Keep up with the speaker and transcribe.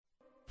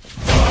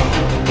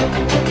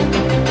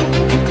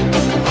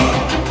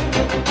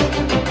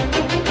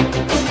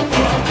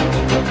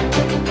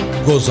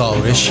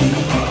گزارشی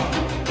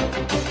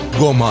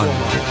گمان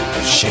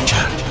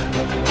شکر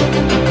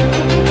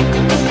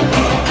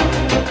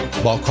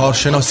با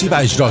کارشناسی و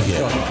اجرای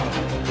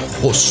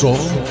خسرو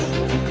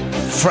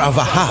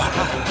فروهر.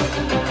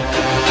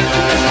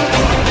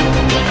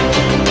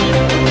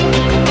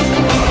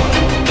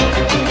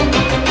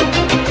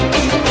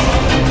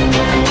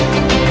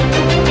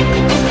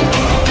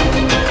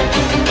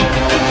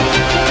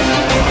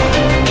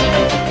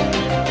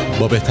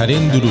 با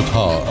بهترین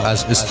درودها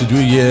از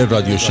استودیوی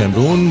رادیو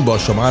شمرون با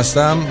شما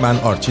هستم. من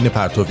آرتین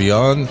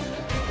پرتویان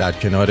در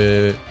کنار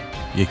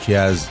یکی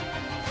از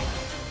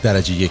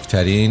درجه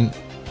یکترین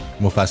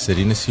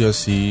مفسرین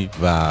سیاسی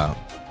و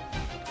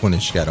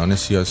کنشگران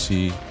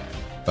سیاسی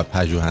و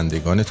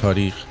پژوهندگان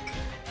تاریخ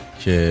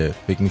که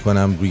فکر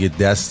میکنم روی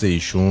دست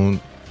ایشون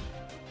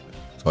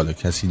تا حالا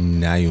کسی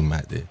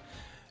نیومده،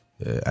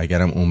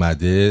 اگرم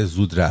اومده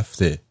زود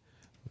رفته،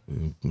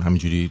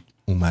 همینجوری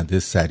اومده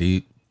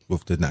سریع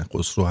گفته نه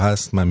خسرو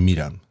هست من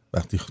میرم،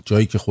 وقتی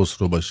جایی که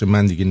خسرو باشه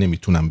من دیگه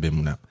نمیتونم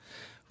بمونم.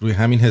 روی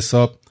همین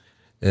حساب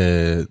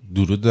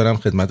درود دارم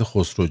خدمت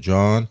خسرو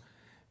جان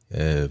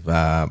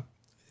و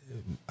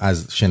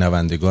از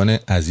شنوندگان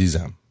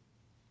عزیزم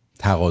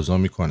تقاضا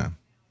میکنم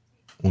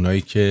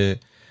اونایی که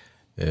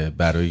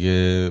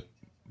برای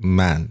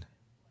من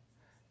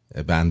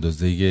به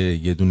اندازه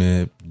یه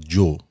دونه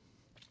جو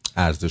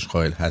ارزش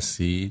قائل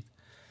هستید،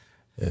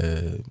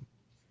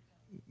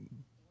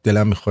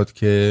 دلم میخواد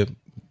که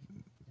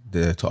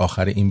تا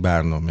آخر این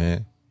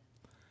برنامه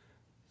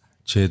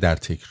چه در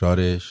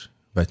تکرارش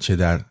و چه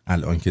در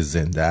الان که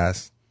زنده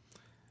است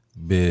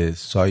به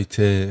سایت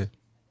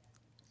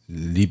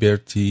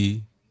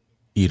لیبرتی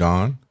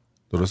ایران،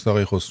 درست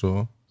آقای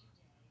خسرو؟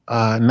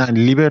 نه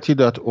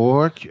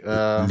liberty.org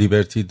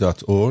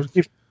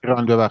liberty.org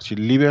ایران، ببخشید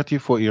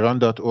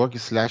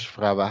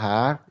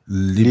libertyforiran.org/فروهر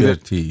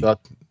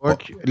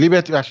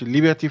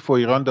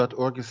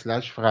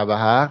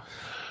libertyforiran.org/فروهر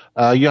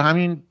یا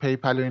همین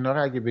پیپل و اینا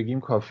رو اگه بگیم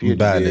کافیه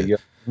دیگه. بله. یا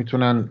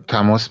میتونن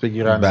تماس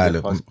بگیرن.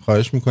 بله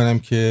خواهش میکنم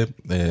که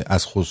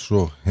از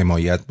خسرو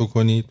حمایت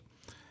بکنید.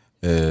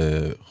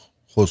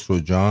 خسرو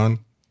جان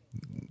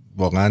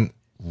واقعا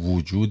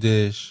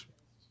وجودش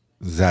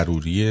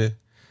ضروریه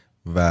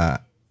و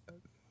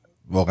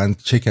واقعا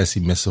چه کسی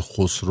مثل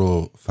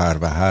خسرو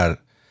فروهر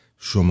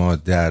شما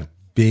در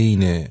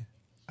بین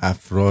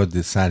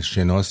افراد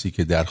سرشناسی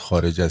که در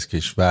خارج از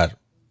کشور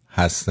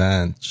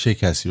هستند چه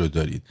کسی رو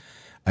دارید؟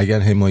 اگر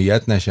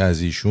حمایت نشه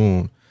از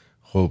ایشون،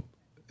 خب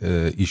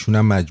ایشون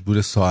هم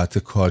مجبور ساعت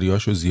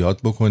کاریاشو زیاد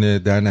بکنه،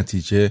 در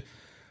نتیجه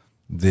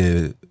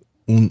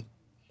اون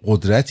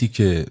قدرتی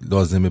که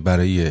لازمه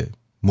برای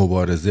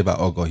مبارزه و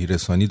آگاهی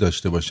رسانی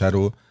داشته باشه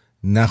رو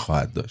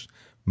نخواهد داشت.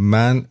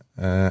 من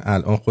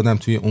الان خودم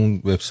توی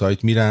اون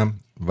وبسایت میرم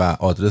و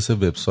آدرس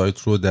وبسایت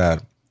رو در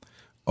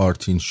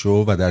آرتین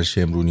شو و در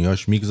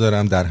شمرونیاش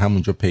میگذارم، در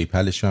همونجا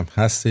پیپلش هم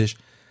هستش.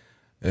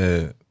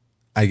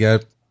 اگر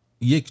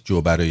یک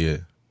جو برای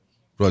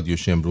رادیو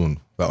شمرون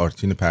و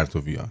آرتین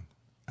پرتویان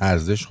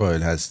ارزش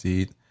قائل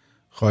هستید،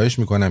 خواهش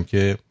میکنم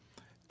که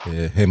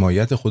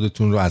حمایت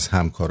خودتون رو از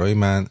همکارای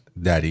من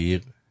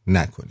دریغ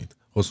نکنید.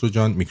 خسرو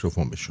جان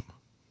میکروفون به شما.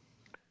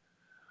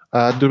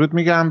 درود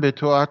میگم به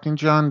تو آرتین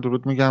جان،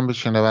 درود میگم به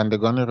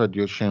شنوندگان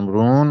رادیو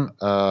شمرون.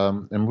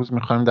 امروز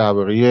میخوایم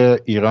درباره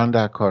ایران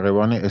در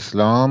کاروان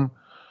اسلام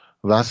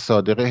و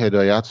صادق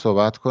هدایت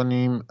صحبت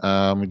کنیم.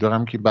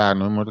 امیدوارم که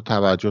برنامه مورد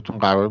توجهتون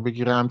قرار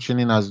بگیره.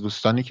 همچنین از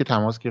دوستانی که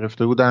تماس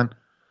گرفته بودن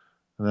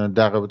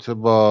در رابطه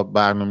با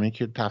برنامه‌ای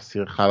که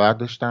تفسیر خبر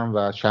داشتم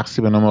و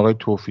شخصی به نام آقای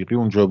توفیقی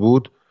اونجا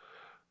بود،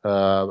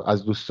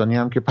 از دوستانی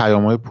هم که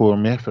پیام‌های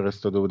پرمهر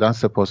فرستاده بودن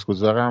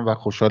سپاسگزارم و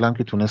خوشحالم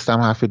که تونستم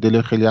حرف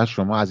دل خیلی از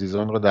شما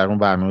عزیزان رو در اون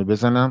برنامه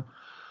بزنم.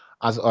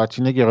 از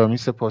آرتین گرامی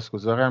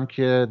سپاسگزارم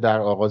که در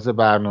آغاز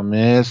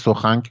برنامه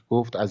سخن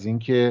گفت از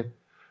اینکه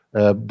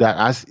در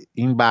اصل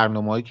این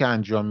برنامه‌هایی که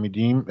انجام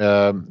میدیم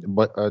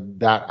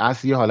در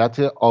اصل یه حالت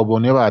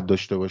آبونه باید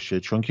داشته باشه،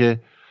 چون که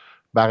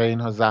برای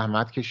اینها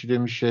زحمت کشیده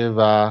میشه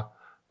و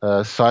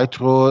سایت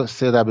رو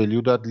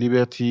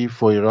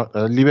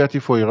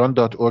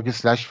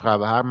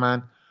www.libertyforiran.org/فروهر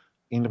من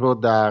این رو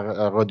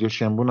در رادیو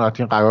شمرون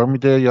آرتین قرار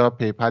میده، یا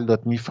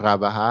paypal.me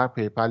فروهر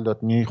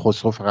paypal.me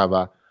خسرو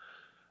فروهر.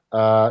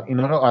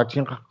 اینا رو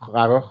آرتین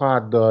قرار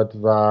خواهد داد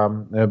و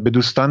به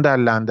دوستان در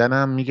لندن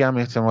هم میگم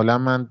احتمالا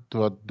من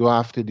 2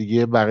 هفته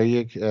دیگه برای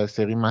یک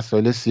سری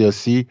مسائل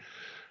سیاسی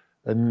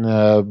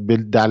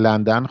در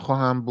لندن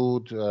خواهم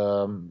بود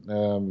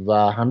و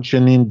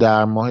همچنین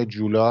در ماه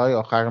جولای،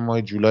 آخر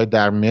ماه جولای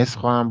در مصر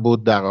خواهم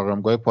بود در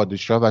آرامگاه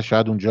پادشاه و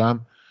شاید اونجا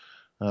هم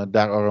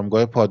در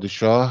آرامگاه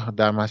پادشاه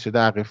در مسجد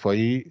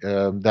عقیفایی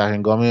در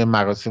هنگام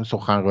مراسم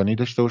سخنرانی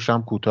داشته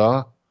باشم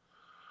کوتاه.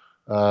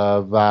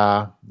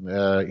 و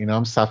اینا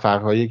هم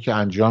سفرهایی که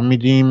انجام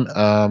میدیم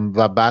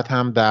و بعد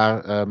هم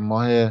در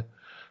ماه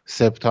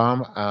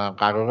سپتامبر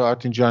قرار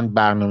آرتین جان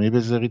برنامه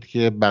بذارید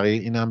که برای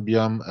اینم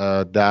بیام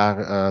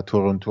در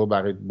تورنتو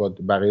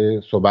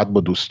برای صحبت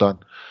با دوستان.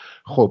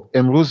 خب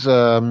امروز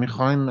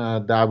میخوایم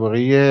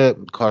درباره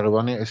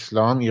کاروان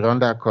اسلام، ایران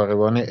در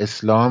کاروان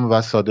اسلام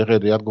و صادق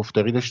هدایت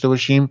گفتگو داشته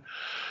باشیم.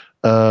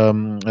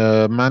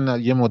 من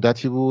یه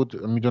مدتی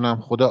بود میدونم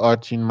خود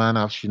آرتین، من،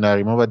 افشین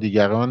نریما و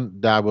دیگران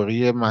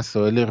درباره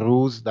مسائل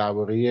روز،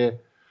 درباره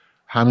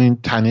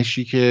همین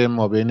تنشی که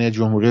ما بین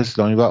جمهوری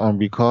اسلامی و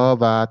آمریکا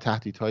و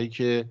تهدیدهایی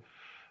که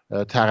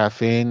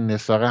طرفین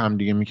نثار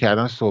همدیگه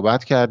میکردن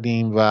صحبت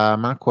کردیم و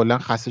من کلا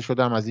خسته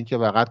شدم از اینکه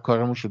فقط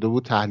کارمون شده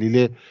بود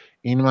تحلیل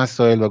این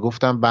مسائل و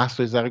گفتم بحث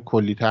رو یه ذره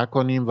کلی‌تر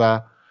کنیم و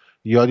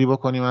یادی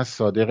بکنیم از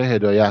صادق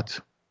هدایت.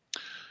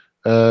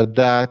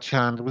 در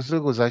چند روز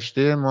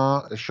گذشته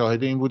ما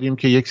شاهد این بودیم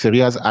که یک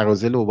سری از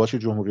اراذل اوباش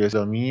جمهوری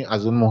اسلامی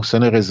از اون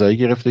محسن رضایی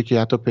گرفته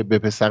که حتی به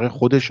پسر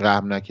خودش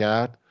رحم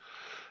نکرد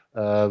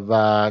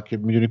و که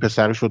میدونی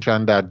پسرش رو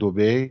چند در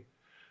دبی،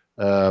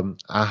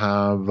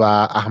 و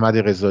احمد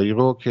رضایی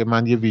رو که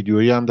من یه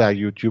ویدیویی هم در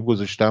یوتیوب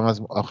گذاشتم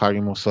از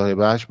آخرین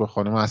مصاحبهش با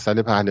خانم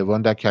عسل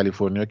پهلوان در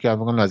کالیفرنیا که فکر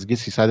کنم نزدیک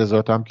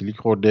 300,000 تا هم کلیک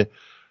خورده،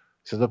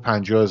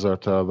 350,000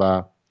 تا،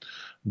 و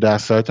در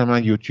سایت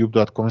من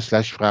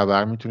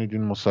youtube.com/frawer میتونید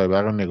این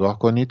مصاحبه رو نگاه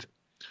کنید.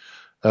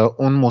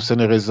 اون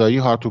محسن رضایی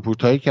هارت و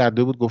پورتایی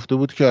کرده بود، گفته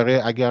بود که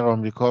آره اگر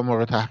آمریکا ما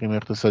رو تحریم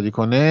اقتصادی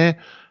کنه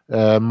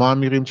ما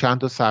میریم چند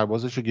تا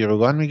سربازش رو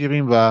گروگان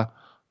میگیریم و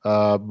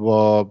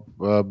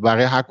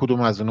برای هر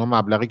کدوم از اونها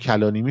مبلغ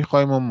کلانی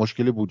میخوایم و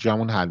مشکل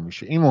بودجهمون حل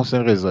میشه. این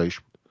محسن رضاییش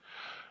بود.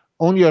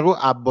 اون یارو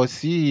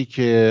عباسی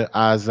که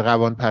از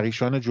روان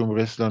پریشان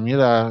جمهوری اسلامی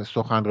در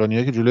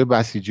سخنرانی‌هایی که جلوی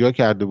بسیجی‌ها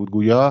کرده بود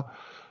گویا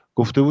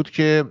گفته بود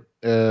که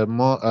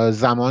ما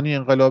زمانی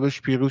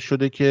انقلابش پیروز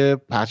شده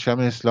که پرچم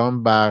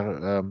اسلام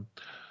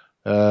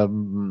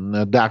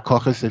در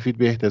کاخ سفید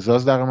به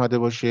اهتزاز در آمده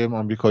باشه،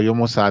 آمریکایی‌ها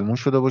مسلمون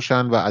شده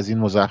باشن و از این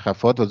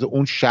مزخرفات تازه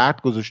اون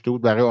شرط گذاشته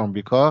بود برای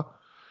آمریکا.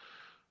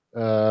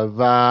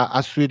 و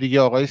از سوی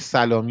دیگه آقای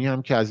سلامی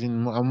هم که از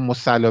این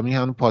مسلمی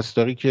هم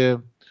پاسداری که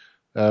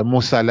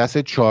مثلث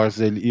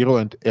چارزلی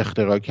رو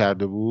اختراع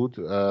کرده بود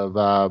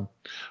و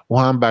او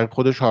هم برای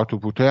خودش هارت و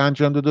پورتای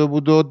انجام داده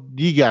بود و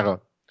دیگران.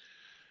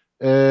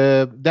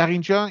 در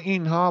اینجا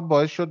اینها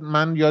باعث شد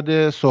من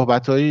یاد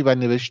صحبتهایی و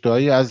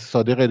نوشتهایی از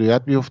صادق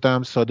هدایت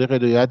بیفتم. صادق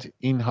هدایت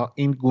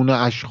این گونه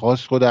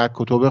اشخاص رو در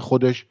کتب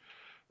خودش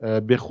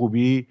به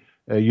خوبی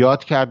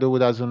یاد کرده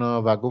بود از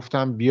اونا و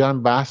گفتم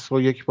بیان بحث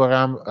رو یک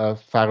بارم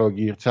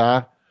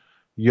فراگیرتر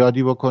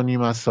یادی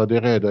بکنیم از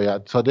صادق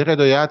هدایت. صادق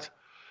هدایت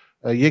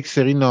یک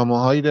سری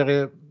نامه‌هایی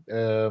داره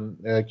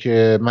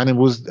که من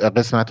امروز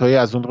قسمت‌هایی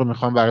از اون رو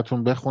میخوام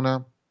براتون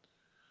بخونم.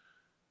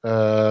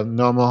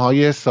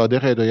 نامه‌های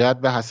صادق هدایت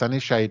به حسن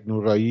شهید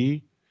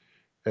نورایی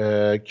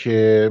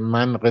که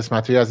من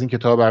قسمت‌هایی از این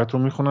کتاب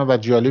براتون میخونم و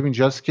جالب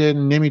اینجاست که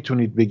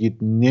نمیتونید بگید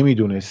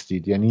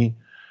نمیدونستید. یعنی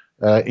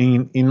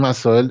این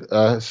مسائل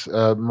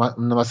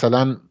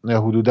مثلا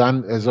حدوداً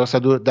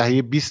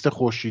 1120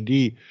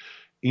 خورشیدی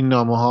این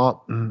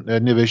نامه‌ها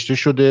نوشته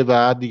شده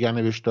و دیگر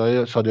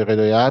نوشته‌های صادق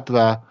هدایت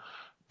و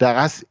در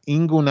اصل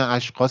این گونه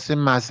اشخاص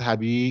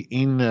مذهبی،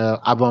 این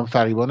عوام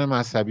فریبان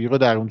مذهبی رو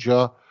در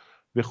اونجا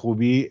به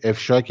خوبی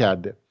افشا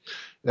کرده.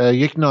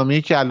 یک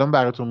نامه‌ای که الان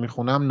براتون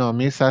میخونم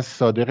نامه‌ای از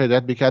صادق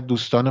هدایت به یک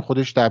دوستان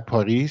خودش در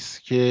پاریس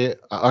که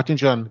آرتین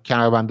جان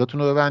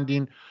کمربنداتون رو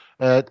ببندین.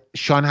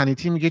 شان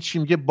هنیتی میگه چی؟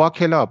 میگه با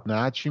کلاب،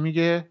 نه چی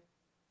میگه؟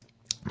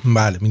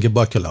 بله میگه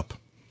با کلاب.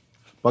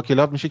 با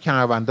کلاب میشه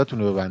کمربنداتون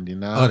رو ببندین،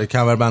 نه؟ آره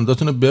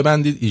کمربنداتون رو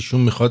ببندید.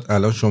 ایشون میخواد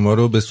الان شما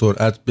رو به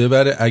سرعت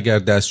ببره. اگر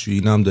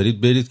دستشویی نام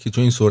دارید برید که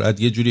چون این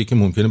سرعت یه جوریه که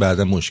ممکنه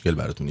بعدا مشکل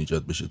براتون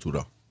ایجاد بشه تو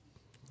راه.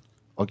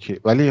 اوکی.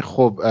 ولی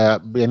خب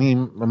یعنی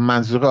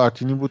منظور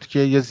آرتینی بود که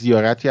یه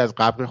زیارتی از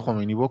قبر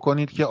خمینی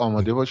بکنید که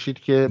آماده باشید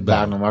که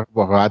برنامه رو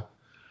با راحت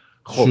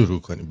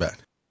شروع کنید. بله.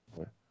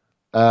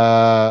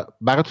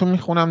 براتون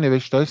میخونم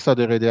نوشته‌های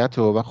صادق هدایت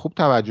رو و خوب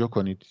توجه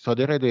کنید.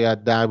 صادق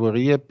هدایت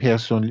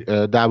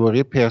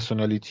درباره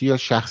پرسونالیتی یا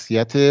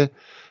شخصیت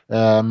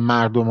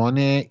مردمان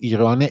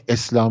ایران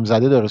اسلام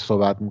زده داره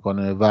صحبت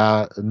میکنه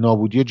و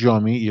نابودی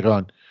جامعه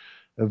ایران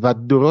و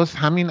درست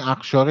همین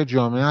اقشار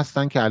جامعه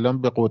هستن که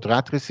الان به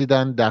قدرت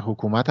رسیدن، در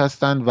حکومت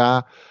هستن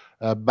و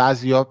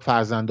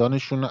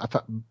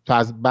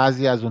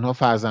بعضی از اونها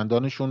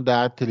فرزندانشون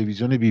در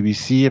تلویزیون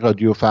BBC،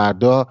 رادیو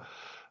فردا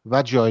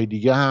و جای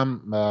دیگه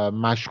هم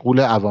مشغول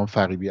عوام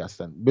فریبی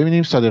هستن.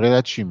 ببینیم صادق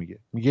هدایت چی میگه.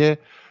 میگه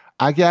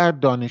اگر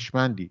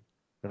دانشمندی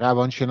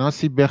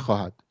روانشناسی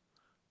بخواهد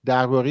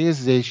درباره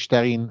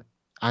زشترین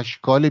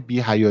اشکال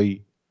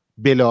بی‌حیایی،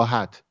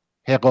 بلاهت،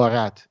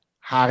 حقارت،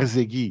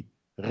 هرزگی،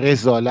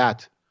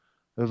 رذالت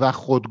و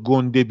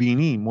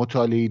خودگنده‌بینی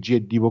مطالعه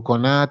جدی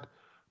بکند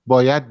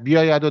باید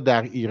بیاید و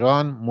در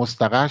ایران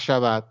مستقر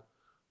شود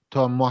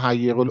تا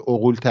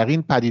محیرالعقول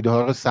ترین پدیده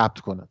ها را ثبت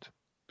کند.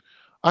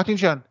 آرتین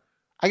جان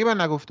اگه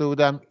من نگفته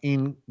بودم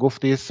این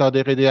گفته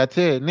صادق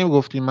هدایته،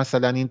 نمیگفتیم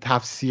مثلا این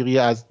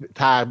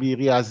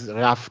تعبیری از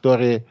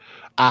رفتار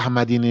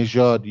احمدی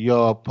نژاد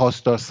یا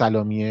پاسدار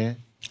سلامیه؟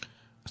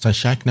 اصلا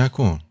شک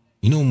نکن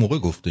اینو اون موقع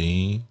گفته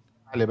این؟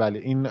 بله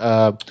این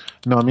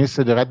نامه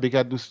صداقت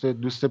بگرد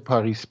دوست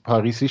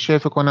پاریسی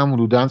فکر کنم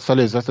حدوداً سال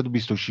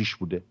 1926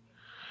 بوده.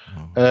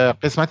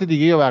 قسمت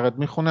دیگه رو برات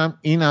میخونم.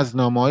 این از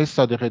نامه‌های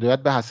صادق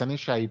هدایت به حسن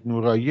شهید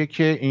نوراییه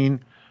که این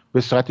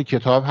به صورت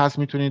کتاب هست،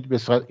 میتونید به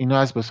صورت اینو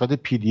از به صورت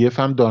پی دی اف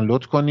هم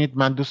دانلود کنید.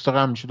 من دوست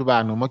دارم همیشه تو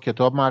برنامه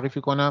کتاب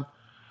معرفی کنم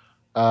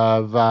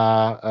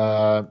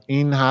و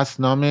این هست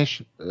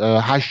نامش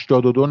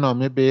 82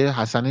 نامه به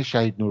حسن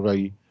شهید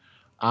نورایی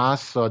از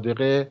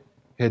صادق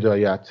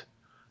هدایت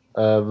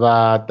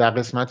و در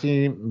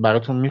قسمتی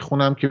براتون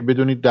میخونم که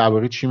بدونید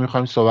درباره چی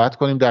میخوایم صحبت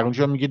کنیم. در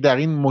اونجا میگه در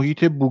این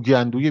محیط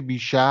بوگندوی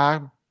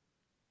بیشرم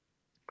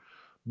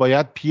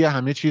باید پی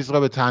همه چیز را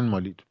به تن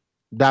مالید.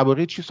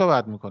 درباره چی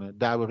صحبت میکنه؟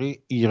 درباره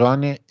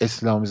ایران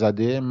اسلام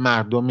زده،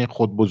 مردم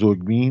خود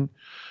بزرگبین،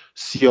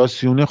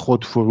 سیاسیون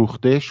خود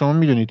فروخته. شما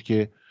میدونید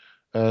که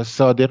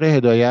صادق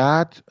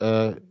هدایت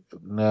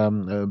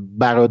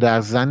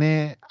برادر زن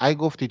ای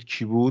گفتید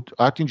کی بود؟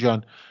 آرتین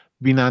جان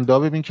بیننده ها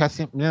ببین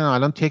کسی نه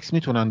الان تکس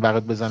میتونن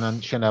برات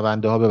بزنن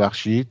شنونده ها.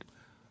 ببخشید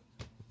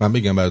من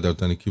بگم برادر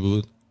زن کی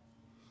بود؟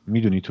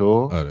 میدونی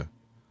تو؟ آره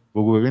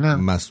بگو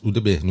ببینم.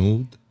 مسعود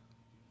بهنود؟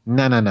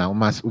 نه اون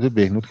مسعود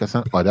بهنود که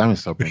اصلا آدم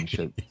حساب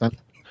نمیشه.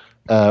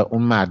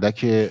 اون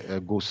مردک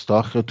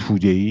گستاخ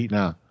توده‌ای.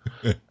 نه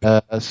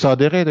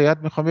صادق هدایت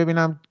میخوام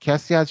ببینم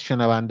کسی از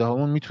شنونده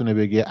هامون میتونه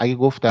بگه اگه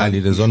گفتن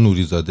علیرضا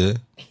نوری زاده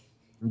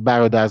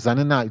برادر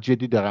زن. نه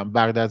جدی دارم،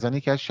 برادر زن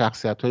یکی از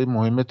شخصیت های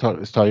مهم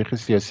تاریخ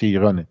سیاسی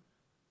ایرانه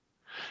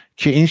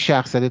که این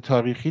شخصیت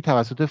تاریخی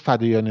توسط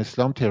فدایان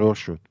اسلام ترور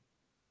شد،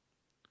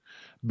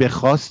 به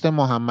خواست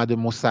محمد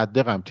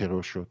مصدق هم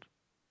ترور شد.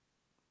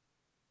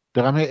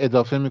 دارم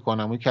اضافه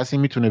میکنم اون کسی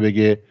میتونه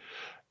بگه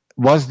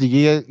باز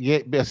دیگه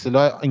یه به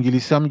اصطلاح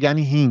انگلیسی ها میگن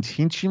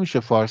هینت چی میشه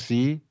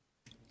فارسی؟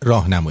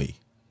 راهنمایی.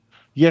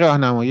 یه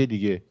راهنمایی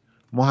دیگه.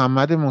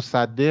 محمد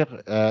مصدق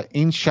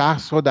این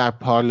شخص رو در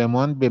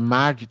پارلمان به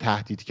مرگ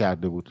تهدید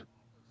کرده بود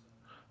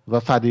و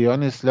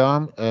فدایان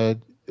اسلام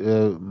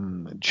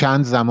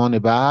چند زمان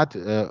بعد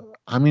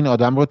همین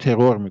آدم رو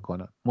ترور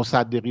میکنن.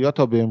 مصدقیات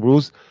تا به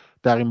امروز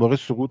در این باره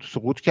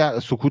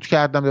سکوت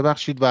کردن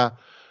ببخشید و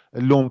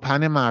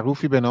لومپن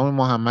معروفی به نام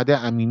محمد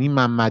امینی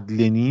محمد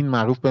لنین،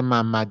 معروف به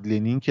محمد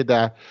لنین، که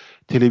در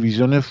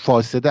تلویزیون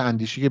فاسد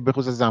اندیشی که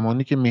بخصوص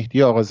زمانی که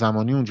مهدی آقا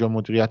زمانی اونجا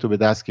مدیریت رو به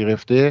دست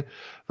گرفته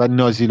و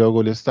نازیلا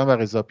گلستان و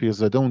رضا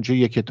پیرزاده اونجا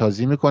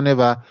یکتازی میکنه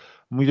و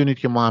میدونید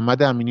که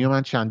محمد امینی رو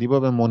من چندی بار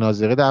به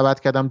مناظره دعوت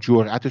کردم،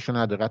 جرأتشو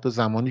نداره. تا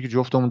زمانی که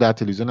جفتمون در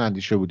تلویزیون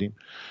اندیشه بودیم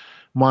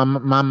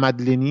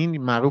محمد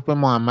لنین معروف به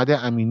محمد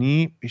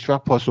امینی هیچ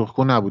وقت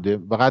پاسخگو نبوده.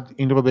 فقط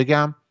این رو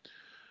بگم.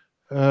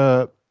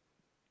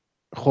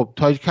 خب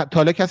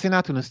تا کسی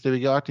نتونسته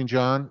بگه آرتین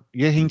جان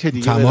یه هینت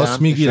دیگه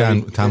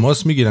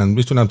تماس میگیرن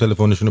میتونم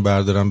تلفنشون رو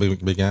بردارم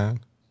بگن؟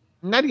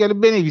 نه دیگه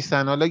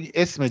بنویسن حالا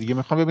اسم دیگه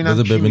میخوام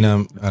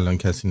ببینم الان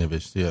کسی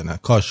نوشته یا نه.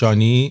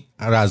 کاشانی،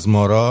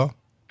 رزمارا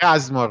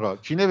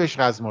کی نوشت؟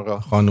 رزمارا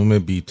خانم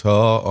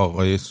بیتا،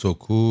 آقای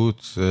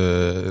سکوت،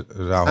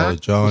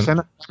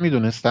 رهاجان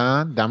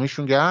میدونستن.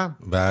 دمشون گرم.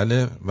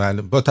 بله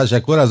با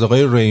تشکر از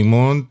آقای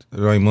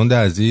ریموند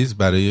عزیز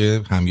برای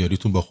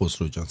همیاریتون با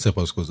خسرو جان.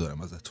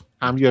 سپاسگزارم ازتون.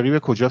 همیاری به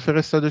کجا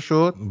فرستاده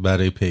شد؟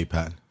 برای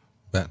پیپل.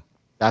 بله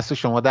دست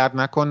شما درد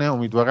نکنه.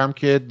 امیدوارم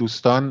که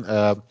دوستان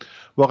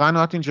واقعا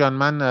آرتین جان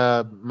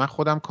من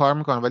خودم کار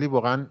میکنم ولی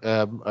واقعا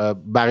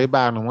برای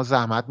برنامه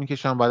زحمت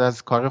میکشم، بعد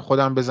از کار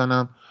خودم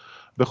بزنم،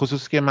 به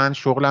خصوص که من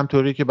شغلم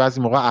طوری که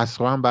بعضی موقع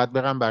عصرها هم باید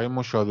برم برای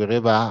مشاوره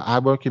و هر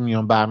بار که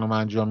میام برنامه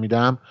انجام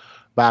میدم،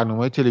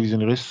 برنامه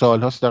تلویزیونی رو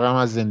سالهاست دارم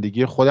از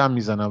زندگی خودم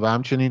میزنم و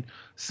همچنین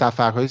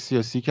سفرهای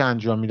سیاسی که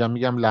انجام میدم،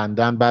 میگم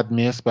لندن بعد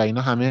مصر و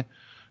اینا همه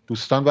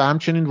دوستان و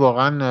همچنین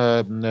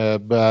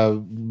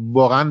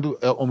واقعا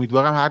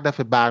امیدوارم هر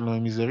دفعه برنامه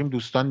میذاریم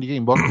دوستان دیگه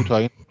این بار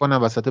کوتاهی نکنن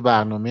وسط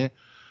برنامه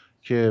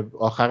که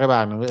آخر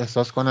برنامه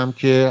احساس کنم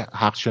که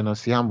حق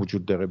شناسی هم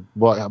وجود داره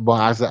با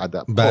عرض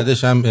ادب.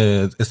 بعدش هم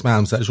اسم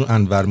همسرشون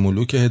انور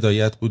ملوک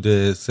هدایت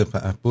بوده،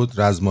 سپه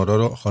بود رزمارا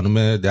رو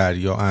خانم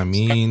دریا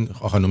امین،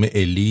 خانم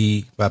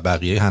الی و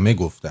بقیه همه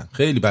گفتن.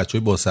 خیلی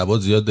بچهای باسواد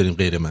زیاد داریم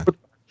غیر من.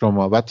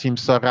 شما و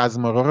تیمسار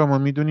رزمارا رو ما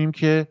میدونیم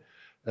که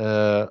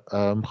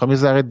میخوام یه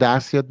ذره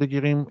درس یاد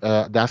بگیریم،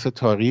 درس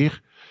تاریخ.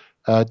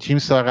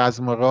 تیمسار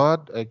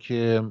رزمارا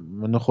که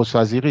نخست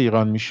وزیر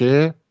ایران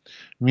میشه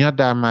میاد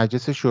در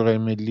مجلس شورای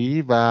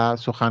ملی و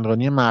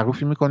سخنرانی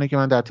معروفی میکنه که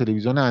من در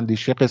تلویزیون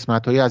اندیشه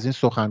قسمت‌هایی از این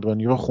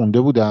سخنرانی رو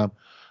خونده بودم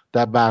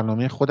در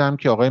برنامه خودم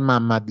که آقای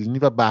محمد لینی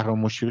و بهرام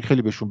مشیری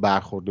خیلی بهشون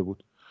برخورده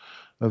بود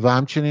و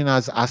همچنین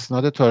از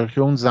اسناد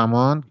تاریخی اون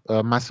زمان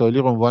مسائلی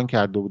رو عنوان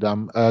کرده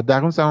بودم.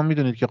 در اون زمان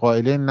میدونید که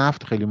قائله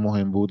نفت خیلی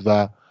مهم بود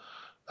و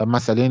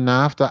مسئله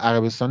نفت و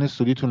عربستان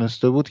سعودی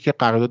تونسته بود که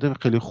قرارداد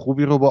خیلی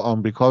خوبی رو با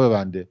آمریکا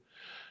ببنده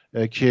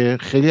که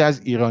خیلی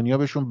از ایرانی‌ها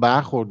بهشون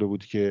برخورده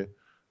بود که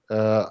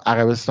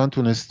عربستان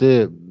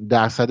تونسته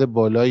درصد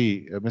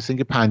بالایی مثل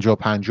اینکه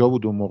 50-50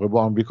 بود اون موقع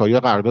با آمریکایی‌ها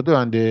قرارداد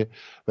ببنده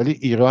ولی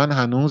ایران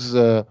هنوز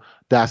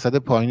درصد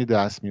پایینی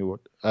دست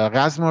می‌آورد.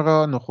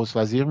 رزمارا نخست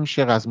وزیر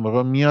میشه.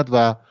 رزمارا میاد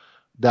و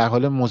در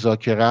حال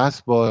مذاکره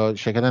است با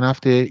شرکت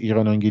نفت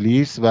ایران و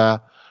انگلیس و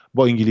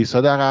با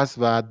انگلیس‌ها در است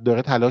و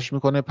داره تلاش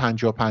میکنه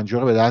 50-50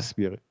 رو به دست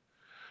بیاره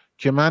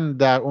که من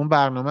در اون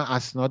برنامه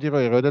اسنادی رو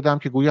ارائه دادم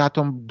که گویا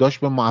حتی داشت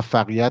به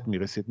موفقیت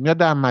میرسید. میاد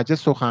در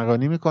مجلس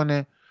سخنرانی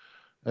میکنه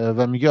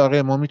و میگه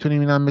آره ما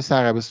میتونیم اینم مثل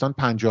عربستان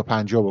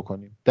 50-50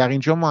 بکنیم. در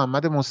اینجا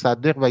محمد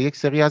مصدق و یک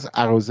سری از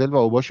اراذل و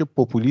اوباش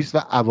پوپولیست و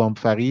عوام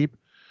فریب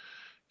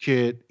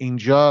که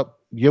اینجا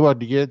یه بار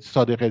دیگه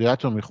صادق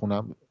هدایت رو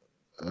میخونم.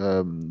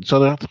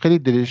 صادق خیلی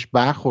دلش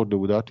برخورده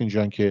بود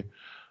اینجا که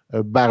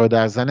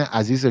برادر زن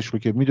عزیزش رو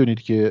که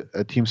میدونید که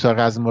تیمسار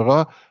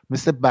رزمارا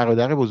مثل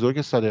برادر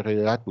بزرگ صادق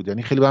هدایت بود،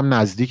 یعنی خیلی به هم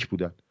نزدیک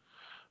بودن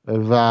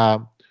و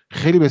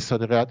خیلی به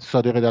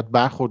صادق هدایت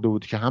برخورده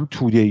بود که هم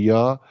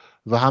توده‌ای‌ها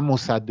و هم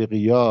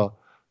مصدقی‌ها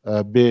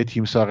به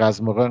تیمسار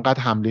رزمارا انقدر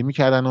حمله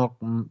میکردن و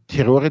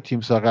ترور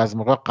تیمسار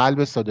رزمارا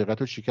قلب صادق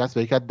رو شکست و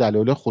یک از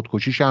دلایل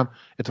خودکشیش هم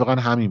اتفاقا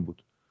همین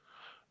بود.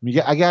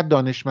 میگه اگر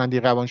دانشمندی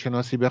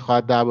روانشناسی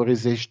بخواهد درباره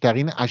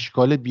زشت‌ترین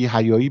اشکال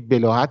بی‌حیایی،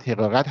 بلاهت،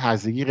 حقارت،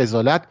 هرزگی،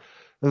 رذالت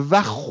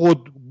و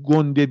خود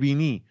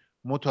گنده‌بینی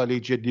مطالعه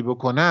جدی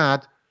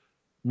بکند،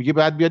 میگه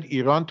باید بیاد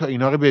ایران تا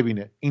اینا رو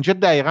ببینه. اینجا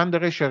دقیقاً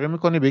داره اشاره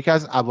میکنه به یکی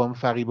از عوام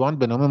فریبان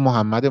به نام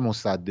محمد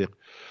مصدق.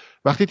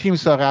 وقتی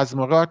تیمسار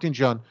رزمارا آرتین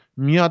جان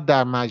میاد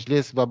در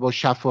مجلس و با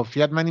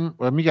شفافیت، من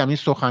میگم این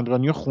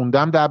سخنرانی رو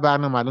خوندم در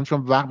برنامه الان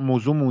چون وقت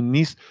موضوعمون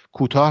نیست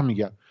کوتاه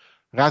میگم.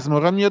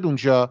 رزمارا میاد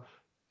اونجا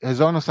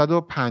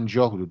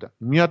 1950 حدودا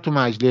میاد تو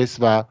مجلس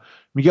و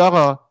میگه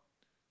آقا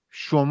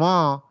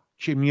شما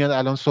که میاد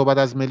الان صحبت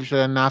از ملی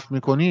شدن نفت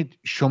میکنید،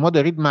 شما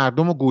دارید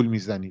مردم رو گول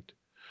میزنید.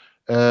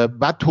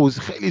 بعد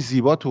خیلی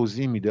زیبا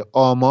توضیح میده،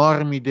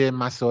 آمار میده،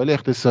 مسائل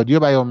اقتصادی رو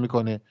بیان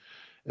میکنه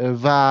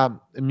و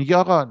میگه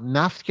آقا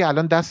نفت که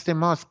الان دست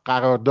ماست،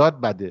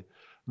 قرارداد بده،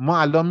 ما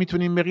الان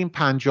میتونیم بریم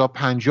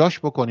 50-50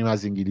 بکنیم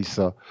از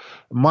انگلیسا.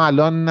 ما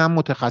الان نه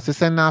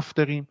متخصص نفت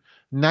داریم،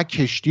 نه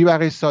کشتی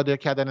برای صادر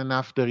کردن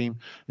نفت داریم،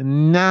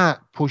 نه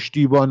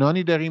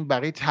پشتیبانانی داریم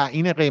برای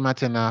تعیین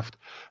قیمت نفت.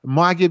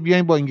 ما اگه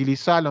بیایم با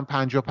انگلیسا الان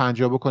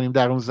 50-50 بکنیم،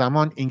 در اون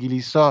زمان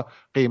انگلیسا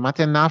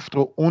قیمت نفت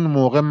رو اون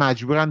موقع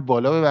مجبورن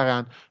بالا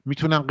ببرن،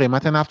 میتونن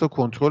قیمت نفت رو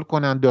کنترل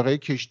کنن، دارای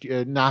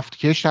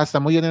نفتکش هستن،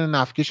 ما یه دونه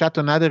نفتکش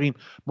حتی نداریم،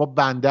 ما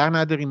بندر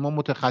نداریم، ما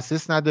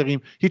متخصص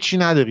نداریم، هیچی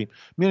نداریم.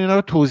 میاد اینا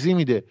رو توضیح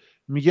میده،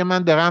 میگه من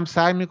دارم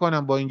سعی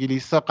میکنم با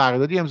انگلیسا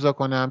قراردادی امضا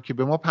کنم که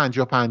به ما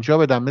 50-50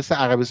 بدن مثل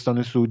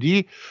عربستان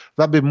سعودی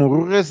و به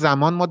مرور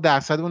زمان ما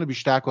درصدمون رو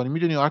بیشتر کنیم.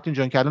 میدونی آرتین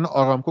جان که الان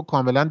آرامکو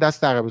کاملا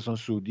دست عربستان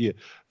سعودیه،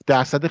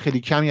 درصد خیلی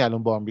کمی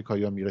الان با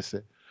آمریکایی‌ها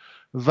میرسه.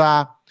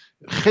 و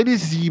خیلی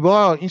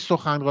زیبا این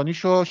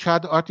سخنرانیشو،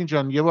 شاید آرتین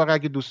جان یه بار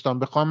اگه دوستان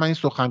بخوام من این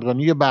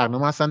سخنرانی یه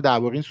برنامه اصلا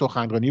درباره این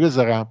سخنرانی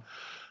بذارم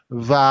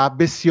و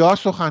بسیار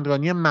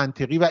سخنرانی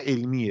منطقی و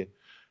علمیه،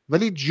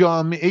 ولی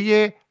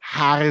جامعه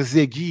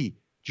هرزگی،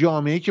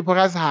 جامعه که پر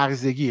از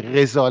هرزگی،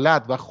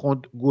 رذالت و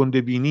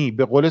گنده‌بینی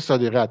به قول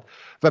صادقت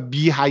و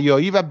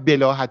بی‌حیایی و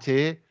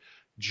بلاهته،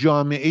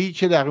 جامعه‌ای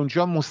که در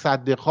اونجا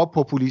مصدق‌ها،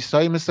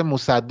 پوپولیست‌های مثل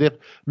مصدق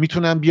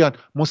میتونن بیان.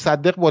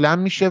 مصدق بلند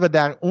میشه و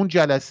در اون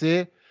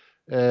جلسه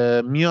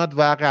میاد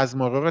و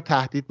رزمارا رو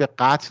تهدید به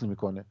قتل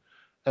میکنه.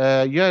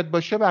 یاد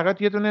باشه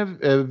برات یه دونه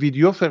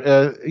ویدیو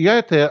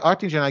یادت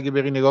آرتین جان اگه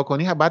بری نگاه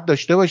کنی بعد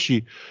داشته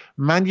باشی،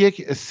 من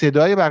یک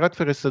صدای برات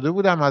فرستاده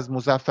بودم از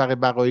مظفر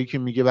بقایی که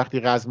میگه وقتی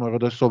رزمارا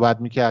داشت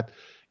صحبت میکرد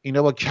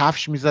اینا با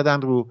کفش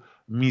میزدن رو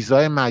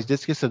میزای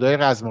مجلس که صدای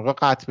رزمارا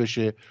قطع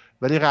بشه،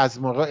 ولی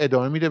رزمارا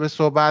ادامه میده به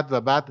صحبت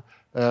و بعد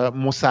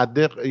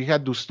مصدق یکی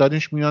از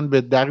دوستانش میان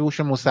به دریوش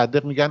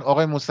مصدق میگن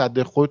آقای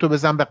مصدق خودتو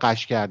بزن به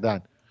قش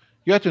کردن.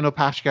 یادت رو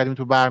پخش کردیم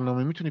تو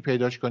برنامه، میتونی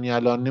پیداش کنی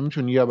الان؟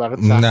 نمیتونی یا برات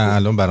سخته؟ نه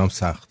الان برام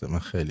سخته، من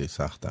خیلی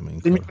سختم این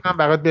کار. میتونم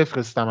برات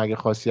بفرستم اگه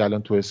خواستی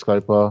الان تو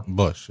اسکایپ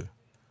باشه.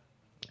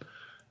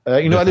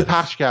 اینو ولی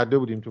پخش کرده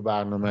بودیم تو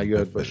برنامه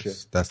یاد باشه.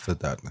 دست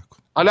درد نکن.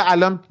 حالا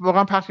الان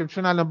واقعا پخش کردم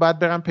چون الان باید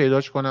برم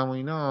پیداش کنم و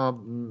اینا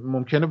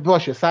ممکنه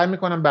باشه، سعی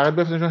میکنم برات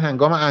بفرستم چون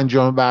هنگام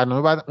انجام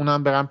برنامه بعد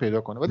اونم برم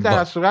پیدا کنم. ولی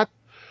در صورت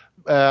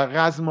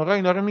رزمارا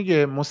اینا رو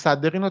میگه،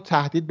 مصدق اینو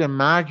تهدید به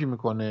مرگ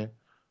میکنه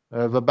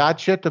و بعد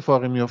چه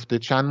اتفاقی میفته؟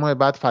 چند ماه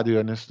بعد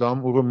فدایان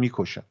اسلام او رو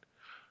میکشن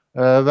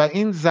و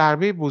این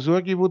ضربه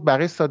بزرگی بود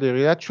برای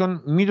صادقیت،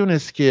 چون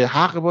میدونست که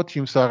حق با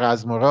تیمسار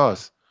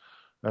رزماراست.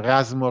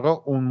 رزمارا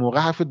اون موقع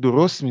حرف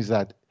درست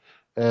میزد.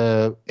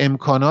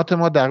 امکانات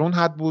ما در اون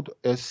حد بود،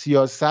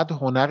 سیاست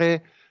هنر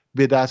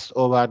به دست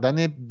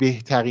آوردن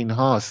بهترین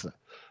هاست.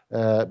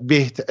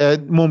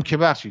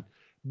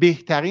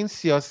 بهترین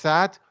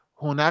سیاست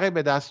هنر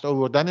به دست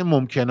آوردن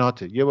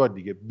ممکناته. یه بار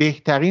دیگه،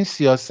 بهترین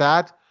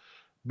سیاست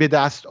به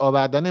دست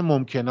آوردن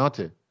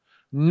ممکناته،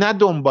 نه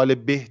دنبال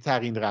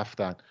بهترین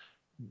رفتن.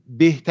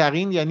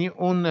 بهترین یعنی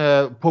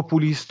اون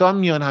پوپولیستا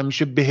میان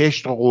همیشه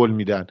بهشت رو قول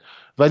میدن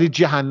ولی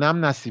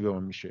جهنم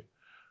نصیبمون میشه.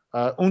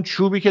 اون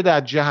چوبی که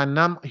در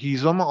جهنم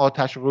هیزم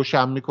آتش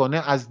روشن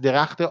میکنه از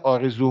درخت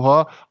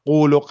آرزوها،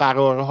 قول و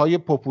قرارهای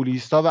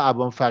پوپولیستا و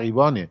عوام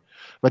فریبانه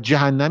و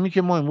جهنمی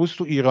که ما امروز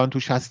تو ایران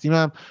توش هستیم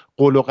هم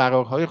قول و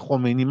قرارهای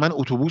خمینی. من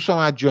اتوبوسم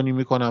مجانی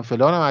میکنم،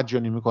 فلانم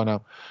مجانی میکنم.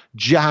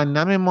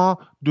 جهنم ما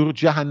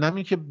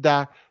جهنمی که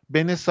در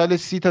بین سال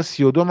 30 تا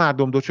 32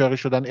 مردم دوچاره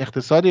شدن،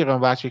 اقتصاد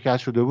ایران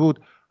ورشکست شده بود،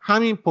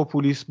 همین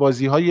پوپولیست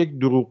بازی های یک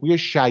دروغگوی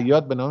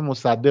شیاد به نام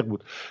مصدق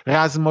بود.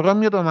 رزمارا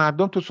میاد و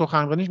مردم تو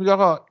سخنرانیش میگه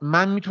آقا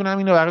من میتونم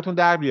اینو براتون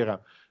در بیارم،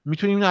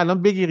 میتونیم اینو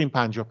الان بگیریم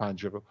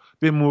 50-50 رو.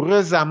 به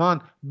مرور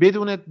زمان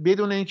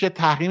بدون اینکه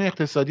تحریم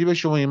اقتصادی به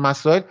شما این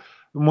مسائل،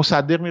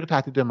 مصدق میره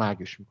تهدید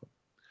مرگش میکنه.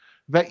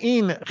 و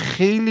این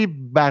خیلی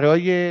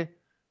برای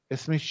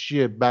اسمش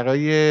چیه،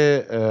 برای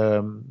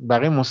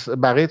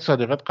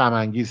صادقات غم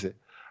انگیزه.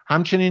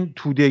 همچنین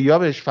توده‌ها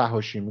بهش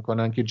فحاشی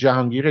میکنن که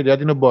جهانگیر هدایت،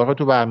 اینو بارها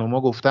تو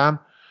برنامه گفتم،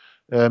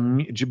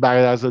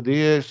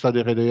 برادرزاده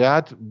صادق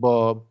هدایت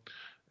با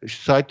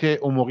سایت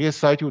عمومی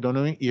سایتی بود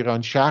نام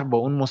ایران شهر با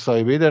اون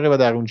مصاحبه داره و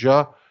در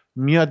اونجا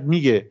میاد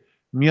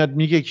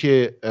میگه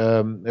که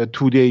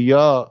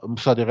توده‌ها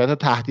صادق هدایت رو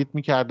تهدید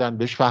میکردن،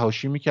 بهش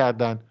فحاشی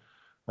میکردن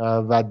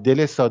و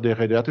دل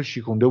صادق هدایت رو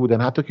شیکونده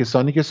بودن، حتی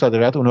کسانی که صادق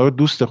هدایت اونها رو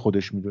دوست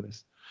خودش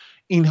میدونست.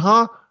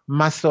 اینها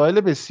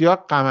مسائل بسیار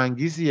غم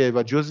انگیزیه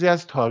و جزئی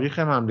از تاریخ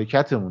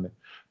مملکتمونه،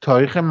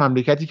 تاریخ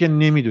مملکتی که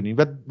نمیدونیم.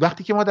 و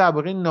وقتی که ما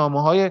درباره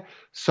نامه‌های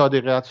صادق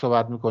هدایت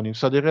صحبت میکنیم،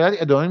 صادق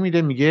هدایت ادامه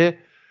میده، میگه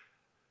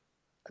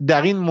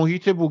در این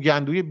محیط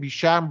بوگندوی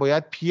بیشرم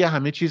باید پی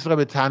همه چیز را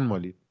به تن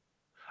مالید.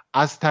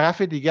 از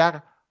طرف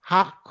دیگر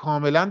حق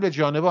کاملا به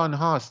جانب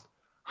آنهاست،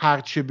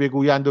 هرچه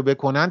بگویند و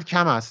بکنند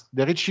کم است.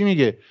 دقیق چی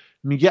میگه؟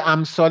 میگه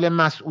امثال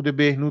مسعود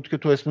بهنود که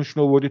تو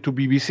اسمشون آوردی تو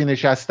BBC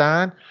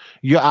نشستن،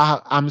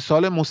 یا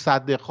امثال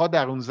مصدق ها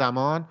در اون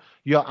زمان،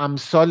 یا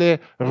امثال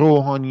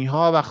روحانی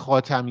ها و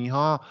خاتمی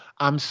ها،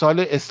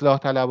 امثال اصلاح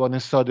طلبان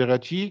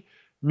صادقاتی.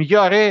 میگه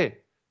آره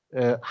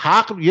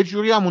حق، یه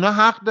جوری هم اونا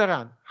حق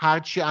دارن،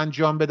 هرچی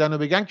انجام بدن و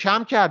بگن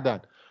کم کردن.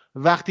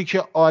 وقتی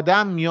که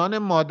آدم میان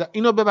مادر،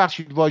 اینو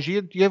ببخشید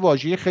یه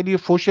واژه خیلی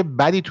فوش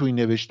بدی توی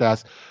نوشته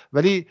است،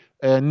 ولی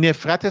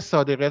نفرت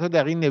صادقیت رو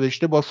در این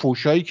نوشته با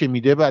فوشایی که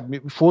میده،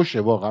 بعد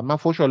فوشه واقعا، من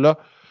فوش الله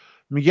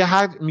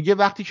میگه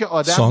وقتی که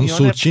آدم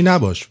سانسورچی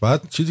نباش،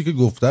 بعد چیزی که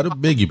گفته رو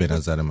بگی. به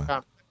نظر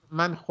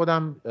من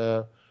خودم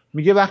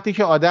میگه وقتی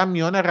که آدم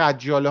میان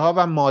رجاله ها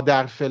و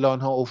مادر فلان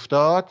ها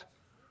افتاد،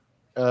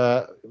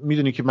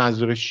 میدونی که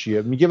منظورش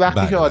چیه؟ میگه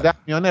وقتی که آدم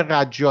میان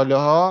رجاله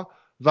ها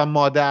و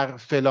مادر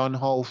فلان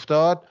ها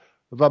افتاد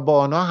و با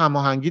آنها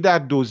هماهنگی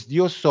در دزدی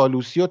و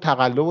سالوسی و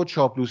تقلب و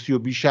چاپلوسی و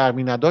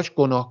بیشرمی نداشت،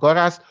 گناهکار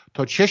است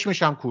تا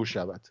چشمش هم کور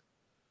شود.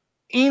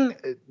 این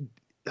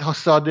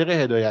صادق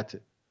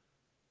هدایته.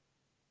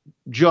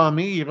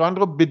 جامعه ایران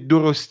رو به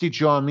درستی،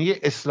 جامعه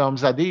اسلام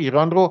زده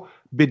ایران رو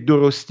به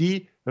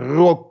درستی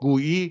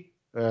رکگویی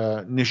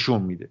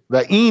نشون میده و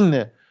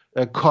این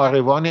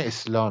کاروان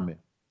اسلامه.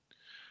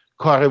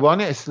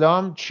 کاروان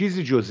اسلام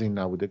چیزی جز این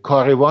نبوده.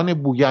 کاروان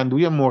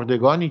بوگندوی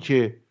مردگانی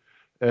که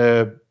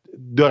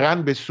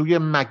دارن به سوی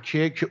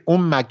مکه، که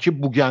اون مکه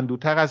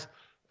بوگندوتر از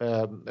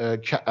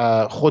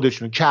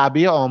خودشون،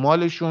 کعبه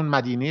آمالشون،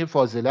 مدینه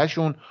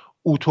فاضلهشون،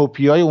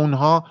 اوتوپیای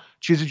اونها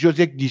چیزی جز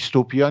یک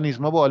دیستوپیا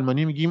نیست. ما با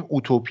آلمانی میگیم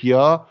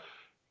اوتوپیا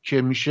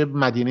که میشه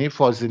مدینه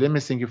فاضله،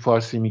 مثل اینکه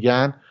فارسی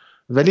میگن،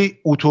 ولی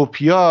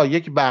اوتوپیا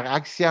یک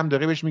برعکسی هم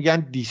داره، بهش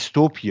میگن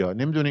دیستوپیا.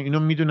 نمیدونه اینو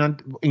میدونن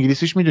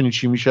انگلیسیش؟ میدونی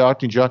چی میشه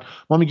آرتین جان؟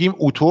 ما میگیم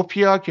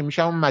اوتوپیا که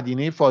میشه اون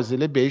مدینه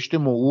فاضله، بهشت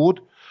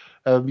موعود.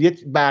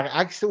 یک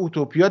برعکس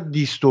اوتوپیا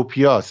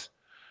دیستوپیاست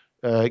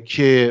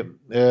که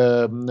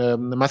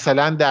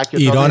مثلا در کتاب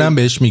ایران هم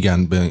بهش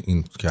میگن به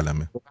این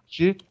کلمه.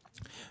 چی؟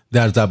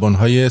 در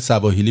زبانهای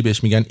سواحیلی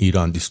بهش میگن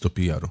ایران،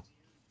 دیستوپیا رو.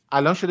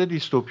 الان شده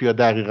دیستوپیا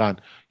دقیقاً.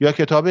 یا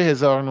کتاب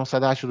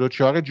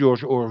 1984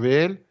 جورج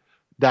اورول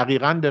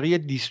دقیقاً داره یه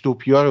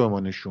دیستوپیا رو به ما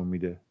نشون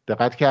میده.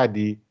 دقت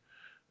کردی؟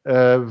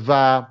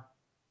 و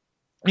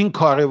این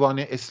کاروان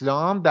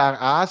اسلام در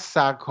اصل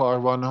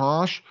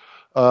سرکاروانهاش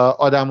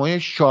آدمای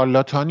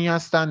شارلاتانی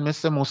هستن،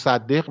 مثل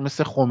مصدق،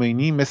 مثل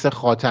خمینی، مثل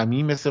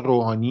خاتمی، مثل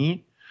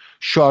روحانی.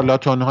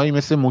 شارلاتانهایی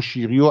مثل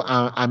مشیری و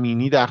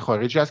امینی در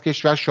خارج از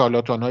کشور،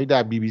 شارلاتانهایی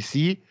در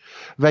BBC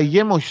و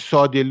یه مش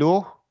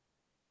سادلو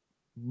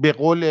به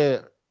قول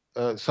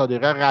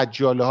صادقه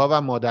رجاله ها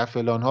و مادر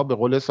فلان ها به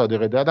قول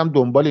صادقه دادم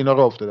دنبال اینا رو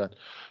افتادن.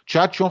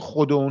 شاید چون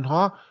خود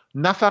اونها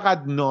نه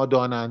فقط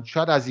نادانن،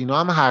 شاید از اینا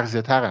هم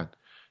هرزه ترن.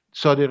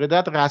 صادقه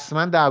داد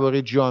رسما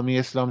درباره جامعه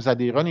اسلام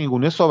زده ایران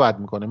اینگونه صحبت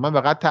میکنه. من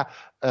فقط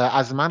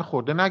از من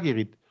خورده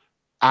نگیرید،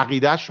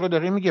 عقیدهش رو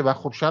داره میگه و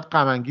خب شاید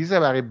غم انگیزه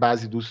برای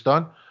بعضی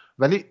دوستان،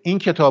 ولی این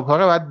کتاب ها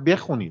رو باید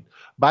بخونید.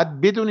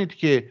 باید بدونید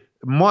که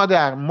ما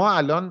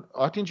الان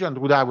آرتین جان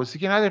رو درواسی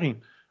که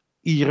نداریم.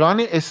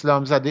 ایران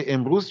اسلام زده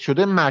امروز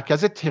شده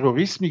مرکز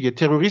تروریسم. میگه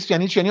تروریست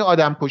یعنی چی؟ یعنی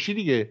آدم کشی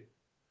دیگه.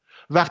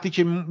 وقتی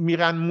که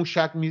میرن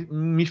موشک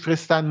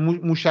میفرستن،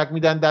 موشک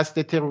میدن دست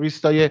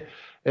تروریستای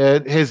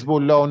حزب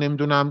الله و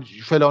نمیدونم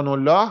فلان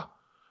الله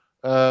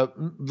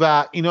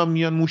و اینا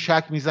میان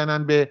موشک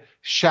میزنن به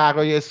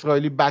شهرهای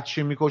اسرائیلی،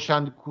 بچه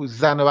میکشن،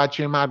 زن و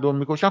بچه مردم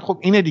میکشن. خب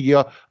اینه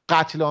دیگه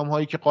قتل عام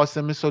هایی که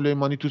قاسم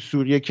سلیمانی تو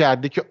سوریه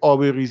کرده، که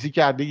آبروریزی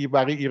کرده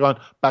برای ایران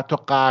بعد تا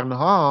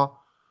قرنها.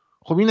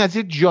 خب این از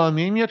یه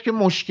جامعه میاد که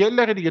مشکل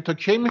داره دیگه. تا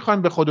کی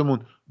میخوایم به خودمون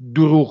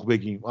دروغ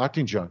بگیم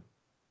آرتین جان؟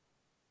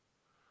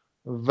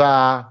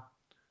 و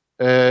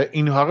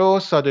اینها رو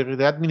صادق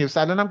هدایت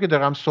می‌نویسه. الانم که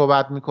دارم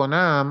صحبت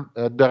میکنم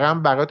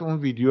دارم برات اون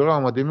ویدیو رو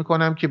آماده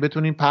میکنم که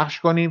بتونیم پخش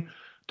کنیم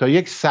تا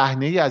یک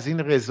صحنه از این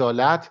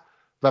رذالت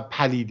و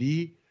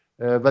پلیدی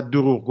و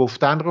دروغ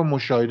گفتن رو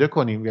مشاهده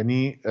کنیم.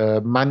 یعنی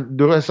من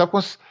درو حساب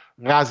کن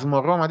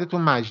رزمارا اومده تو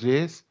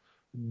مجلس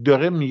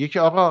داره میگه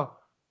که آقا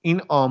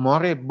این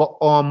آماره، با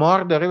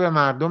آمار داره به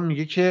مردم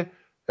میگه که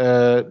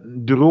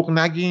دروغ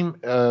نگیم،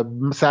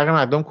 سر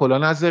مردم کلا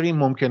نذاریم،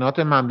 ممکنات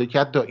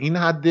مملکت تا این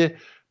حد،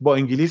 با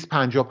انگلیس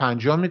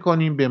 50-50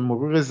 میکنیم، به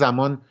مرور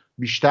زمان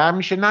بیشتر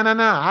میشه. نه نه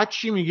نه، هر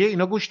چی میگه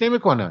اینا گوش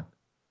نمیکنن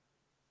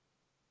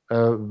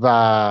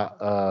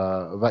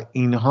و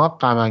اینها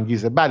غم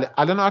انگیزه. بله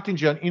الان آرتین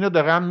جان اینو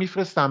دارم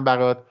میفرستم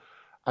برات،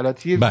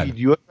 البته یه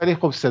ویدیو، ولی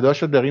خب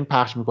صداشو داریم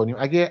پخش میکنیم.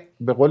 اگه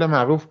به قول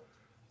معروف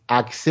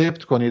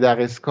اکسپت کنی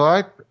در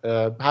اسکایپ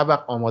هر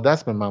وقت آماده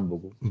است به من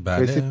بگو.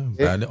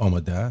 بله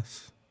آماده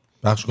است،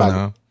 پخش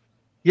کنم.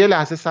 یه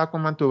لحظه صبر کن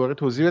من دوباره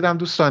توضیح بدم.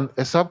 دوستان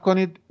حساب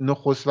کنید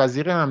نخست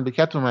وزیر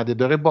مملکت اومده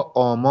داره با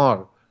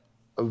آمار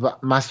و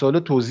مسائل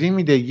توضیح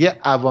میده. یه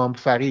عوام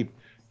فریب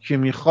که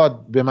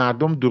میخواد به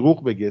مردم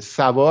دروغ بگه،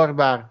 سوار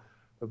بر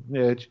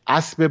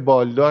اسب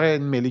بالدار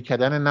ملی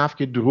کردن نفت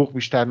که دروغ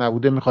بیشتر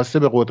نبوده میخواسته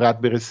به قدرت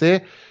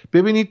برسه.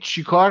 ببینید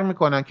چی کار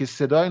میکنن که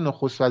صدای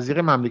نخست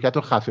وزیر مملکت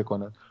رو خفه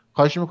کنن.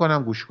 خواهش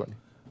میکنم گوش کنید.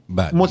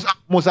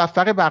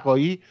 مظفر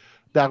بقایی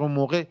در اون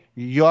موقع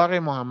یار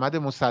محمد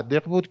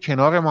مصدق بود،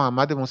 کنار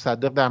محمد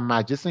مصدق در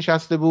مجلس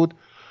نشسته بود.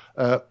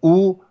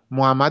 او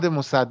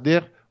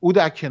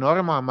در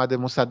کنار محمد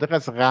مصدق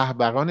از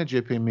رهبران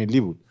جبهه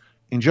ملی بود.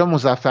 اینجا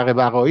مظفر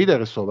بقایی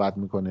داره صحبت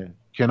میکنه،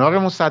 کنار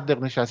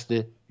مصدق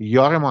نشسته،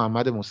 یار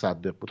محمد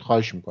مصدق بود.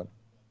 خواهش میکنه.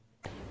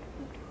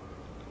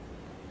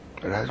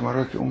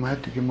 رزمارا که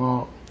اومد دیگه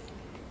ما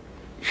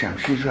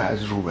شمشیر رو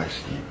از رو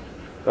بستیم.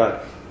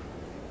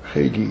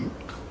 خیلی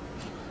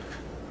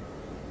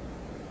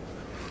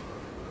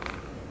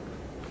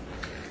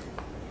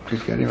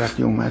چیز کردیم.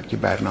 وقتی اومد که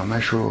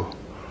برنامه‌ش رو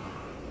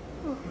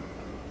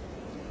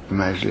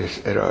مجلس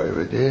ارائه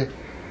بده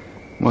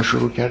ما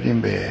شروع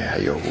کردیم به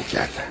هیاهو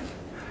کردن.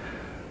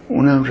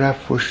 اونم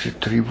رفت پشت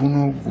تریبون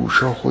و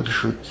گوشا خودش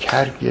رو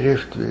کر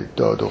گرفت به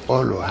داد و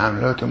قال و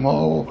حملات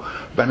ما و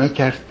بنا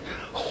کرد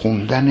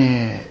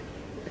خوندن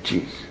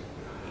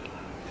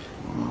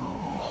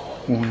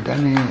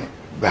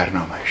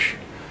برنامهش.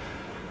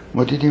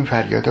 ما دیدیم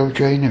فریادا به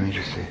جایی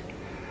نمیرسه.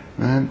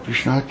 من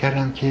پیشنهاد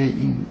کردم که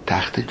این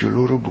تخت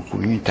جلو رو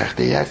بکوبیم. این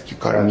تخته هست که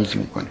کار میز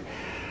میکنه.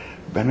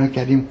 بنا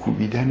کردیم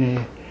کوبیدن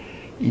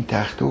این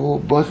تخته و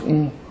باز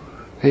اون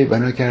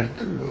بنا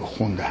کرد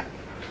خوندن،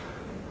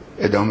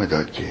 ادامه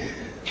داد که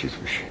چیز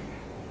بشه.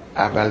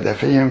 اول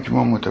دفعه هم که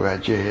ما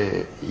متوجه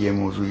یه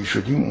موضوعی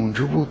شدیم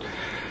اونجا بود.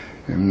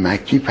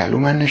 مکی پلو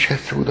من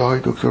نشسته بود، آقای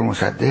دکتر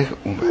مصدق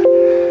اون بر.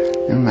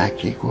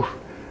 مکی گفت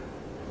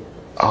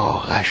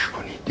غش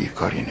کنید دیگه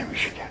کاری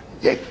نمیشه کرد.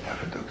 یک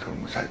دفعه دکتر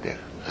مصدق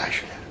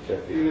غش کرد.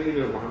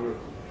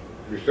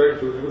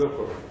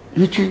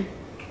 هیچی،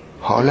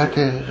 حالت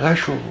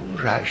غش و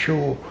رعشه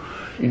و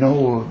اینا.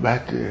 و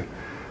بعد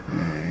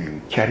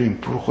کریم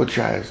پور خودش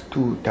از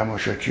تو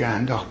تماشاچی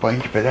انداخت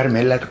پایین که پدر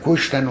ملت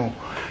کشتن و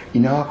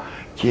اینا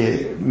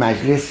که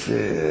مجلس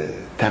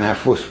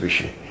تنفس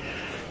بشه.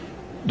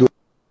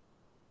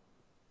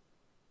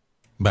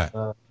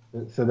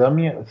 صدا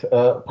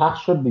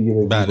پخش شد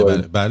دیگه.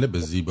 بله به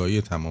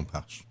زیبایی تمام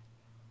پخش.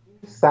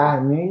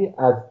 صحنه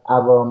از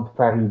عوام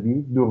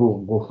فریبی،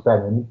 دروغ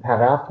گفتن، یعنی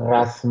طرف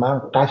رسما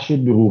قش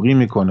دروغی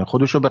میکنه،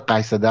 خودشو به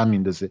قیس دم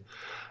میندازه.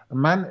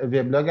 من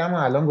وبلاگمو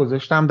الان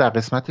گذاشتم در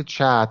قسمت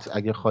چت،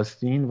 اگه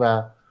خواستین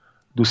و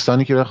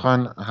دوستانی که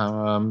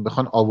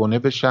بخوان آبونه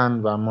بشن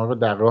و ما رو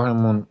در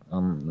راهمون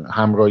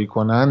همراهی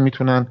کنن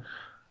میتونن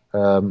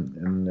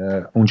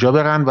اونجا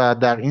برن و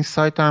در این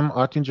سایت هم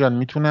آرتین جان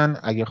میتونن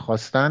اگه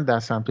خواستن در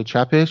سمت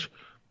چپش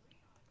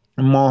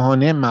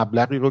ماهانه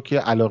مبلغی رو که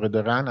علاقه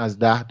دارن از $10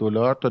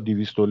 تا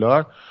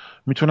 $200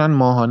 میتونن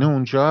ماهانه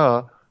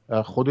اونجا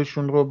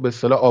خودشون رو به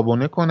اصطلاح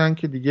آبونه کنن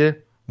که دیگه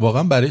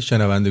واقعا برای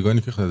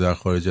شنوندگانی که در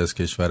خارج از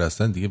کشور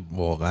هستن دیگه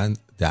واقعا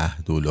 $10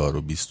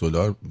 و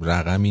 $20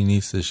 رقمی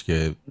نیستش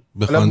که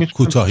بخوان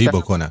کوتاهی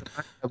بکنن.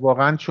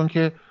 واقعا چون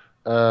که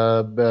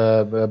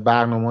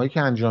برنامه‌هایی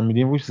که انجام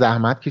میدیم روش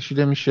زحمت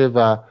کشیده میشه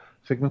و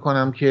فکر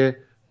میکنم که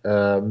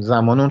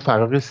زمان اون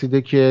فرا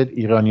رسیده که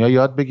ایرانی‌ها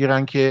یاد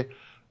بگیرن که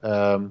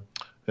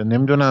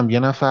نمیدونم یه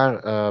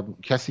نفر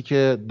کسی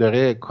که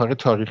داره کار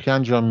تاریخی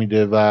انجام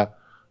میده و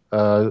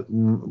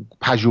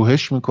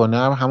پژوهش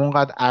میکنه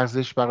همونقدر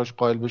ارزش براش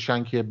قائل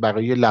بشن که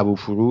برای لبو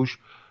فروش،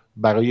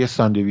 برای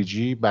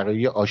ساندویجی،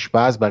 برای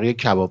آشپز، برای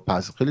کباب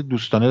پز. خیلی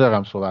دوستانه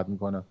دارم صحبت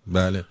میکنم.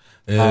 بله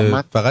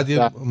فقط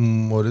یه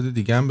مورد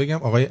دیگه هم بگم.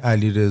 آقای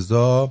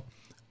علیرضا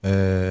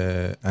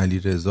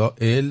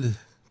ال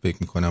فکر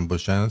میکنم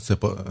باشن.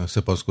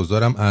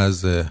 سپاسگزارم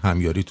از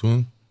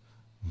همیاریتون،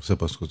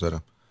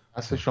 سپاسگزارم.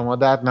 دست شما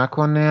درد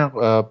نکنه،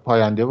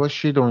 پاینده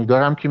باشید.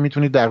 امیدوارم که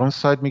میتونید در اون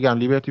سایت میگم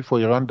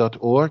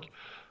libertyforiran.org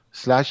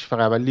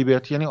فقط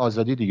لیبرتی یعنی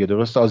آزادی دیگه،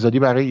 درست؟ آزادی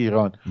برای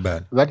ایران.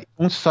 بله. ولی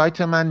اون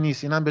سایت من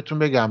نیست، اینم بهتون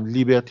بگم،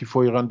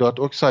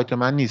 libertyforiran.org سایت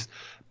من نیست،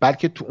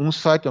 بلکه تو اون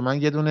سایت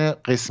من یه دونه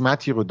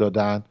قسمتی رو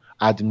دادن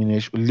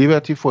ادمینش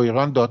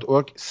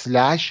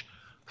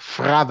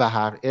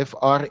libertyforiran.org/فراوهر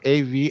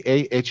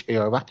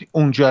FRAVAHAR. وقتی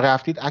اونجا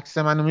رفتید عکس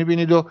منو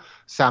میبینید و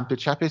سمت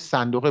چپ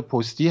صندوق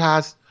پستی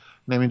هست،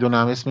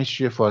 نمیدونم اسمش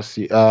چیه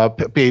فارسی،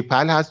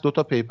 پیپل هست، 2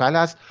 تا پیپل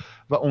هست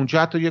و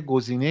اونجا حتی یه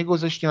گزینه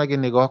گذاشتیم اگه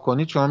نگاه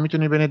کنید شما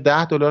میتونید بین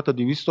 $10 تا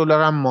 $200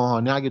 هم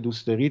ماهانه اگه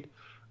دوست دارید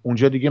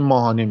اونجا دیگه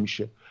ماهانه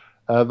میشه.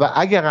 و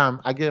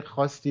اگه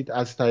خواستید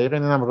از طریق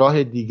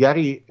راه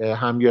دیگری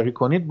همیاری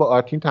کنید با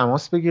آرتین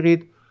تماس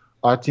بگیرید،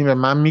 آرتین به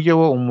من میگه و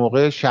اون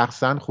موقع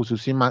شخصا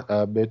خصوصی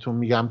بهتون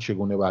میگم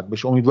چگونه باید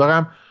بشه.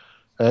 امیدوارم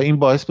این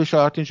باعث بشه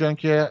آرتین جان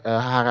که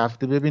هر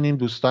هفته ببینیم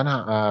دوستان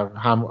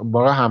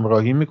با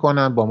همراهی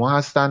میکنن، با ما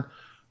هستن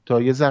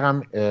تا یه ذرم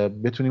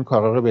بتونیم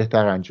کارا رو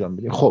بهتر انجام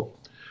بدیم. خب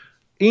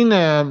این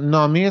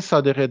نامه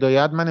صادق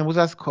هدایت من امروز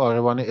از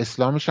کاروان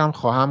اسلامش هم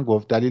خواهم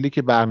گفت، دلیلی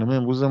که برنامه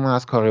امروزمون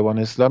از کاروان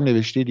اسلام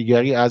نوشته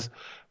دیگری از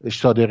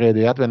صادق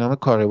هدایت به نام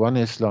کاروان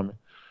اسلامه.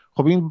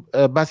 خب این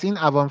بس این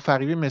عوام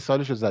فریبی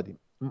مثالش رو زدیم.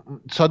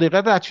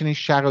 صادق در چنین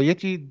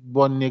شرایطی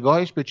با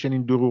نگاهش به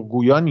چنین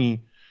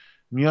دروغگویانی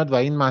میاد و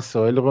این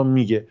مسائل رو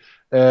میگه.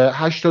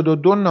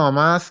 82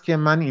 نامه است که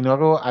من اینا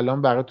رو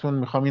الان براتون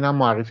میخوام اینم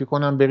معرفی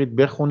کنم، برید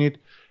بخونید.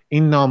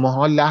 این نامه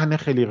ها لحن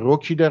خیلی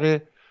رکی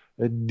داره،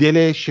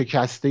 دل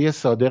شکسته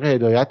صادق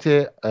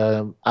هدایت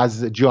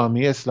از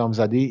جامعه اسلام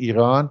زده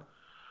ایران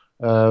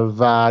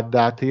و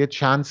در طی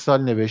چند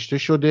سال نوشته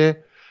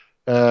شده.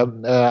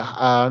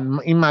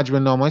 این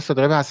مجموعه نامه‌های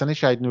صادق به حسن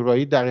شهید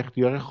نورایی در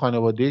اختیار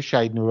خانواده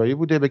شهید نورایی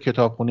بوده، به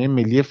کتابخانه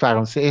ملی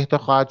فرانسه اهدا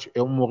خواهد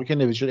اون موقع که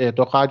نوشته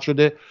اهدا خواهد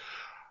شده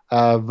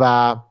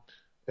و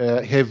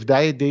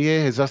 17 دی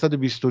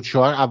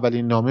 1124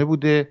 اولین نامه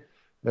بوده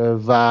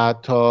و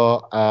تا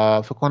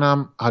فکر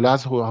کنم حالا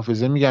از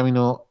حافظه میگم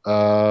اینو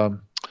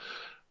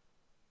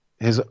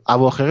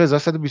اواخر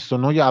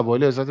 1129 یا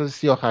اوایل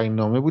 1130 آخرین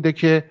نامه بوده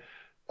که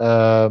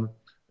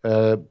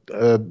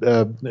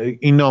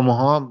این نامه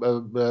ها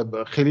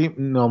خیلی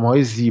نامه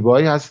های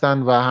زیبایی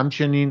هستن و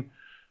همچنین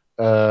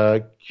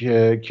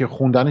که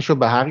خوندنش رو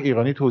به هر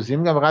ایرانی توضیح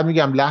میگم. فقط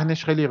میگم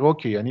لحنش خیلی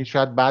رکه، یعنی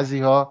شاید بعضی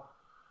ها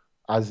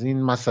از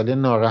این مسئله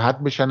ناراحت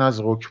بشن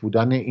از رک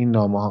بودن این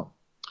نامه ها.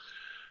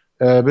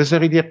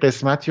 بذارید یه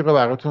قسمتی رو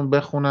براتون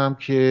بخونم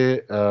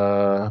که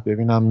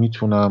ببینم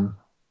میتونم.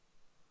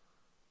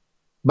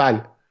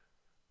 بله،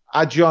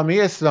 از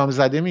جامعه اسلام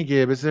زده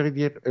میگه. بذارید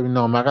یه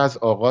نامه رو از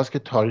آغاز که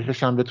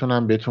تاریخش هم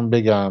بتونم بهتون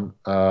بگم.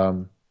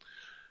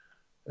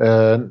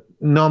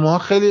 نامه ها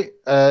خیلی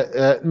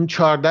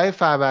 14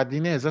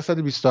 فروردین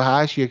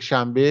 1128 یک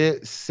شنبه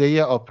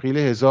 3 آپریل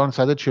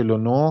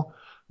 1949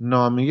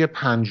 نامه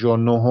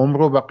 59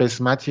 رو و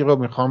قسمتی رو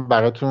میخوام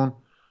براتون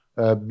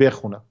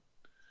بخونم.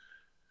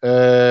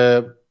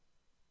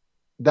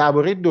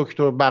 درباره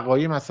دکتر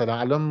بقایی مثلا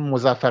الان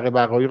مظفر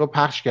بقایی رو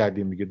پخش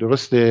کردیم میگه،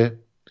 درسته؟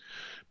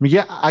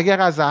 میگه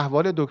اگر از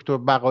احوال دکتر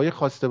بقایی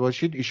خواسته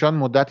باشید ایشان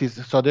مدتی،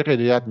 صادق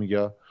هدایت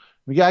میگه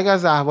اگر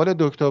از احوال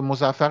دکتر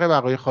مظفر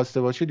بقایی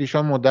خواسته باشید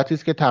ایشان مدتی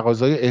است که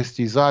تقاضای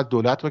استیضاح از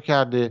دولت رو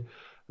کرده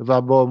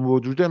و با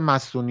وجود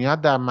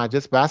مسئولیت در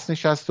مجلس بس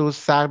نشسته و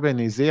سر به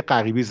نیزه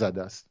غریبی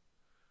زده است.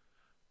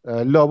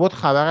 لابد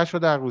خبرش رو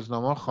در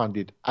روزنامه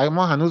خواندید،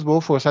 اما هنوز به او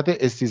فرصت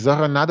استیضاح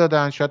را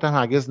ندادن، شاید هم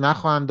هرگز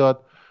نخواهند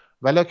داد،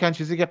 ولیکن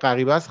چیزی که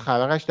غریب است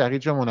خبرش در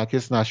هیچ جا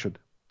منعکس نشده.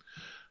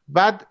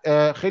 بعد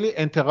خیلی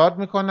انتقاد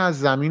میکنه از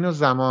زمین و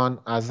زمان،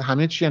 از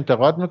همه چی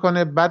انتقاد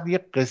میکنه. بعد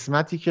یه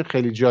قسمتی که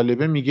خیلی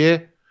جالبه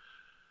میگه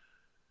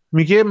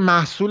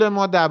محصول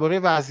ما درباره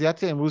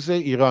وضعیت امروز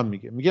ایران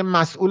میگه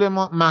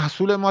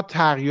محصول ما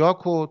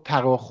تریاک و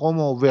تراخم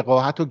و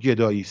وقاحت و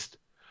گدایی است،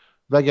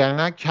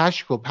 وگرنه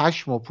کشک و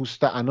پشم و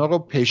پوست انار و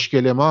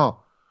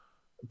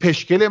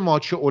پشکل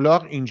ماچ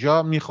الاغ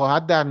اینجا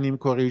میخواهد در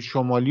نیمکره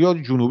شمالی و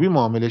جنوبی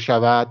معامله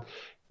شود،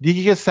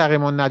 دیگه که سر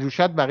ما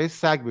نجوشد برای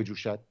سگ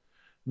بجوشد.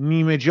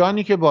 نیمه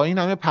جانی که با این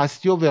همه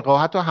پستی و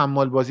وقاحت و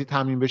حمال بازی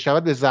تمرین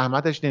بشود به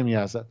زحمتش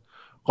نمیارزد.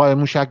 قائم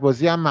موشک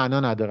بازی هم معنا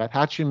ندارد،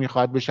 هر چی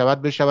میخواد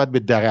بشود به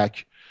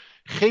درک.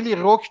 خیلی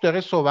رک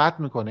داره صحبت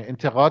میکنه،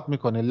 انتقاد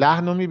میکنه.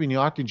 لحنو میبینی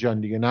آرتین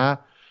جان دیگه، نه؟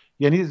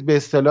 یعنی به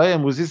اصطلاح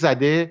امروزی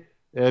زده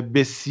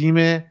به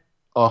سیم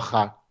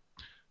آخر.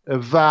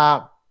 و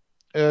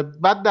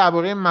بعد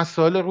درباره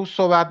مسائل روز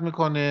صحبت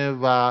میکنه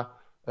و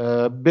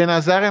به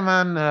نظر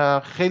من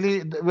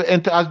خیلی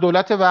از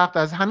دولت وقت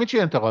از همه چی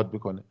انتقاد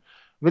میکنه،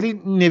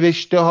 ولی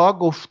نوشته ها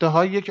گفته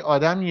ها یک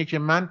آدمیه که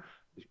من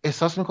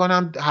احساس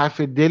میکنم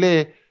حرف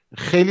دل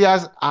خیلی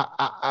از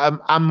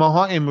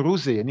ماها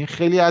امروزه، یعنی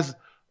خیلی از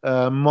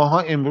ماها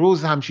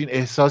امروز همچین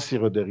احساسی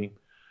رو داریم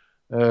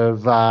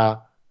و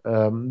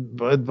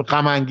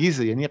غم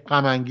انگیزه، یعنی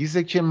غم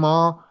انگیزه که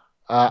ما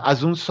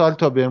از اون سال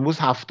تا به امروز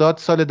 70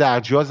 سال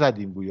درجا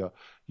زدیم، گویا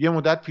یه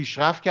مدت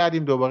پیشرفت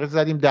کردیم دوباره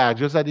زدیم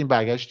درجا زدیم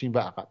برگشتیم به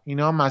عقب.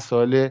 اینا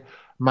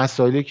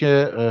مسائلی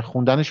که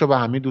خوندنش رو به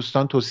همه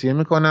دوستان توصیه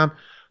میکنم.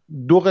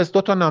 دو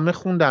تا نامه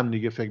خوندم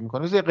دیگه، فکر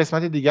میکنم یه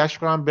قسمت دیگهش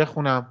رو هم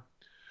بخونم.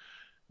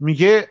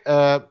 میگه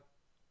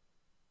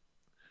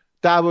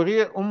درباره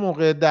اون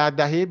موقع در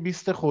دهه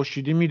 20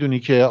 خورشیدی، میدونی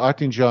که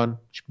آرتین جان،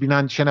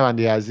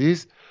 شنونده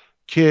عزیز،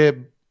 که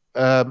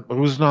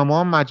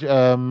روزنامه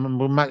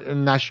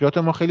نشریات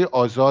ما خیلی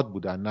آزاد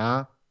بودن،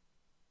 نه؟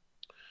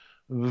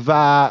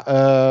 و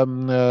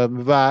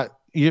و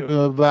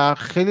و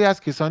خیلی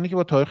از کسانی که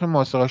با تاریخ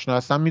معاصر آشنا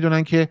هستن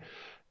میدونن که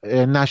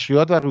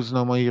نشریات و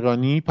روزنامه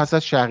ایرانی پس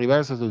از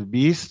شهریور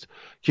 2020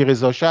 که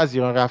رضا شاه از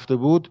ایران رفته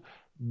بود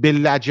به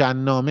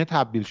لجننامه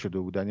تبدیل شده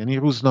بودن. یعنی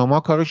روزنامه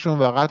کارشون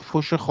فقط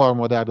فحش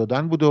خوارمادر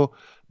دادن بود و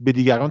به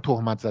دیگران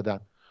تهمت زدن.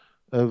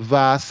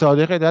 و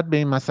صادق هدایت به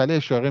این مسئله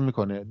اشاره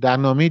میکنه در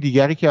نامه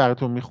دیگری که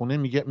براتون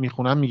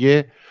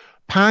میگه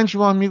 5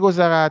 ماه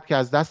میگذرد که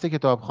از دست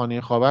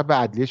کتابخانه خاور به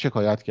عدلیه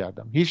شکایت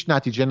کردم، هیچ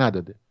نتیجه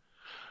نداده،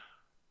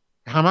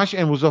 همش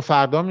امروز و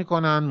فردا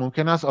میکنن،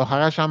 ممکن است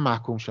آخرش هم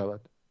محکوم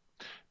شود.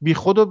 بی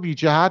خود و بی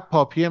جهت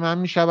پاپی من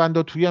میشوند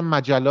و توی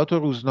مجلات و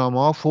روزنامه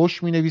ها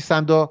فحش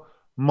مینویسند و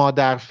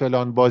مادر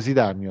فلان بازی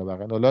در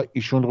میآورند. حالا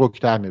ایشون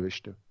رکتر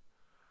نوشته.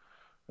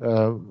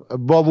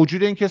 با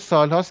وجود اینکه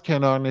سالهاست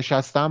کنار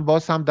نشستم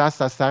باز هم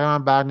دست از سر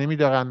من بر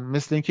نمیدارن،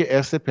 مثل اینکه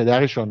ارث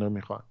پدرشان رو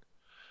میخوان.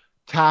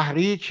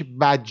 تحریک،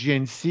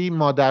 بدجنسی،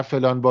 مادر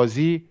فلان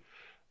بازی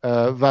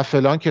و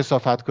فلان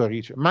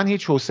کثافتکاری. من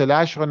هیچ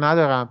حوصله‌اش رو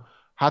ندارم،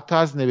 حتی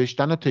از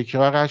نوشتن و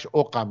تکرارش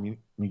عقم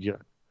میگیرن.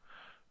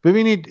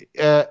 ببینید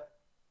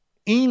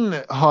این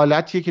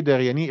حالتیه که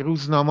داره، یعنی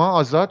روزنامه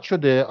آزاد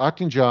شده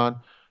آرتین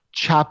جان،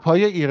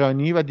 چپ‌های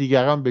ایرانی و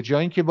دیگران به جای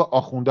اینکه با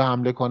آخونده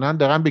حمله کنن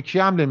دارن به کی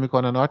حمله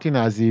میکنن آرتین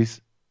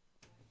عزیز؟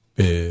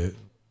 به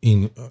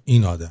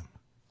این آدم،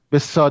 به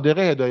صادق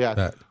هدایت.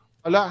 بله.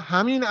 حالا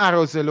همین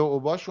اراذل و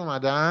اوباش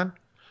اومدن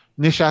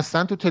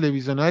نشستن تو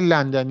تلویزیون‌های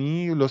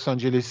لندنی و لس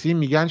آنجلسی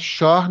میگن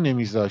شاه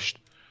نمیذاشت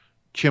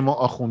که ما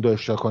آخونده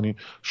افشا کنیم.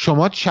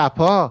 شما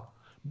چپا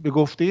به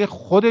گفته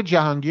خود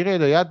جهانگیر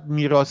هدایت،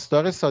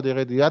 میراثدار صادق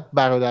هدایت،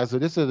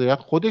 برادرزاده صادق هدایت،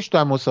 خودش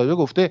در مصاحبه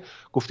گفته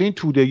این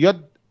توده‌ها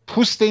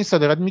پوست این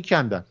صادق هدایت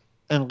میکندن،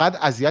 انقدر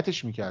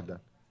اذیتش میکردن.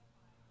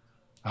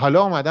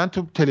 حالا اومدن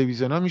تو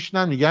تلویزیون‌ها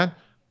میشنن میگن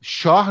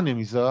شاه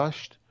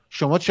نمیذاشت.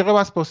 شما چرا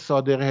بس با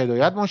صادق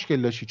هدایت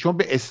مشکل داشتی؟ چون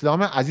به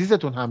اسلام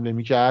عزیزتون حمله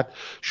میکرد.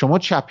 شما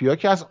چپیا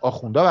که از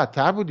آخوندا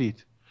بدتر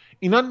بودید.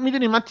 اینا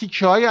میدونید من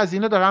تیکه‌ای از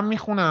اینا دارم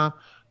میخونم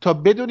تا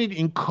بدونید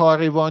این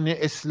کاروان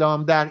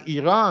اسلام در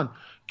ایران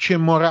که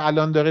ما رو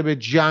الان داره به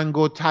جنگ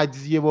و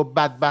تجزیه و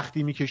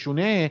بدبختی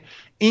میکشونه،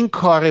 این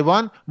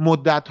کاروان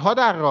مدت‌ها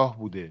در راه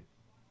بوده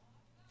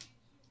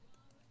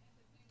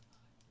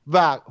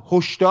و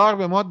هشدار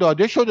به ما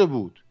داده شده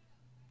بود،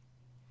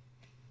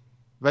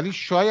 ولی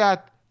شاید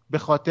به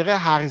خاطر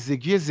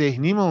هرزگی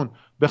ذهنیمون،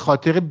 به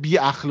خاطر بی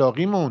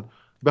اخلاقیمون،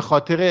 به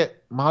خاطر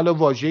حالا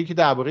واژه‌ای که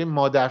درباره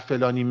مادر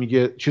فلانی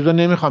میگه، چیزو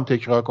نمیخوام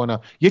تکرار کنم،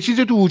 یه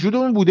چیزی تو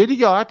وجودمون بوده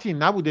دیگه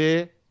آرتین،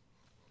 نبوده؟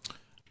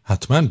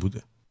 حتما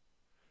بوده.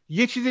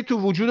 یه چیزی تو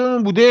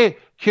وجودمون بوده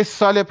که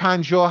سال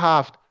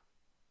 57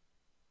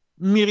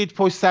 میرید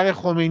پشت سر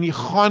خمینی،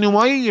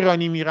 خانمای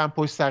ایرانی میرن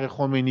پشت سر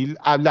خمینی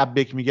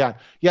لبک میگن.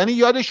 یعنی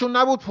یادشون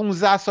نبود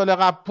 15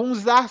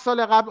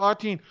 سال قبل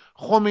آرتین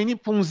خمینی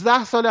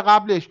 15 سال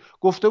قبلش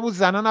گفته بود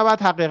زنان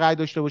نباید حق رأی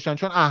داشته باشن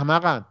چون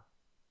احمقن.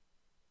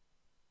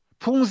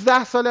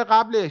 15 سال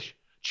قبلش.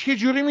 چه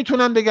جوری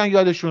میتونن بگن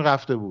یادشون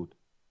رفته بود؟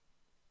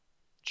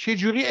 چه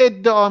جوری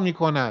ادعا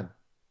میکنن؟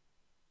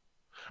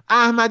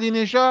 احمدی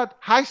نژاد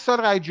 8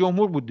 سال رئیس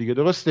جمهور بود دیگه،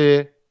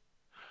 درسته؟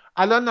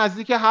 الان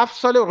نزدیک 7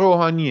 سال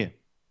روحانیه.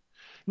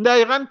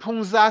 دقیقاً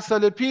 15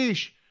 سال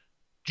پیش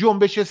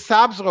جنبش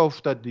سبز را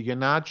افتاد دیگه،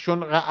 نه؟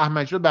 چون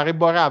احمدی نژاد برای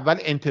بار اول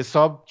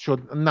انتصاب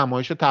شد،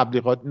 نمایش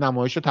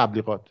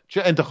تبلیغات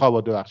چه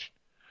انتخابات بخشید.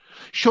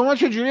 شما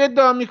چجوری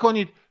ادعا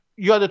میکنید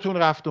یادتون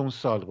رفته اون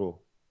سال رو؟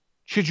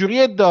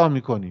 چجوری ادعا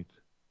میکنید؟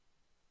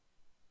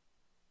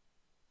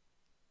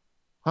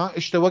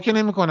 اشتباه که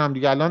نمی کنم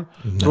دیگه. الان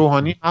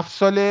روحانی 7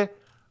 سال،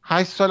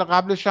 8 سال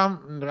قبلش هم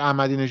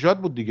احمدی نژاد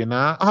بود دیگه،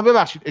 نه؟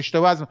 ببخشید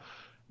اشتباه، از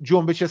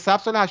جنبش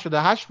سبز سال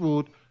 88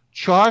 بود،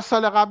 4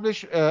 سال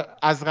قبلش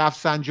از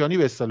رفسنجانی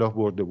به اصطلاح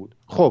برده بود.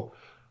 خب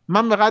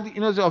من بقدر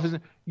اینا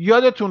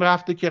یادتون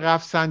رفته که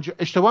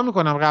اشتباه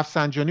میکنم،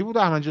 رفسنجانی بود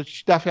احمدی نژاد.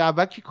 دفعه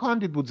اول کی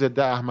کاندید بود ضد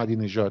احمدی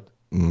نژاد؟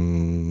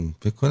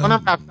 فکر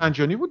کنم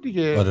رفسنجانی بود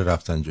دیگه. آره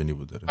رفسنجانی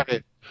بود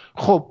داره.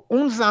 خب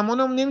اون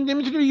زمانم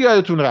نمیتونی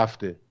یادتون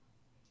رفته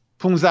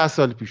 15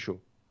 سال پیشو،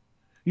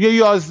 یا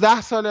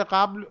 11 سال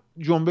قبل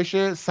جنبش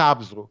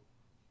سبز رو،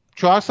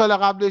 4 سال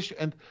قبلش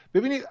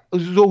ببینید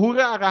ظهور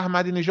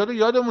احمدی نژاد رو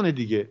یادمونه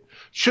دیگه.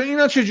 چون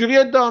اینا چجوری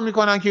ادعا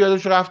میکنن که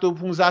یادش رفته و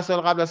 15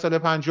 سال قبل از سال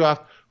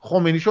 57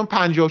 خمینیشون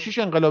 56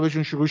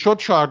 انقلابشون شروع شد،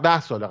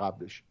 14 سال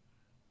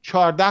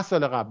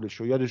قبلش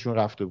رو یادشون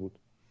رفته بود؟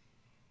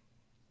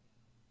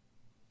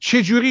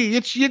 چجوری؟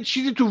 یه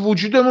چیزی تو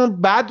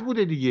وجودمون بد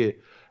بوده دیگه.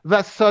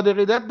 و صادق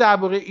هدایت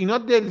درباره اینا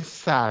دل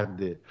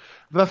سرده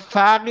و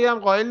فرقی هم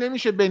قائل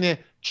نمیشه بین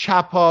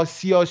چپا،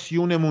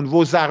 سیاسیونمون،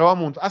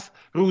 وزرامون، از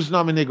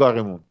روزنامه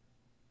نگارمون.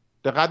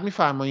 دقت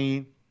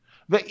میفرمایین؟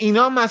 و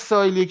اینا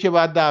مسائلیه که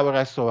باید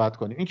درباره‌اش صحبت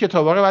کنیم. این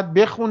کتابا رو باید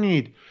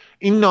بخونید.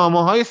 این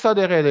نامه‌های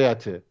صادق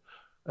هدایته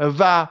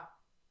و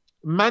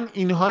من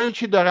اینهایی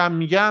که دارم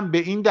میگم به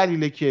این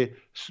دلیله که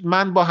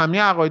من با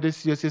همه عقاید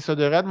سیاسی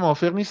صادق هدایت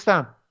موافق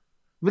نیستم،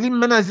 ولی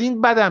من از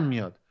این بدم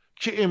میاد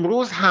که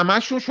امروز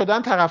همشون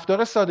شدن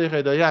طرفدار صادق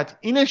هدایت.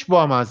 اینش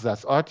بامزه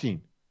است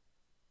آرتین.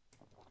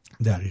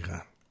 دقیقاً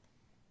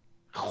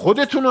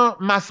خودتون رو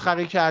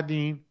مسخره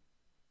کردین.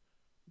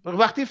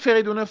 وقتی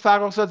فریدون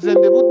فرخزاد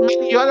زنده بود من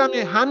یادم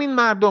همین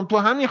مردم تو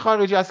همین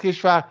خارج از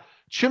کشور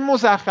چه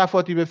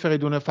مزخرفاتی به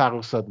فریدون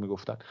فرخزاد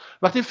میگفتن.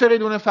 وقتی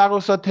فریدون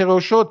فرخزاد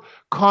ترور شد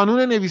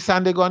کانون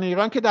نویسندگان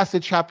ایران که دست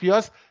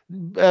چپیاست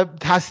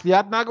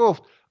تسلیت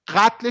نگفت،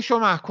 قتلش رو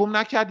محکوم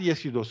نکرد،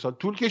 1-2 سال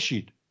طول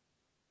کشید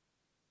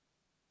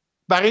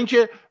برای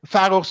اینکه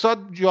فرخزاد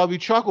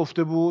جاویدشاه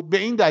گفته بود. به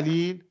این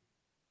دلیل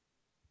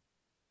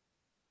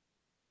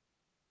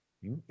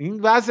این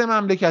وضع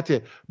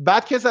مملکته.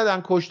 بعد که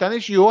زدن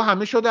کشتنش یهو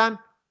همه شدن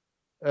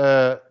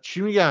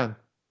چی میگن،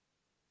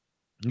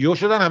 یهو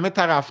شدن همه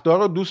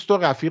طرفدار و دوست و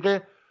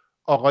رفیق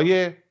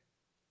آقای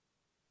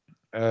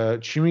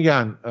چی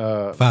میگن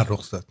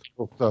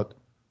فرخزاد.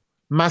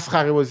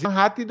 مسخره بازی هم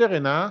حدی داره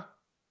نه؟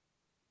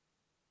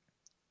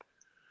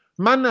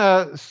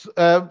 من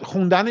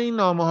خوندن این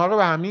نامه ها رو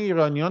به همه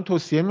ایرانیان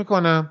توصیه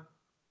میکنم.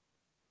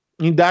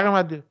 این در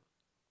اومده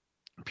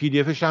پی دی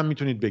افش هم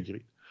میتونید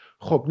بگیرید.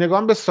 خب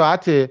نگاه به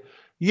ساعت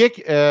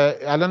یک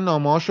الان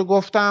نامه‌هاشو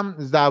گفتم.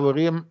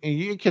 درباره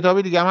یک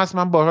کتاب دیگه هم هست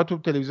من بارها تو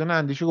تلویزیون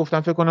اندیشه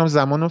گفتم، فکر کنم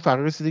زمان فرق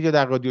رسیده که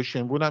در رادیو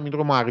شمرون هم این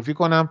رو معرفی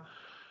کنم.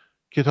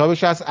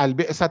 کتابش از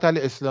البعثة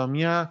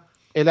الاسلامیه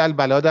الی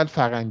البلاد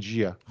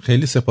الفرنجیه.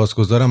 خیلی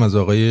سپاسگزارم از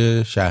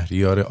آقای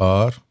شهریار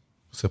آر،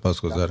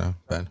 سپاسگزارم.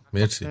 بله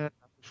مرسی.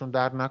 شون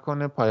درد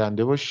نکنه،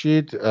 پاینده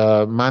باشید.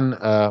 من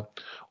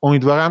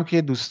امیدوارم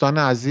که دوستان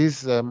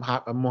عزیز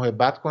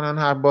محبت کنن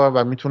هر بار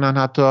و میتونن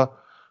حتی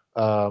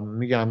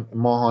میگم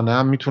ماهانه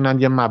هم میتونن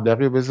یه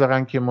مبلغی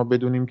بذارن که ما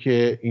بدونیم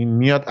که این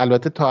میاد.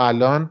 البته تا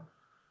الان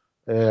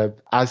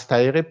از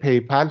طریق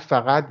پیپل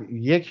فقط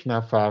یک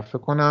نفر فکر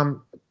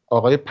کنم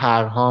آقای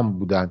پرهام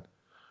بودن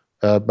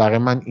برای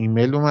من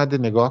ایمیل اومده،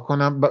 نگاه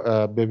کنم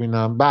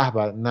ببینم.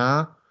 به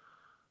نه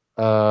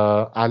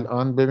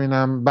الان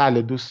ببینم،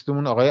 بله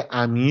دوستمون آقای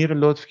امیر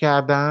لطف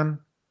کردن،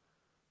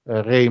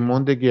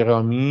 ریموند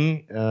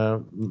گرامی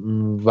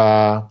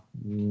و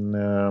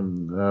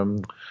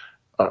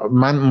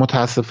من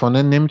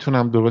متاسفانه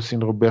نمیتونم درست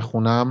این رو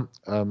بخونم.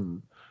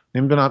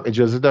 نمیدونم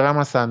اجازه دارم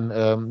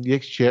مثلا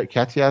یک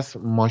شرکتی از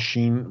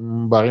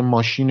ماشین برای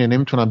ماشینه،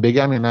 نمیتونم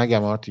بگم یا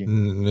نگم آرتین؟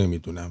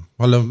 نمیدونم،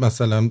 حالا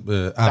مثلا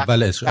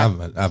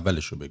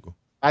اولش رو بگو.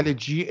 بله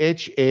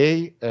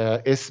GHA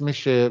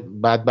اسمشه،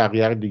 بعد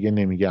بقیه رو دیگه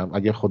نمیگم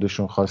اگه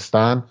خودشون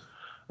خواستن.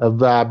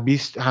 و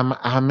 20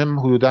 همه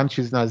حدوداً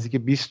چیز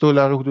نزدیک $20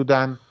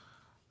 حدوداً.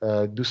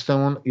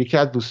 دوستمون یکی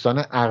از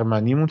دوستان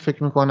ارمنیمون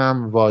فکر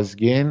میکنم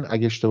وازگن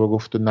اگه اشتباه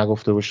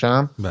نگفته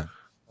باشم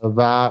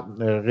و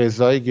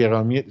رضای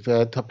گرامی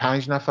تا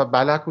 5 نفر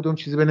بلک بودم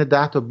چیزی بین $10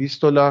 تا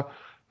 $20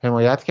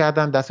 حمایت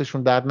کردن.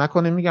 دستشون درد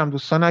نکنه. میگم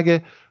دوستان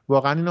اگه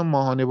واقعا اینو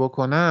ماهانه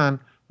بکنن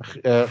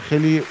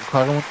خیلی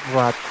کارمون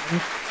راحت.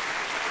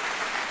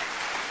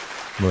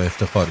 با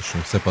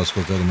افتخارشون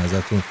سپاسگزاریم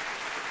ازتون.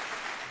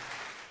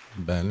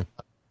 بله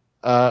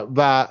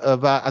و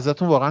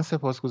ازتون واقعا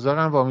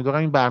سپاسگزارم و امیدوارم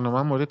این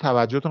برنامه مورد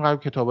توجهتون قرار.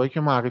 کتابایی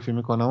که معرفی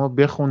میکنم و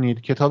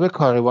بخونید. کتاب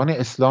کاروان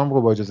اسلام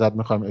رو با اجازت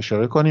میخوایم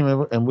اشاره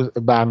کنیم.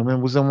 برنامه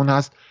امروزمون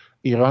هست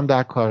ایران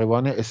در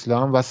کاروان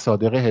اسلام و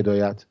صادق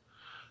هدایت.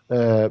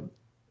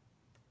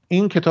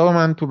 این کتاب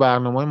من تو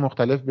برنامه‌های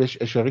مختلف بهش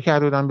اشاره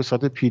کرده بودم، به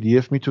صورت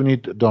PDF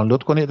میتونید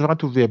دانلود کنید. اتفاقا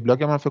تو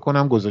وبلاگ من فکر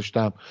کنم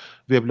گذاشتم.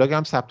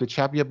 وبلاگم ثبت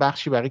چپ یه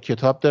بخشی برای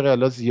کتاب داره،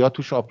 حالا زیاد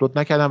توش آپلود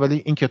نکردم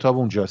ولی این کتاب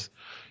اونجاست.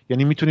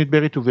 یعنی میتونید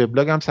برید تو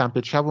وبلاگم سمت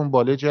چپ اون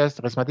بالا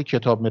جاست قسمت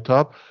کتاب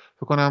متاب،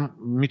 فکر کنم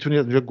میتونید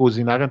اونجا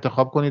گزینه رو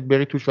انتخاب کنید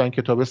برید توش و این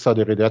کتاب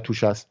صادق هدایت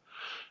توش هست.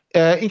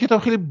 این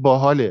کتاب خیلی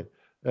باحاله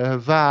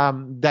و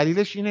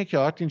دلیلش اینه که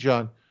آرتین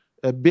جان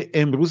به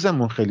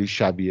امروزمون خیلی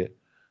شبیه.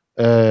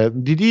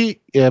 دیدی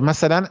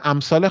مثلا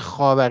امثال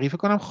خاوری، فکر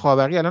کنم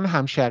خاوری الان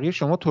همشهری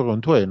شما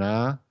تورنتوه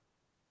نه؟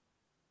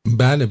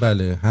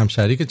 بله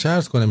همشهری که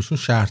چرز کنم ایشون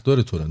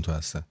شهردار تورنتو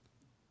هستن.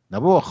 نه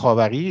بابا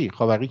خاوری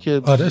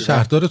که آره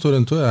شهردار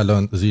تورنتو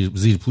الان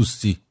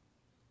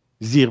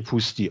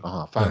زیرپوستی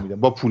آها فهمیدم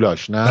با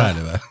پولاش نه؟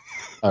 بله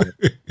آره.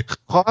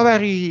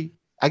 خاوری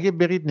اگه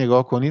برید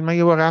نگاه کنید، من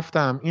یه بار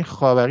رفتم، این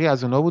خاوری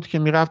از اونا بود که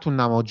میرفت تو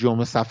نماز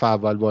جمعه صف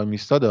اول وای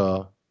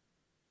میستاد،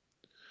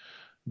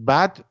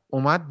 بعد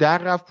اومد در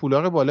رفت پولا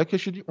رو بالا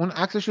کشیدی. اون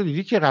عکسش رو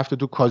دیدی که رفته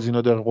تو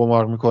کازینو داره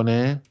قمار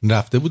میکنه؟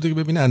 رفته بود که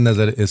ببینه از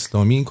نظر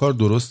اسلامی این کار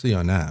درسته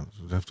یا نه،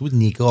 رفته بود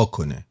نگاه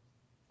کنه.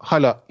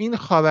 حالا این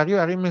خاوری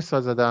برای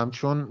مثال زدم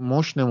چون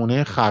مش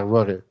نمونه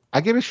خرواره.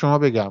 اگه به شما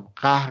بگم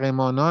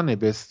قهرمانان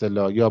به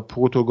اصطلاح یا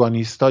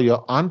پروتاگونیستا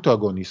یا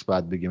آنتاگونیست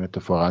باید بگیم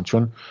اتفاقا،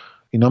 چون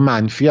اینا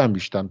منفی هم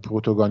بیشتن،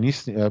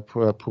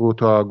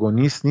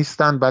 پروتاگونیست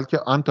نیستن بلکه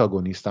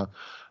آنتاگونیستن.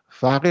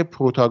 فرق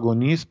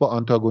پروتاگونیست با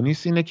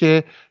آنتاگونیست اینه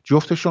که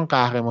جفتشون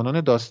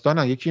قهرمانان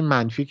داستانن، یکی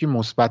منفی یکی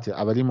مثبته،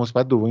 اولی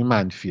مثبت دومی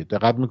منفیه.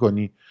 دقت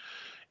میکنی؟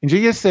 اینجا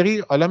یه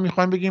سری حالا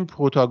میخوایم بگیم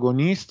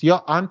پروتاگونیست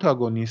یا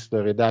آنتاگونیست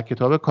داره. در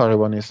کتاب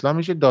کاروان اسلام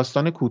میشه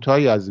داستان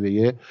کوتاهی از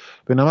ویه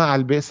به نام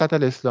البعثة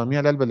الاسلامی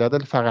علی البلاد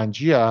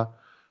الفرنجیه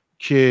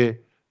که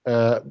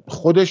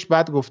خودش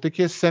بعد گفته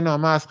که 3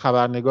 نامه از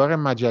خبرنگار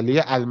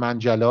مجله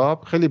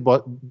المنجلاب، خیلی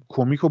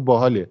کمیک و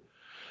باحاله،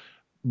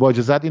 با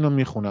اجازت اینو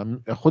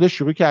میخونم. خودش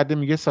شروع کرده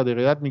میگه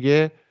صادقیت،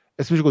 میگه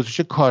اسمش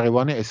گذاشته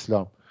کاروان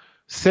اسلام.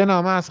 3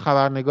 نامه از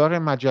خبرنگار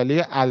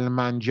مجله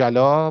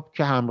المنجلاب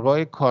که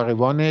همراه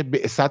کاروان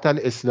بعثة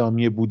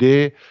الاسلامی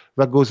بوده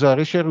و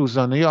گزارش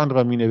روزانه آن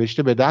را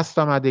مینوشته به دست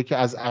آمده که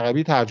از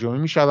عربی ترجمه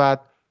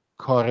میشود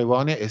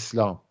کاروان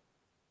اسلام.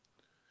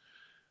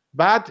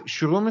 بعد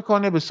شروع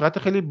میکنه به صورت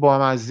خیلی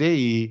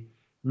بامزه‌ای،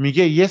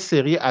 میگه یه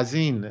سری از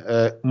این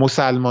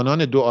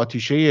مسلمانان دو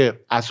آتیشه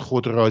از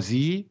خود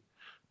راضی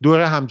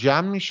دور هم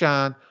جمع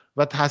میشن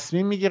و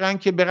تصمیم میگیرن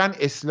که برن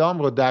اسلام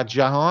رو در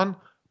جهان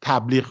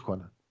تبلیغ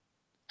کنن.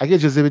 اگه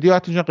اجازه بدی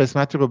حتی اینجا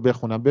قسمتی رو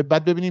بخونم،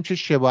 بعد ببینیم چه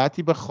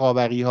شباهتی به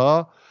خاوری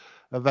ها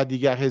و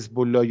دیگر حزب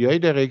اللهیایی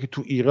داره که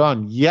تو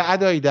ایران یه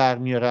ادایی در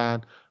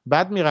میارن،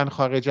 بعد میرن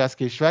خارج از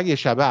کشور یه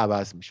شبه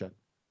عوض میشن.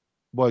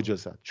 با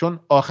اجازت، چون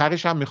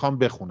آخرش هم میخوام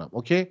بخونم.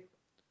 اوکی؟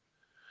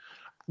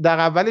 در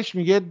اولش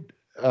میگه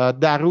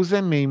در روز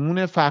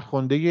میمون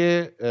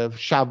فرخنده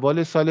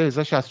شوال سال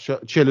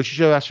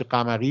 1446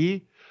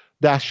 قمری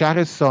در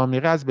شهر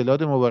سامره از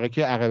بلاد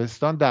مبارکه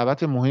عربستان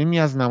دعوت مهمی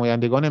از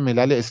نمایندگان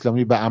ملل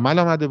اسلامی به عمل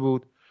آمده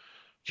بود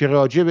که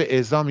راجع به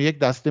اعزام یک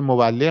دسته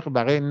مبلغ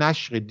برای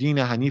نشر دین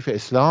حنیف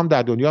اسلام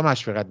در دنیا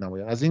مشورت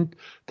نمایند. از این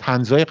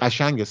طنزای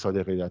قشنگ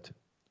صادقیت.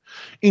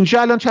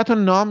 اینجا الان چند تا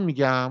نام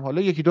میگم،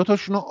 حالا یکی دو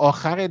تاشون رو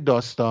آخر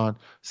داستان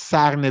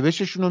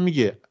سرنوشتشون رو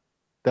میگه.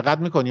 دقت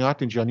میکنی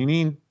آرتین جان؟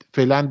 این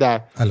فعلا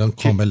در الان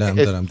کاملا هم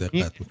دارم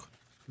دقت میکنم.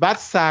 بعد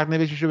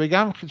سرنوشتشو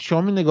بگم،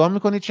 شما نگاه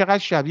میکنید چقدر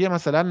شبیه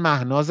مثلا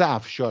مهناز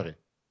افشاره.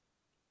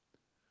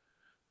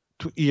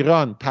 تو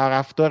ایران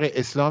طرفدار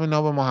اسلام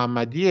ناب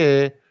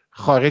محمدیه،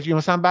 خارجی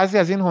مثلا بعضی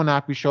از این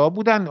هنرپیشه‌ها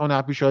بودن،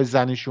 هنرپیشه‌های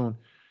زنشون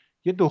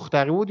یه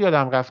دختری بود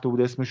یادم رفته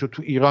بود اسمشو،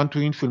 تو ایران تو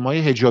این فیلم‌های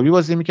حجابی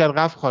بازی میکرد،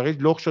 رفت خارج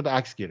لخ شد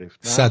عکس گرفت.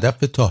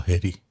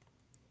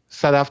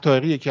 صدف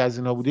طاهری یکی از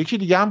اینا بوده. یکی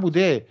دیگه هم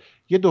بوده،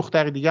 یه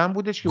دختر دیگه هم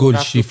بودش که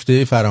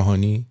گلشیفته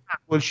فراهانی.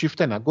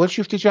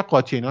 گلشیفته چه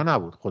قاطی اینا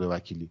نبود خدا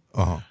وکیلی.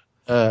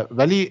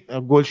 ولی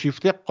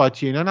گلشیفته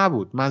قاطی اینا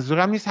نبود.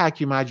 منظورم نیست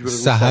حکیم مجبور بود.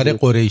 سحر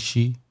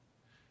قریشی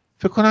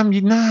فکر کنم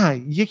نه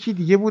یکی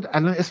دیگه بود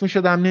الان اسمش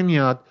یادم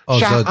نمیاد.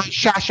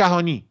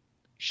 شهشهانی.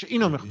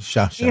 اینو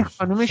میخوام. این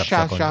خانم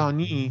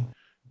شهشهانی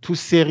تو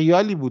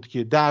سریالی بود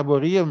که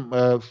درباره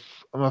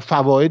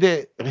فواید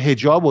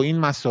حجاب و این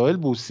مسائل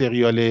بود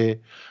سریاله.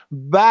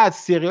 بعد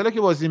سریاله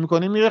که بازی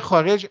میکنه میره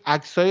خارج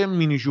عکسای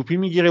مینی ژوپی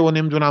میگیره و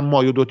نمیدونم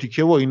مایو دو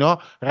تیکه و اینا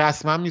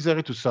رسما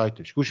میذاره تو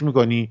سایتش. گوش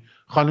میکنی؟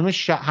 خانم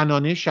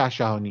حنانه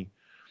شهشهانی.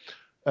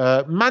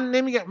 من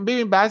نمیگم،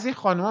 ببین بعضی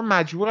خانم‌ها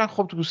مجبورن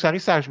خب تو سری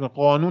سرشون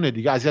قانون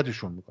دیگه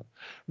اذیتشون میکنه،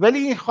 ولی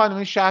این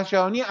خانم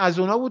شهشهانی از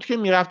اونا بود که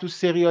میرفت تو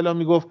سریالا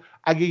میگفت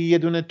اگه یه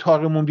دونه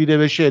تارمون دیده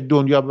بشه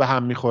دنیا به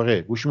هم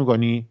میخوره. گوش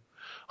میکنی؟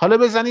 حالا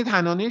بزنید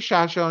حنانه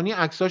شهشهانی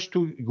عکساش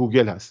تو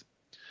گوگل هست،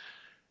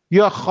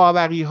 یا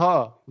خاوری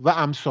ها و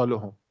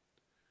امثالهم.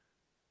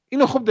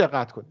 اینو خوب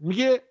دقت کن.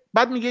 میگه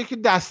بعد میگه که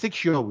دسته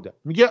کیا بودن.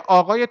 میگه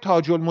آقای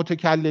تاج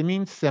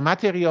المتکلمین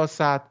سمت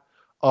ریاست،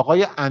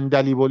 آقای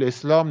عندلیب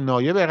الاسلام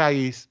نایب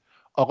رئیس،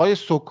 آقای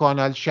سکان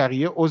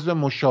الشریعه عضو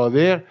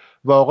مشاور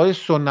و آقای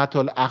سنت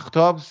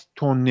الاخطاب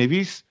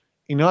تون-نویس.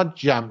 اینا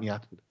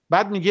جمعیت بود.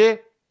 بعد میگه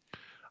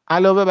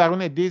علاوه بر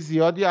اون عده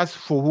زیادی از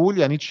فحول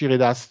یعنی چیره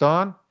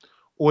دستان،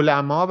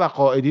 علما و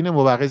قائدین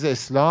مبرز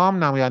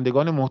اسلام،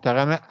 نمایندگان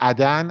محترم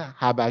عدن،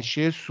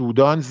 حبشه،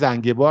 سودان،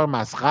 زنگبار،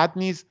 مسقط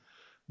نیز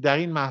در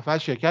این محفل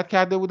شرکت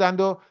کرده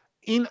بودند و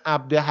این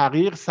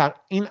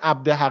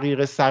عبد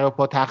حقیق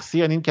سراپا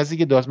تقصیر، یعنی این کسی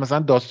که مثلا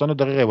داستانو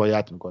داره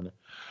روایت میکنه،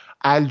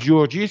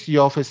 الجورجیس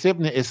یافس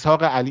ابن اسحاق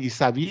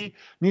العیسوی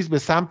نیز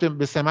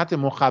به سمت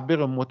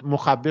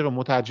مخبر و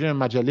مترجم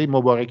مجله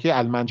مبارکه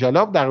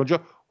المنجلاب در اونجا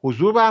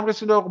حضور به هم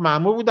رسیده و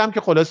مأمور بودم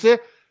که خلاصه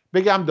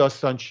بگم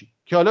داستان چی.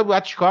 که حالا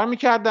باید چیکار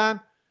میکردن؟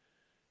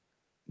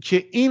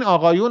 که این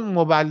آقایون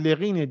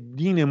مبلغین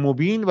دین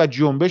مبین و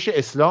جنبش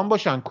اسلام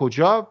باشن.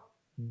 کجا؟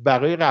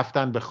 برای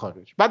رفتن به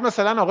خارج. بعد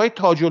مثلا آقای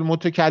تاج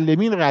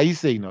المتکلمین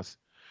رئیس ایناست.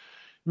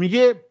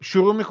 میگه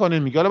شروع میکنه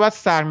میگه حالا بعد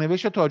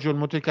سرنوشت تاج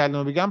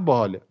المتکلمین بگم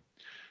باحاله.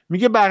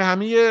 میگه بر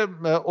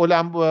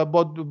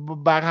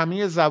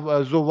همه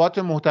زوات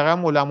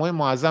محترم علمای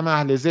معظم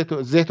اهل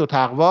زهد و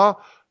تقوا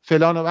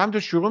فلان و هم تو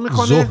شروع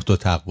میکنه. زهد و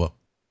تقوا،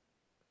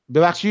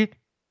 ببخشید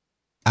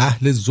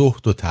اهل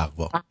زهد و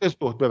تقوا،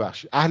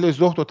 اهل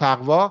زهد و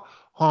تقوا،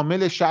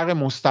 حامل شعر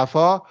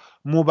مصطفی،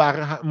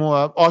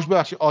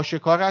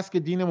 آشکار است که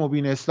دین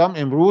مبین اسلام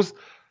امروز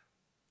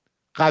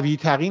قوی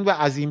ترین و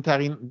عظیم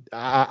ترین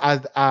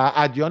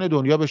ادیان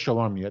دنیا به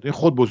شمار میاد. این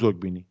خود بزرگ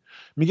بینی.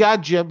 میگه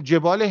از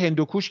جبال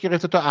هندوکوش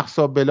گرفته تا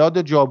اقصا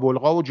بلاد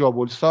جابلقا و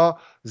جابلسا،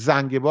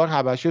 زنگبار،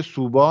 حبشه،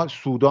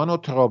 سودان و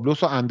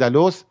طرابلس و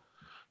اندلس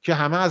که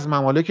همه از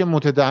ممالک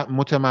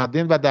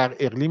متمدن و در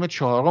اقلیم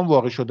چهارم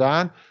واقع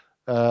شدن،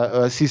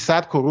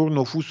 300 کرور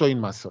نفوس و این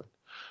مسائل،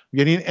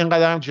 یعنی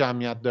اینقدر هم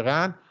جمعیت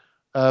دارن.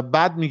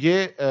 بعد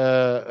میگه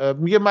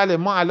بله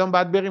ما الان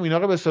باید بریم اینا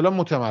رو به اصطلاح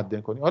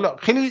متمدن کنیم. حالا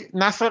خیلی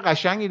نثر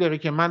قشنگی داره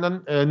که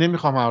من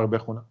نمیخوام همه رو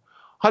بخونم.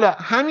 حالا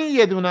همین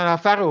یه دونه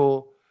نفر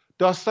رو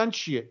داستان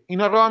چیه؟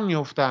 اینا راه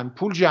میافتن،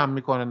 پول جمع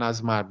میکنن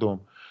از مردم،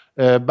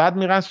 بعد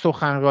میرن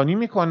سخنرانی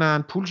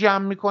میکنن، پول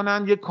جمع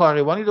میکنن، یه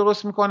کاروانی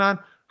درست میکنن.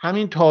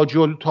 همین تاج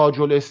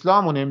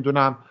الاسلام و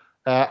نمیدونم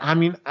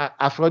همین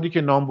افرادی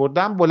که نام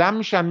بردم بلند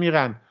میشن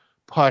میرن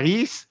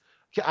پاریس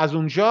که از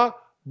اونجا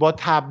با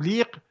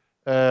تبلیغ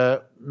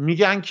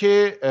میگن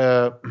که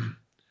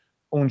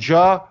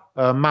اونجا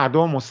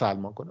مردم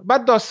مسلمان کنه.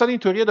 بعد داستان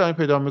اینطوری ادامه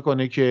پیدا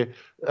میکنه که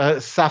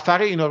سفر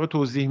اینا رو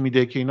توضیح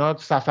میده که اینا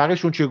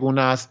سفرشون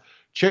چگونه است،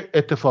 چه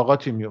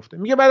اتفاقاتی میفته.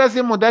 میگه بعد از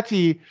یه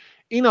مدتی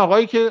این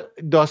آقایی که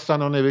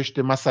داستانو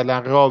نوشته، مثلا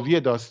راوی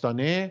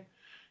داستانه،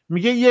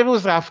 میگه یه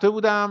روز رفته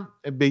بودم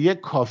به یه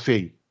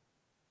کافه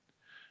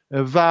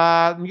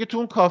و میگه تو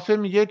اون کافه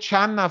میگه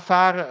چند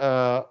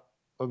نفر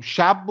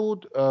شب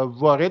بود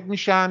وارد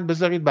میشن،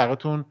 بذارید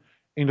براتون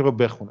این رو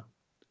بخونم.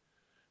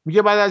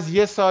 میگه بعد از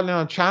یه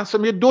سال چند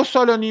سال، میگه 2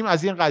 سال و نیم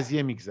از این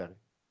قضیه میگذره.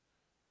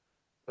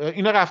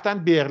 اینا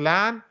رفتن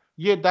برلین،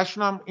 یه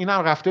عده‌شون هم اینم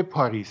رفته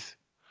پاریس.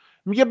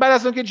 میگه بعد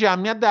از اون که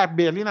جمعیت در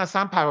برلین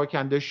اصلا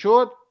پراکنده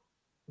شد،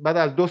 بعد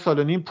از 2 سال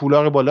و نیم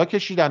پولا رو بالا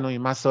کشیدن و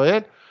این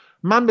مسائل،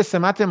 من به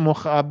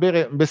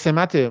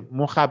سمت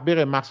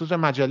مخبر مخصوص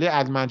مجله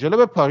المجله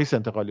به پاریس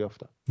انتقال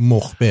یافتم.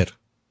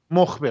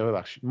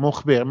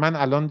 مخبر من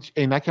الان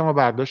عینکمو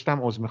برداشتم،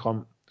 عذر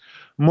میخوام.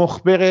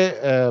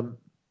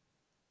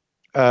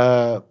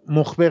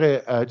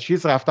 مخبر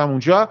چیز رفتم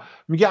اونجا.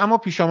 میگه اما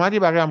پیش آمدی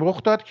برایم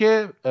رخ داد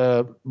که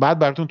بعد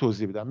براتون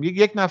توضیح بدم.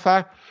 میگه یک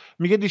نفر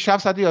میگه دیشب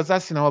ساعت 11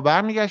 سینما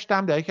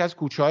برمیگشتم، در یکی از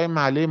کوچه‌های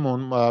محله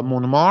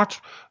مونمارتر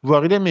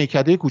وارد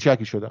میکده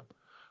کوچکی شدم.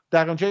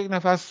 در اونجا یک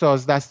نفر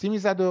سازدستی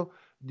میزد و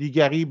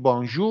دیگری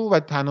بانجو و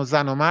تن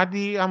زن و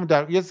مردی هم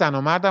در یه زن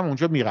و مردم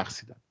اونجا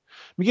میرقصیدن.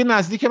 میگه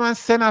نزدیک من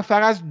 3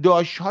 نفر از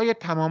داشهای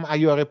تمام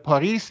عیار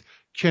پاریس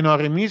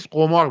کنار میز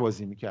قمار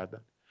بازی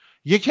میکردن.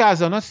 یکی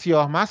از آنها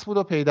سیاه مست بود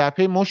و پی در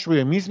پی مشت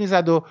روی میز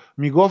میزد و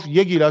میگفت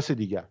یه گیلاس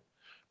دیگر.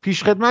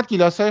 پیش خدمت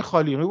گیلاس‌های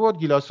خالی رو بود،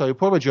 گیلاس‌های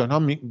پر به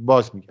جانها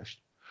باز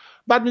میگشت.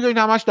 بعد میگه این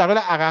همش در حال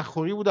عرق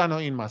خوری بودن و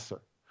این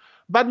مسائل.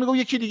 بعد میگه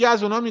یکی دیگه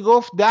از اونها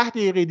میگفت 10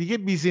 دقیقه دیگه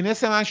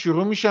بیزینس من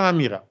شروع میشه، من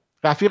میرم.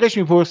 رفیقش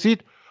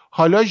میپرسید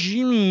حالا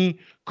ژیمی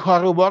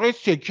کاروبار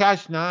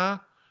چکش نه؟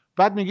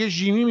 بعد میگه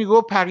ژیمی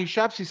میگه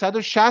پریشب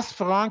 360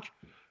 فرانک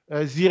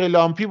زیر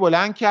لامپی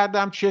بلند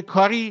کردم، چه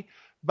کاری؟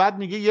 بعد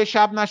میگه یه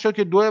شب نشد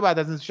که 2 بعد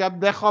از این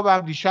شب بخوابم،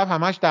 دیشب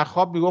همش در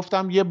خواب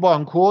میگفتم یه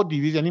بانکو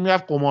دیویز، یعنی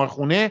میرفت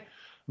قمارخونه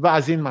و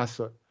از این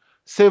مسائل.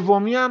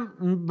 سومی هم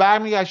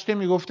برمیگشته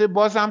میگفته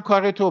بازم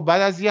کار تو.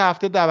 بعد از یه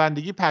هفته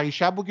دوندگی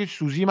پریشب بود که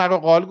سوزی مرا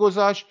قال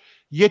گذاشت،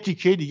 یه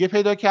تیکه دیگه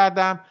پیدا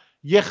کردم،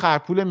 یه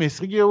خرپول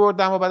مصری گیر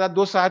آوردم و بعد از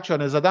 2 ساعت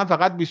چانه زدم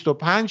فقط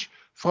 25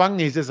 فرانک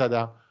نیزه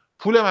زدم،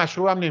 پول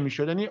مشروبم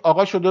نمیشد. یعنی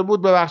آقا شده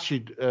بود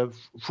ببخشید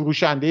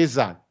فروشنده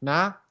زن،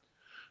 نه؟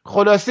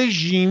 خلاصه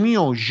ژیمی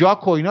و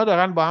ژاک و اینا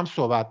دارن با هم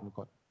صحبت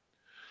میکنن.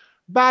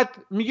 بعد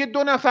میگه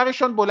 2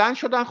 نفرشون بلند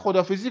شدن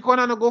خدافظی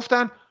کنن و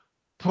گفتن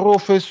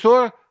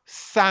پروفسور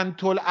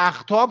سنت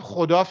الاقطاب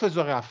خدافظ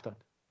و رفتن.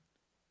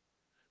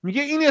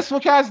 میگه این اسمو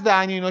که از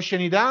دهنی اینا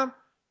شنیدم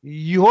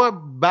یهو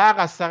برق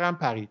از سرم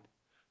پرید.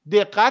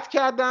 دقت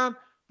کردم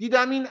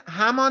دیدم این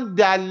همان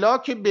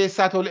دلاک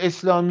بعثت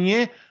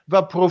الاسلامیه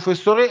و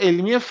پروفسور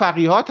علمی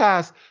فقیهات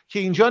است که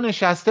اینجا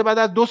نشسته بعد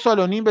از 2 سال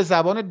و نیم به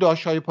زبان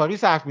داشهای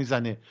پاریس حرف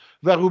میزنه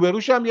و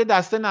روبروش هم یه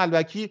دسته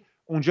نلبکی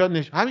اونجا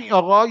همین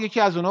آقا یکی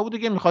از اونها بوده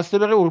که میخواسته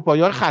بره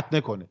اروپایی‌ها رو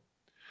ختنه کنه.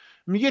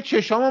 میگه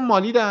چشامو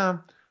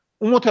مالیدم،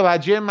 اون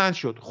متوجه من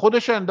شد،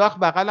 خودش انداخت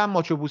بغلم،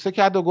 ماچو بوسه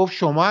کرد و گفت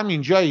شما هم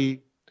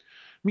اینجایی؟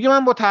 میگه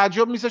من با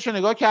تعجب میزشو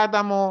نگاه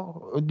کردم و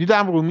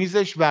دیدم رو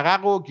میزش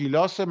ورق و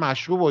گیلاس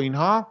مشروب و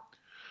اینها.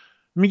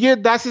 میگه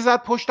دستی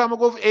زد پشتم و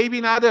گفت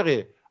عیبی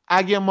نداره،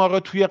 اگه ما رو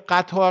توی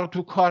قطار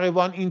تو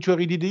کاروان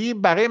اینطوری دیدی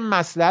برای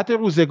مصلحت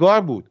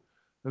روزگار بود،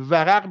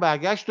 ورق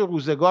برگشت و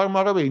روزگار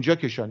ما رو به اینجا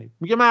کشانید.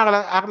 میگه من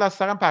عقل از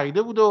سرم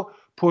پریده بود و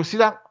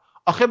پرسیدم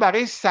آخه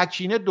برای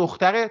سکینه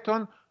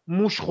دخترتون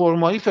موش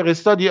خرمایی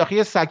فرستادی؟ آخه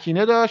یه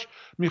سکینه داشت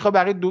میگه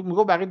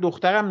برای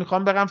دخترم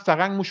میخوام برم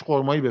فرنگ موش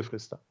خرمایی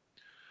بفرستم.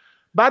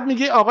 بعد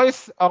میگه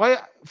آقای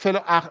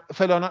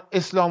فلان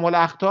اسلام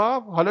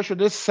الاقطاب، حالا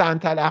شده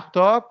سنت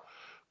الاقطاب،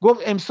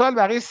 گفت امسال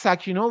برای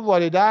سکینه و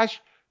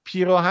والدهش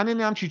پیراهن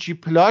نمیدونم چی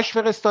پلاش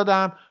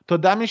فرستادم تا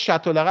دم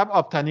شط لقب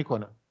آبتنی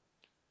کنم.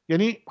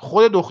 یعنی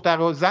خود دختر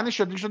و زنش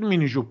شد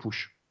مینیجو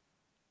پوش.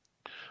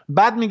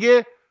 بعد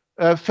میگه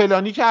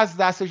فلانی که از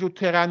دستش رو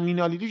ترن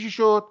مینالیدی چی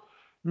شد؟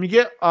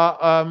 میگه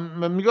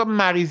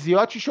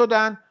مریضیات چی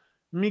شدن؟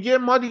 میگه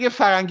ما دیگه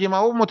فرنگی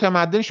ما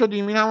متمدن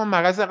شدیم، این همون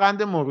مرض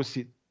قند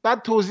موروثی.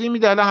 بعد توضیح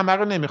میده، الان همه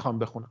رو نمیخوام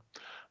بخونم.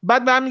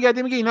 بعد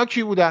برمیگرده میگه اینا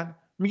کی بودن؟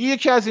 میگه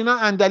یکی از اینا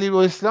اندلیب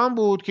اسلام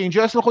بود که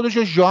اینجا اسم خودش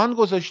رو ژان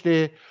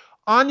گذاشته،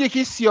 آن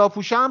یکی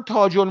سیاه‌پوشه هم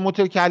تاج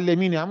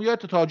المتکلمینه، هم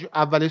یادت تاج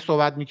اول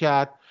صحبت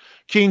میکرد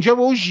که اینجا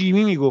به او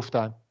ژیمی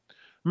میگفتن،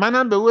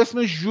 منم به او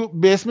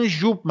به اسم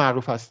ژوب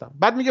معروف هستم.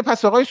 بعد میگه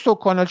پس آقای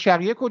سکان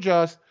الشریعه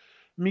کجاست؟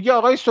 میگه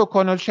آقای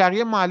سکان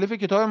الشریعه مؤلف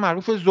کتاب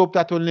معروف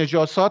زبدة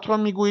النجاسات رو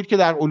میگویید که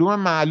در علوم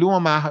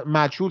معلوم و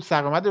مجهول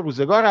سرآمد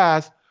روزگار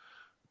است.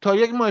 تا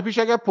یک ماه پیش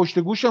اگر پشت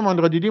گوشمان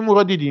را دیدیم او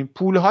را دیدیم،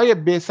 پولهای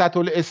بعثة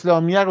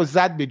الاسلامیه رو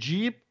زد به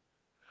جیب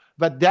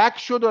و دک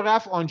شد و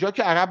رفت آنجا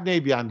که عرب نی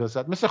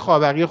بیاندازد، مثل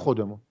خاوری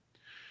خودمون.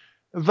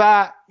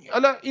 و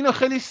حالا اینو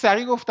خیلی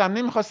سریع گفتم،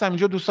 نمیخواستم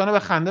اینجا دوستانو به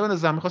خنده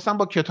بندازم، میخواستم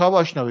با کتاب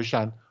آشنا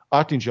بشن.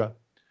 اینجا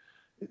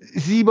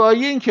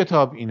زیبایی این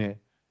کتاب اینه،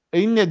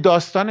 این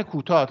داستان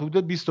کوتاه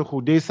حدود 20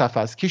 خورده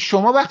صفحه است که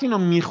شما وقتی اینو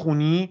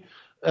میخونی،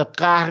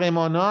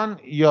 قهرمانان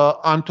یا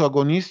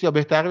آنتاگونیست، یا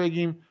بهتر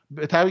بگیم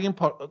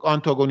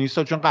آنتاگونیست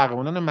ها، چون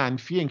قهرمانان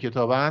منفی این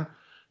کتابن،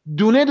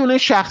 دونه دونه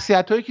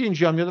شخصیت هایی که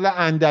اینجا میاد،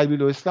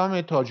 اندلیب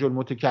اسلام، تاج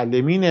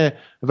المتکلمین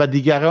و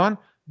دیگران،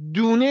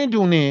 دونه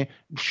دونه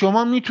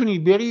شما میتونی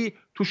بری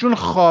توشون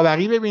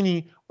خاوری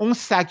ببینی. اون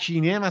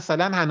سکینه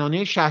مثلا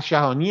حنانه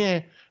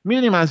شهشهانیه،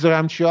 میدونی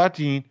منظورم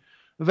چیاتین؟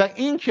 و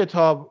این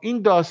کتاب،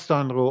 این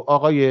داستان رو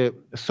آقای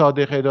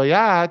صادق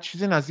هدایت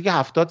چیزی نزدیک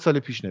 70 سال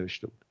پیش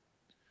نوشته بود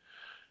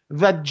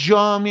و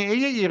جامعه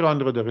ایران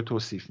رو داره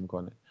توصیف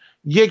میکنه.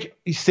 یک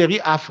سری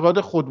افراد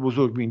خود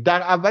بزرگ بین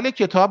در اول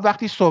کتاب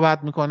وقتی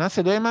صحبت میکنن،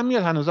 صدای من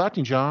میاد هنوز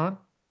اینجا؟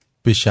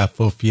 به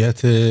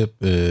شفافیت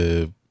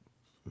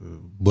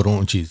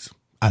برون چیز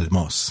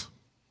الماس.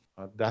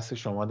 دست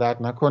شما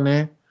درد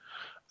نکنه.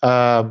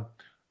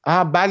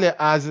 بله،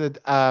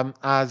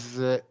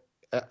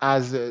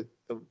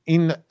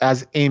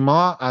 از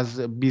ایما، از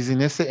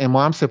بیزینس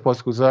ایما هم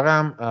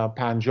سپاسگزارم.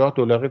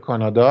 $50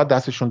 کانادا،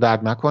 دستشون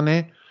درد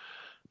نکنه.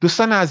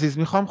 دوستان عزیز،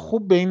 میخوام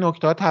خوب به این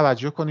نکته ها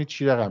توجه کنید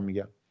چی دارم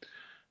میگم.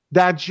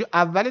 در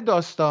اول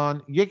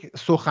داستان یک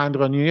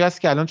سخنرانی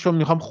هست که الان چون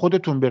میخوام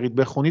خودتون برید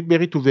بخونید،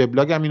 برید تو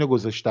وبلاگم اینو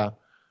گذاشتم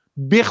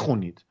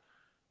بخونید.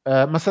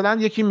 مثلا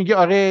یکی میگه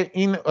آره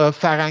این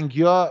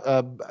فرنگیا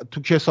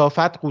تو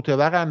کثافت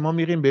قوطه‌ورن، ما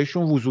میریم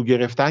بهشون وضو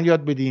گرفتن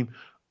یاد بدیم.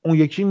 اون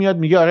یکی میاد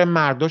میگه آره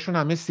مرداشون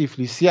همه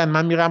سیفلیسی هن،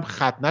 من میرم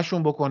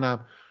ختنشون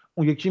بکنم.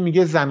 اون یکی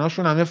میگه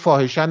زناشون همه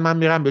فاحشن، من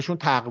میرم بهشون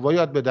تقوا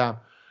یاد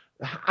بدم.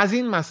 از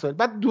این مسائل.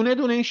 بعد دونه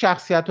دونه این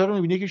شخصیت ها رو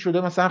میبینی که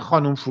شده مثلا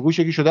خانم فروش،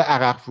 یکی شده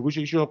عرق فروش،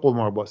 یکی شده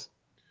قمارباز.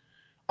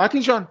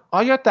 آتین جان،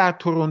 آیا در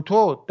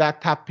تورنتو در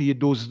تپه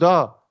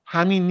دزدا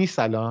همین نیست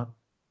الان؟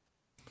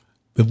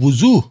 به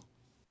وضوح.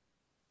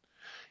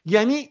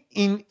 یعنی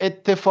این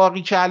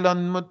اتفاقی که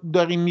الان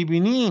داریم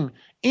میبینیم،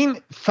 این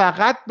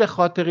فقط به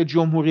خاطر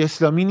جمهوری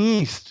اسلامی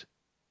نیست.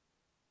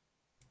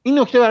 این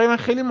نکته برای من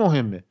خیلی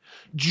مهمه.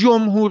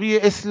 جمهوری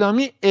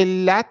اسلامی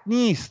علت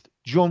نیست،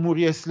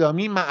 جمهوری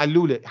اسلامی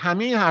معلوله.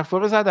 همه این حرفا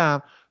رو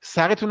زدم،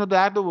 سرتون رو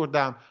درد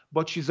آوردم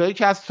با چیزایی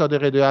که از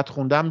صادق هدایت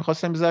خوندم.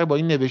 میخواستم بذاره با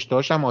این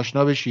نوشته‌هاشم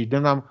آشنا بشید.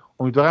 نمیدونم،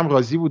 امیدوارم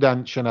راضی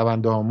بودن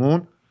شنونده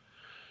هامون.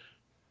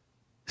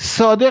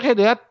 صادق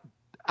هدایت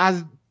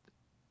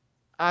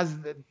از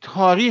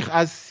تاریخ،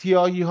 از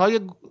سیاهی های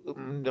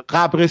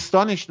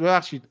قبرستانش،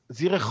 ببخشید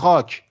زیر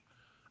خاک،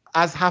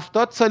 از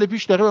 70 سال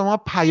پیش داره به ما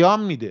پیام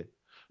میده.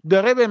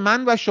 داره به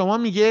من و شما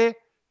میگه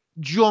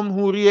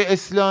جمهوری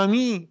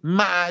اسلامی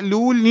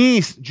معلول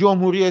نیست،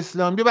 جمهوری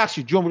اسلامی،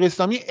 ببخشید جمهوری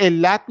اسلامی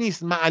علت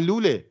نیست،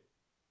 معلوله.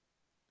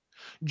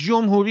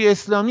 جمهوری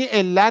اسلامی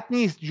علت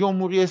نیست،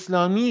 جمهوری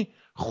اسلامی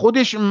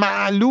خودش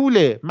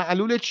معلوله.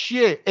 معلول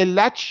چیه؟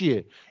 علت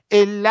چیه؟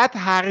 علت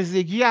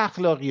هرزگی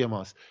اخلاقی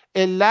ماست،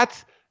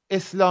 علت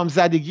اسلام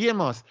زدگی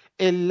ماست،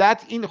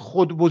 علت این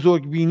خود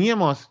بزرگبینی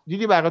ماست.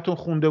 دیدی براتون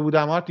خونده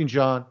بودم آرتین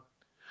جان،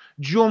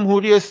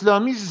 جمهوری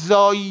اسلامی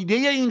زاییده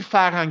این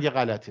فرهنگ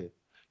غلطه.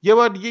 یه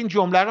بار دیگه این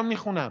جمله رو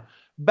میخونم.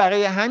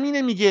 برای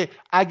همینه میگه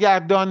اگر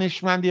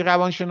دانشمندی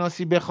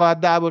روانشناسی بخواهد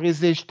درباره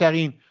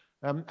زشت‌ترین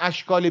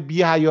اشکال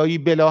بی‌حیایی،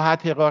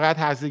 بلاهت، حقارت،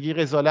 هرزگی،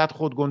 رذالت،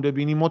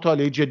 خودگنده‌بینی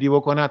مطالعه جدی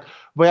بکند،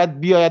 باید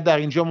بیاید در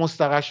اینجا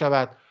مستقر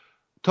شود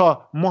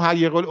تا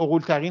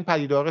محیرالعقول ترین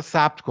پدیده‌ها را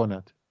ثبت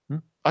کند.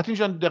 آتین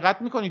جان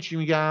دقت میکنی چی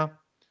میگم؟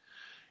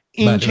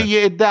 این که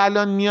یه عده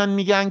الان میان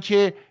میگن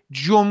که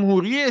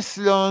جمهوری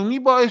اسلامی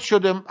باعث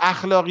شده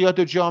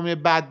اخلاقیات جامعه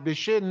بد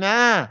بشه،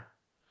 نه،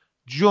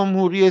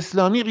 جمهوری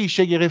اسلامی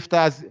ریشه گرفته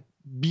از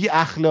بی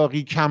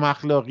اخلاقی، کم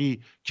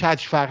اخلاقی، کج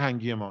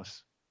فرهنگی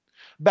ماست.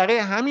 برای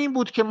همین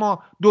بود که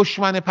ما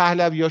دشمن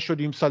پهلوی‌ها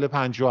شدیم سال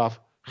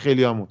 57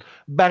 خیلیامون.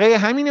 برای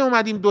همینه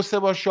اومدیم 2-3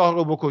 بار شاه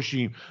رو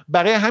بکشیم.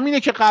 برای همینه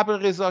که قبر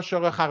رضا شاه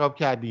رو خراب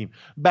کردیم.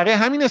 برای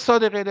همینه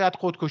صادق هدایت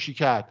خودکشی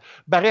کرد.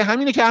 برای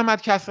همینه که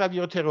احمد کسروی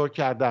رو ترور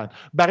کردن.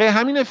 برای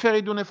همینه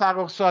فریدون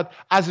فرخزاد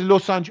از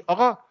لس آنجلس،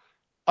 آقا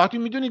آتی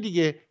میدونی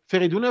دیگه،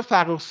 فریدون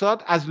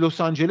فرخزاد از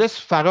لس آنجلس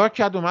فرار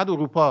کرد اومد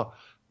اروپا،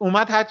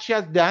 اومد هر چی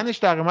از دهنش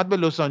در اومد به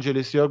لس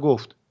آنجلسیا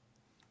گفت.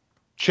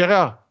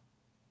 چرا؟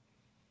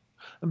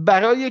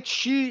 برای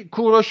چی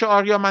کوروش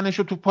آریامنش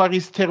رو تو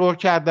پاریس ترور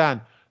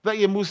کردن و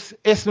امروز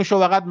اسمشو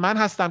فقط من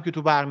هستم که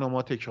تو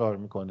برنامه تکرار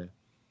میکنه؟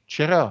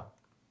 چرا؟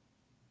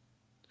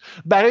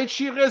 برای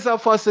چی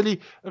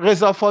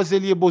رضا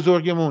فاضلی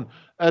بزرگمون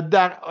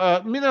در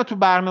میدونم تو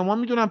برنامه،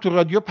 میدونم تو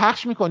رادیو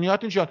پخش میکنی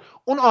آرتین جان،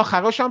 اون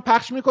آخراش هم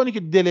پخش میکنی که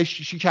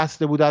دلش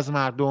شکسته بود از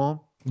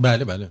مردم؟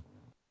 بله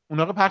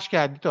اونا رو پخش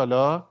کردی تا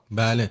حالا؟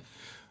 بله.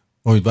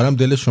 امیدوارم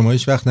دل شما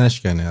هیچ وقت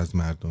نشکنه از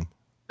مردم.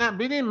 نه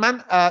ببین،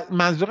 من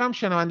منظورم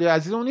شنونده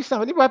عزیزمون نیستم،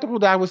 ولی باید رو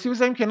درواسی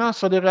بزنیم کنار.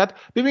 صادقت،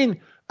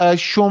 ببین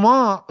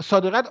شما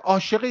صادقت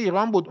عاشق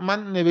ایران بود.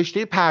 من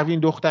نوشته پروین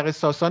دختر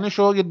ساسانش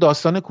رو، یه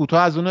داستان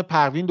کوتاه از اون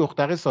پروین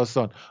دختر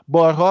ساسان،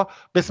 بارها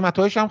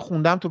قسمت‌هاش هم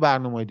خوندم تو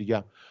برنامه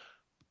دیگه.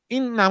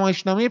 این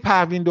نمایشنامه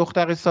پروین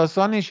دختر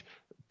ساسانش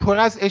پر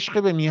از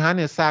عشق به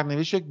میهن،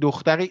 سرنوشت یک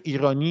دختر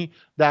ایرانی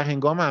در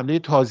هنگام حمله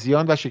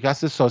تازیان و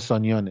شکست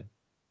ساسانیانه.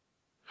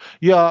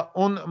 یا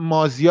اون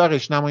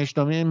مازیارش،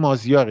 نمایشنامه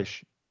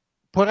مازیارش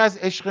پر از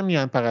عشق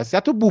میهن پرستی.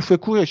 حتی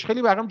بوفکورش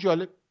خیلی برام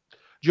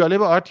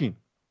جالب آرتین،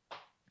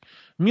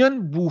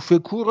 میان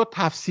بوفکور رو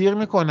تفسیر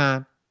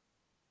میکنن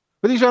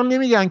ولی جام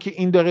نمیگن که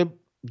این داره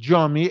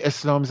جامعه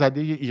اسلام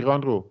زده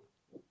ایران رو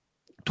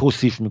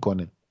توصیف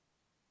میکنه.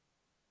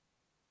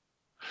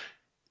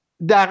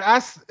 در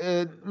اصل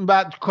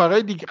بعد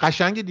کارهای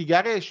قشنگ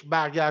دیگرش،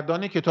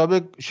 برگردان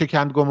کتاب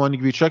شکند گمانی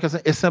گویچا که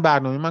اصلا اسم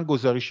برنامه من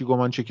گزارشی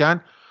گمان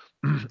چکن،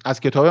 از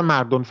کتاب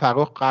مردان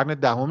فراخ قرن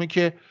دهمی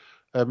که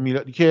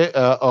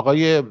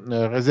آقای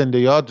زنده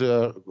یاد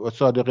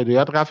صادق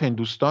هدایت رفت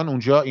هندوستان،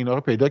 اونجا اینا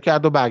رو پیدا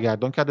کرد و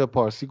برگردان کرد به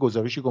پارسی،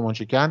 گزارشی گمان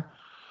چکن.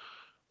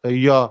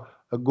 یا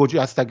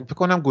گجستگ، فکر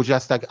کنم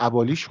گجستگ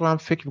ابالیش رو هم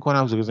فکر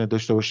میکنم زنده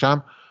داشته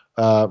باشم،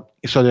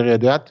 صادق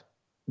هدایت.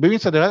 ببین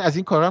صادق از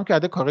این کارا هم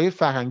کرده، کارهای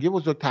فرهنگی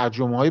بزرگ،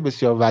 ترجمه های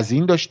بسیار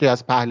وزین داشته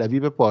از پهلوی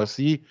به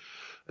پارسی.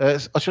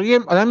 یه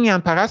آدم میهن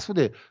پرست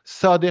بوده.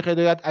 صادق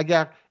هدایت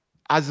اگر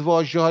از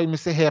واژه‌های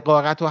مثل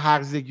حقارت و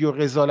هرزگی و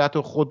رذالت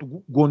و خود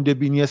گنده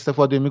بینی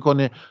استفاده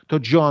میکنه تا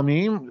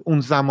جامعه اون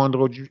زمان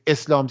رو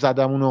اسلام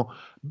زدمون رو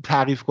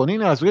تعریف کنه،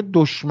 این از روی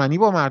دشمنی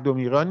با مردم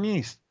ایران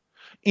نیست.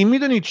 این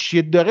میدونید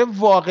چیه؟ داره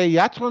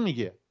واقعیت رو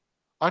میگه.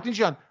 آرتین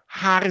جان،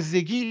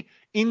 هرزگی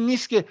این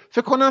نیست که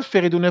فکر کنم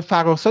فریدون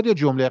فرخزاد یه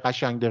جمله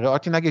قشنگ داره،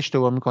 آرتین اگه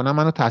اشتباه میکنم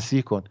منو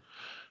تصحیح کن.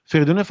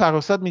 فریدون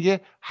فرخزاد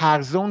میگه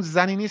هرزه اون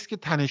زنی نیست که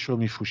تنش رو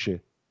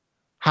میفروشه،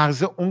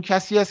 هرزه اون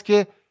کسی است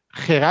که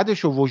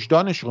خردش و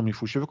وجدانش رو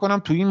میفروشه. فکر کنم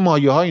تو این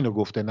مایه ها اینو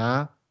گفته،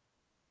 نه؟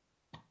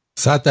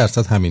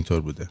 100%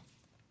 همینطور بوده.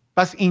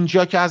 پس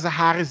اینجا که از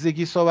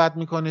هرزگی صحبت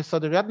میکنه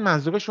صادقیت،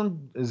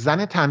 منظورشون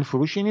زن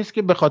تنفروشی نیست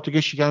که به خاطر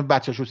که شکم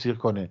بچه‌شو سیر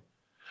کنه.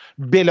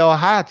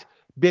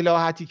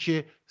 بلاهتی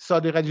که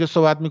صادقیت اینجا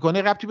صحبت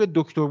میکنه ربطی به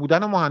دکتر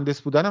بودن و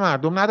مهندس بودن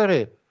مردم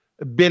نداره.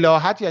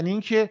 بلاهت یعنی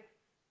این که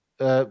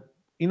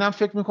اینم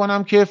فکر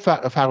میکنم که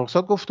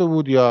فرخزاد گفته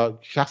بود یا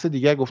شخص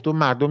دیگر گفته بود،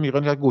 مردم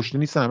ایران گشنه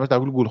نیستن، همه در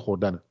حال گول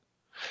خوردن.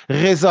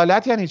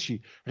 رذالت یعنی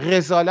چی؟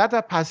 رذالت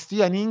و پستی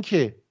یعنی این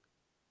که،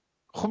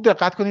 خوب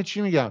دقت کنید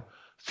چی میگم،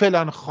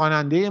 فلان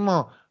خواننده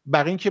ما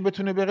برای این که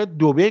بتونه بره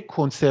دبی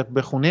کنسرت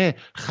بخونه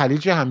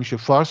خلیج همیشه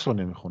فارس رو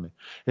نمیخونه.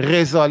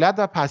 رذالت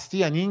و پستی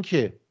یعنی این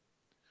که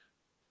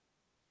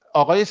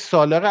آقای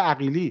سالار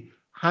عقیلی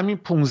همین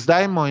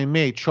 15 ماه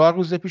می 4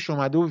 روز پیش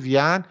اومده و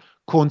وین،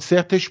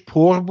 کنسرتش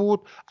پر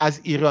بود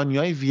از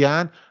ایرانیای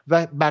وین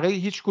و برای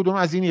هیچ کدوم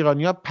از این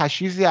ایرانی‌ها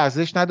پشیزی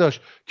ارزش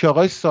نداشت که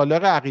آقای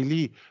سالار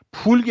عقیلی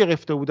پول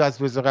گرفته بود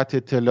از وزارت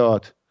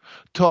اطلاعات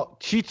تا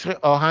تیتر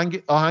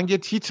آهنگ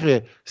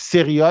تیتر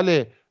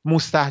سریال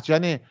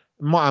مستهجن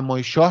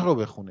معمای شاه رو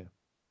بخونه.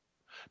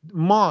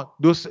 ما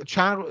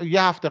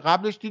یه هفته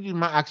قبلش دیدیم،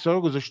 من عکس‌ها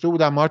رو گذاشته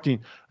بودم مارتین،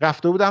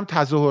 رفته بودم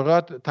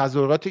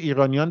تظاهرات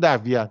ایرانیان در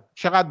وین.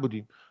 چقدر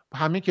بودیم؟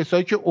 همه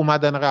کسایی که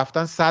اومدن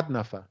رفتن 100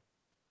 نفر.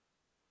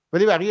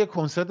 ولی برای یه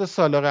کنسرت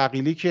سالار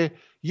عقیلی که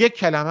یک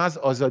کلمه از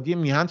آزادی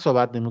میهن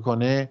صحبت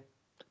نمیکنه،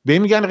 به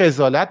این میگن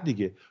رذالت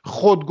دیگه.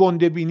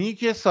 خودگنده بینی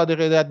که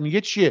صادق هدایت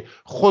میگه چیه؟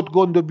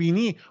 خودگنده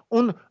بینی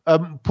اون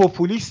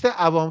پوپولیست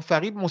عوام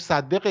فریب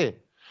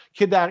مصدقه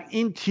که در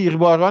این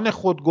تیرباران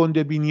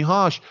خودگنده بینی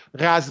هاش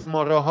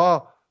رزماره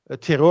ها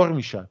ترور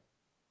میشن.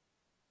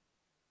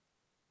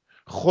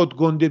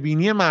 خودگنده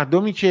بینی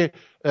مردمی که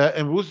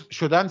امروز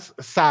شدن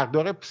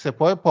سردار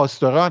سپاه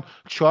پاسداران،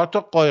 4 تا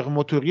قایق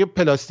موتوری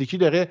پلاستیکی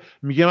داره،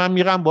 میگه من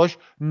میرم باش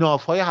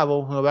ناوهای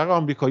هواپیمابر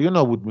آمریکایی رو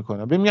نابود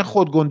میکنم. ببین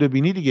خودگنده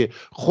بینی دیگه.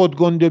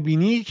 خودگنده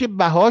بینی که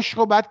بهاش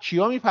رو بعد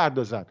کیا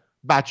میپردازن؟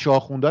 بچه ها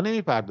خوندن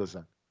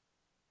نمیپردازن.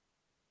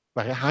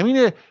 برای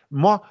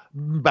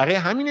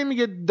همینه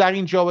میگه در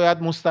اینجا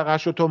باید مستقر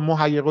شد تا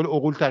محیر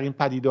العقول ترین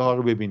پدیده ها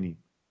رو ببینی.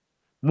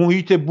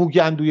 محیط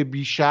بوگندوی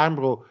بیشرم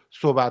رو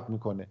صحبت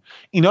میکنه.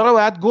 اینا رو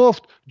باید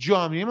گفت.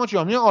 جامعه ما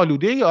جامعه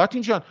آلوده ای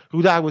آرتین جان،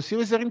 رو درواسی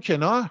بذاریم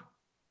کنار.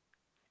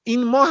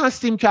 این ما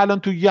هستیم که الان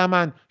تو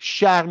یمن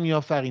شر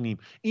میآفرینیم،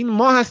 این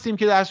ما هستیم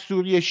که در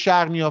سوریه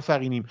شر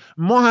میآفرینیم،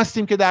 ما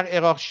هستیم که در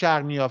عراق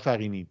شر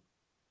میآفرینیم،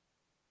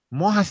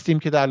 ما هستیم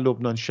که در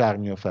لبنان شر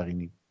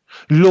میآفرینیم.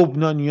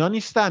 لبنانی‌ها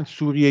نیستن،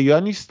 سوریه‌ها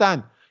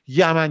نیستن،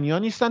 یمنی‌ها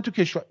نیستن تو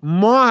کشور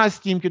ما،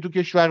 هستیم که تو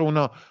کشور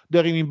اونا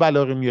داریم این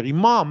بلا رو میاریم.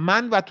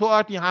 من و تو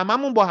آرتین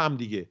هممون با هم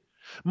دیگه.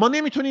 ما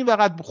نمیتونیم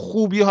فقط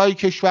خوبی های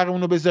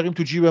کشورمون رو بذاریم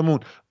تو جیبمون،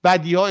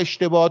 بدی ها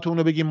اشتباهاتمون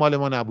رو بگیم مال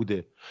ما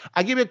نبوده.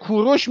 اگه به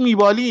کوروش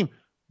میبالیم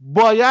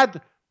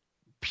باید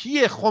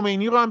پی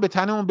خمینی رو هم به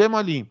تنمون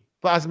بمالیم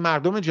و از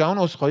مردم جهان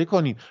عذرخواهی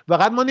کنیم.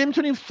 فقط ما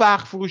نمیتونیم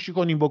فخر فروشی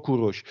کنیم با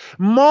کوروش.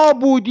 ما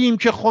بودیم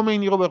که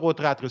خمینی رو به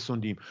قدرت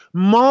رسوندیم،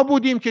 ما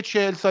بودیم که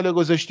 40 سال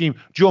گذاشتیم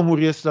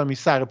جمهوری اسلامی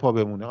سر پا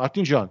بمونه.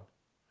 آرتین جان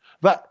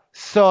و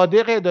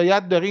صادق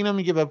هدایت داره اینو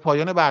میگه. به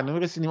پایان برنامه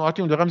رسیدیم.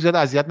 آرتین دارم زیاد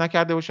اذیت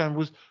نکرده باشم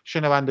امروز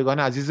شنوندگان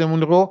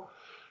عزیزمون رو.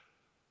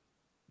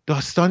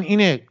 داستان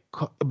اینه،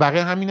 برای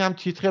همینم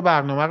تیتر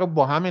برنامه رو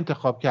با هم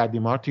انتخاب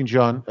کردیم مارتین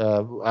جان،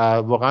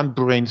 واقعا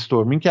برین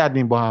استورمینگ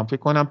کردیم با هم. فکر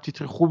کنم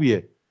تیتر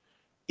خوبیه.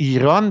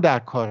 ایران در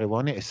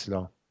کاروان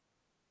اسلام.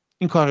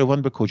 این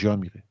کاروان به کجا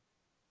میره؟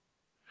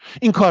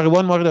 این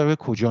کاروان ما رو داره به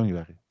کجا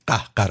میبره؟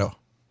 قهقرا.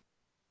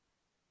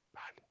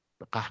 بله،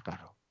 به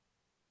قهقرا.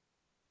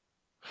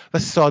 و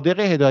صادق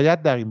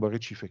هدایت در این باره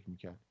چی فکر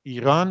میکرد؟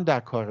 ایران در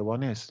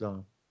کاروان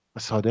اسلام و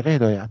صادق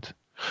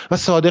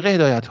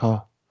هدایت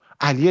ها،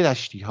 علی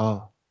دشتی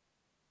ها،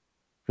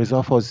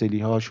 رضا فاضلی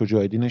ها،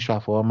 شجاعالدین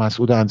شفا ها،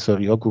 مسعود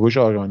انصاری ها، کوروش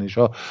آرانش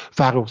ها،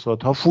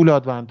 فرخزاد ها،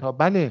 فولادوند ها،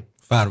 بله،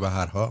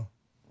 فروهرها.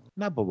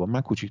 نه بابا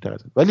من کوچیک‌تر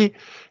ازم. ولی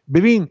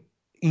ببین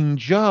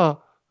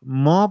اینجا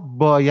ما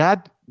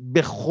باید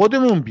به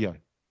خودمون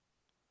بیایم.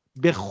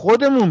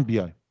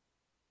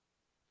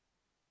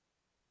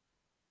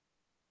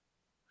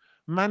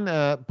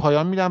 من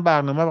پایان میدم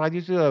برنامه. فقط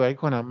یه چیزی یادآوری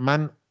کنم.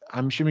 من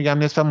همیشه میگم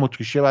نصفم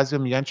اتریشیه، بعضی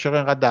میگن چرا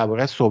اینقدر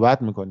درباره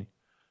صحبت میکنی؟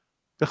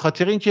 به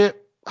خاطر اینکه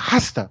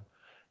هستم.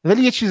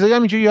 ولی یه چیزایی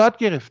هم اینجا یاد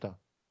گرفتم.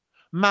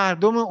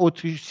 مردم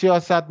اتریش،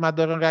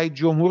 سیاستمداران رئیس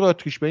جمهور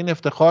اتریش به این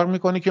افتخار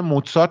میکنه که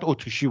موزارت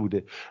اتریشی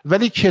بوده،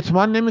 ولی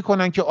کتمان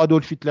نمیکنن که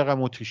آدولف هیتلر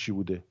هم اتریشی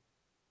بوده.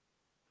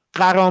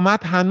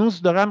 غرامت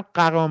هنوز دارن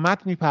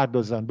غرامت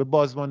میپردازن به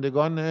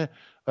بازماندگان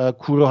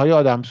کوره های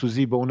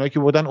آدمسوزی، به اونایی که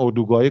بودن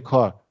اردوگاه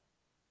کار.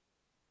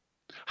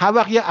 هر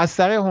وقت یه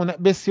اثر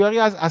بسیاری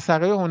از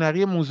اثرهای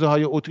هنری موزه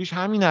های اتریش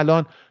همین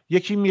الان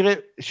یکی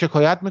میره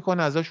شکایت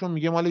میکنه ازشون،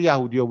 میگه مال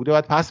یهودیا بوده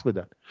باید پس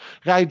بدن.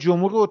 رئیس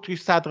جمهور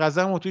اتریش، صدر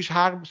اعظم اتریش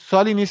هر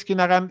سالی نیست که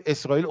نرن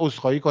اسرائیل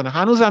عذرخواهی کنه،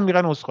 هنوزم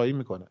میرن عذرخواهی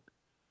میکنن.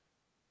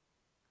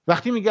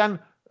 وقتی میگن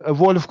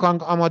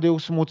ولفگانگ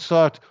آمادئوس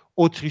موزارت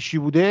اتریشی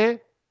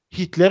بوده،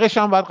 هیتلرش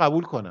هم باید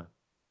قبول کنن.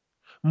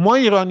 ما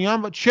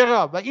ایرانیان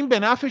چرا؟ و این به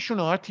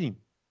نفعشونه آرتین.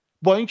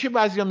 با اینکه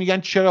بعضیا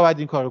میگن چرا باید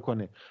این کارو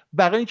کنه،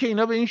 برای اینکه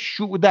اینا به این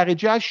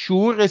درجه از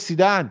شعور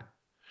رسیدن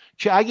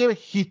که اگه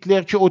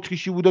هیتلر که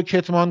اتریشی بود و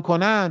کتمان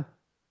کنن،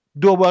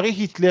 دوباره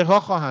هیتلرها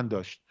خواهند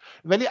داشت.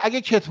 ولی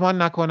اگه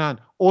کتمان نکنن،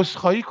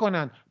 عذرخواهی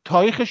کنن،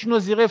 تاریخشون رو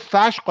زیر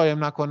فرش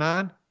قایم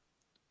نکنن،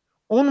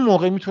 اون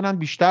موقع میتونن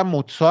بیشتر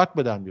موزارت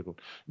بدن بیرون،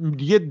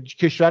 دیگه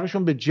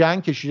کشورشون به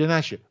جنگ کشیده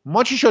نشه.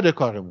 ما چی شده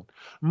کارمون؟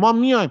 ما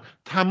میایم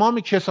تمام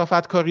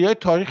کثافتکاری‌های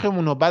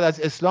تاریخمون رو بعد از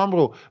اسلام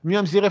رو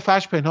میایم زیر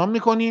فرش پنهان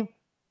میکنیم،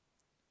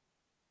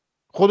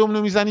 خودمون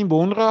رو میزنیم به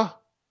اون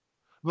راه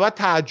و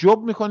تعجب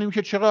میکنیم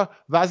که چرا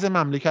وضع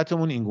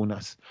مملکتمون اینگونه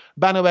است.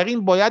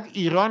 بنابراین باید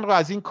ایران رو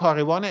از این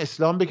کاروان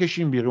اسلام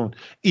بکشیم بیرون.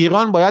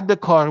 ایران باید به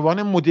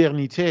کاروان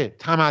مدرنیته،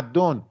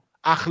 تمدن،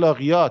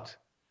 اخلاقیات.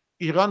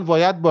 ایران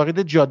باید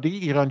وارد جاده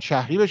ایران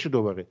شهری بشه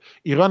دوباره.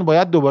 ایران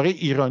باید دوباره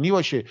ایرانی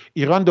باشه.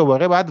 ایران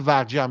دوباره باید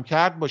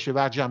ورجمکرد باشه،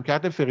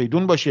 ورجمکرد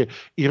فریدون باشه.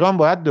 ایران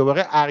باید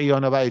دوباره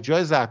اریانا و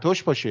اجای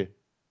زرتشت باشه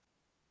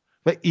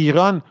و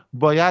ایران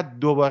باید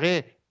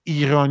دوباره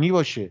ایرانی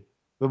باشه.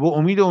 و با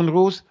امید اون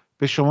روز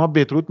به شما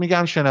بدرود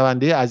میگم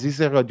شنونده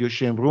عزیز رادیو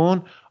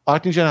شمرون.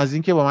 آرتین جان از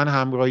این که با من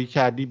همراهی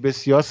کردی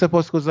بسیار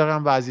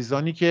سپاسگزارم و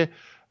عزیزانی که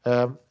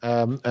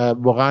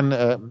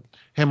واقعا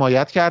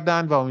حمایت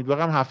کردن و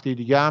امیدوارم هفته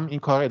دیگه هم این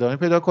کار ادامه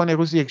پیدا کنه.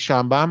 روز یک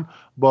شنبه هم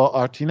با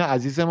آرتین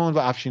عزیزمون و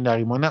افشین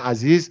نریمان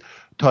عزیز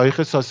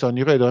تاریخ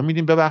ساسانی رو ادامه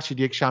میدیم. ببخشید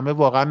یک شنبه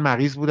واقعا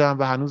مریض بودم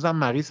و هنوزم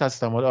مریض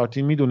هستم،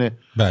 آرتین میدونه.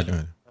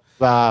 بله.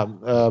 و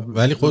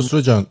ولی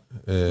خسرو جان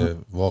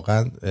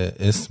واقعا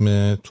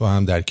اسم تو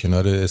هم در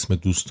کنار اسم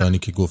دوستانی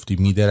که گفتی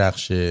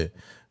میدرخشه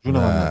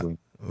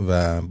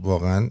و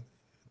واقعا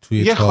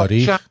توی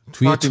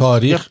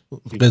تاریخ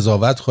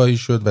قضاوت خواهی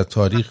شد و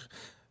تاریخ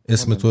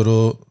اسم تو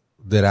رو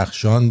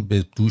درخشان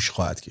به دوش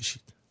خواهد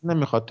کشید.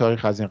 نمیخواد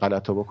تاریخ از این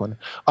غلطا بکنه.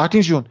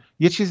 آرتین جون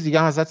یه چیز دیگه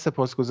هم ازت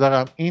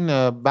سپاسگزارم.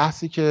 این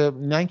بحثی که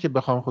نه اینکه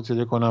بخوام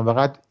خودصده کنم،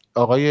 فقط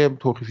آقای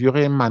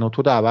توقیفی منو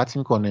تو دعوت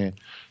میکنه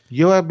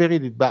یه بار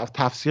برید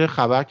تفسیر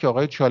خبر که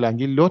آقای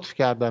چالنگی لطف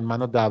کردن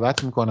منو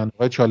دعوت میکنن.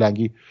 آقای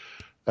چالنگی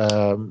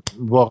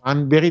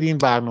واقعا برید این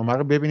برنامه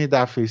رو ببینید،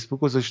 در فیسبوک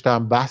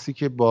گذاشتم بحثی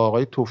که با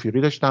آقای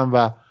توفیقی داشتم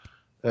و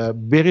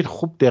برید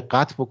خوب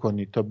دقت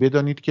بکنید تا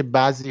بدانید که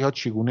بعضی ها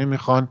چگونه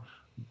میخوان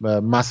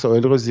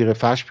مسائل رو زیر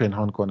فرش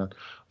پنهان کنن.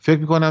 فکر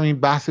میکنم این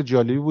بحث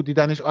جالبی بود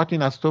دیدنش.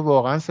 آرتین از تو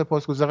واقعا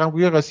سپاسگزارم.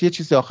 گویا راستی یه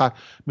چیز آخر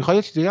میخوای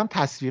یه چیزی هم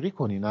تصویری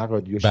کنی نه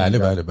رادیو؟ بله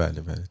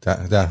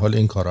در حال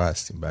این کارا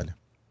هستیم. بله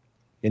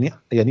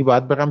یعنی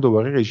باید برم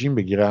دوباره رژیم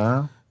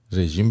بگیرم؟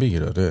 رژیم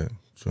بگیر آره،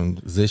 چون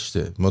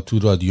زشته. ما تو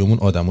رادیومون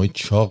آدمای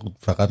چاق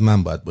فقط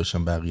من باید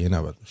باشم، بقیه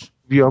نباید باشم.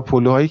 بیا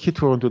پلوهایی که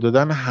تورنتو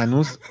دادن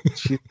هنوز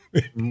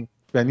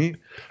یعنی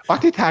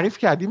وقتی تعریف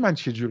کردی من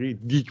چجوری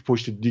دیگ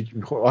پشت دیگ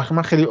میخورم. آخه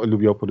من خیلی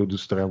لوبیا پلو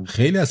دوست دارم.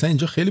 خیلی اصلا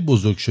اینجا خیلی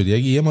بزرگ شدی.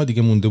 اگه یه ما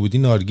دیگه مونده بودی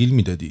نارگیل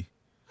میدادی.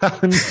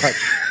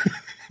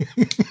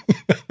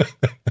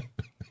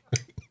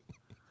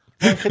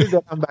 من خیلی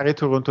دارم برای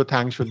تورنتو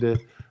تنگ شده.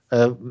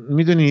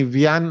 میدونی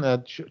وین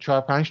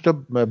 4-5 تا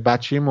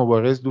بچه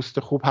مبارز دوست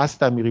خوب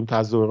هستن، میریم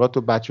تظاهرات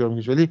و بچه‌ها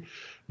میگن، ولی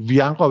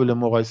وین قابل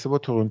مقایسه با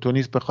تورنتو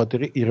نیست، به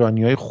خاطر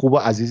ایرانیای خوب و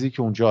عزیزی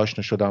که اونجا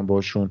آشنا شدم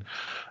باشون.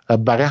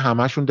 برای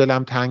همشون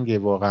دلم تنگه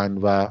واقعا،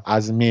 و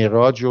از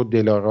معراج و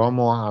دلارام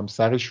و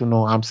همسرشون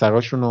و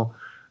همسراشون و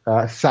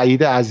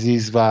سعید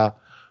عزیز و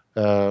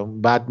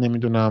بعد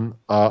نمیدونم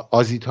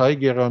آزیتای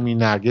گرامی،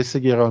 نرگس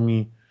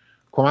گرامی،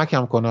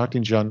 کمکم کن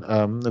آرتین جان.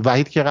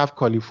 وحید که رفت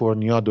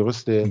کالیفرنیا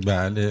درسته؟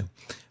 بله.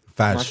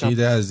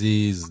 فرشید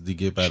عزیز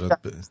دیگه برات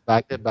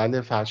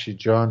بله فرشید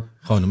جان.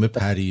 خانم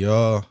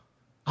پریا.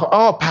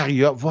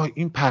 پریا، وای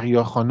این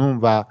پریا خانم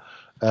و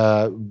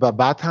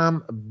بعد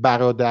هم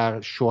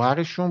برادر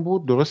شوهرشون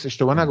بود، درست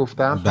اشتباه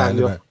نگفتم؟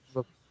 بله بله.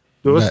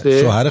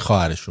 درسته؟ شوهر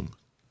خواهرشون بود.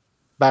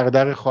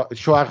 برادر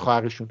شوهر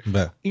خواهرشون.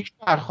 بله. این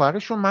شوهر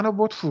خواهرشون منو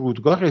بود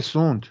فرودگاه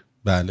رسوند.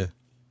 بله.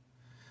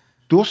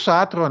 2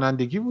 ساعت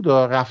رانندگی بود،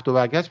 رفت و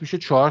برگشت میشه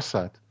 4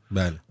 ساعت.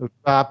 بله.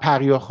 و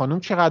پریا خانم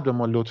چقدر به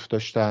ما لطف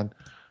داشتن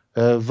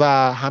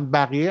و هم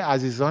بقیه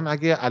عزیزان.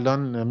 اگه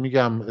الان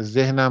میگم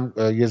ذهنم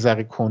یه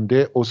ذره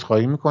کنده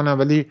عذرخواهی میکنم،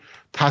 ولی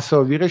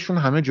تصاویرشون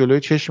همه جلوی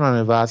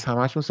چشممه و از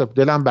همهشون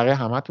دلم برای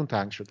همتون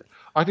تنگ شده.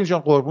 آرتین جان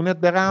قربونت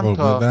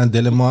برم.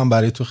 دل ما هم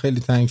برای تو خیلی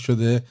تنگ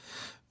شده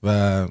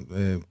و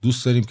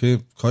دوست داریم که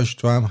کاش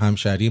تو هم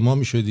همشهری ما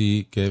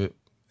میشدی که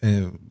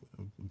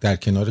در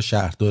کنار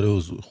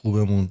شهردار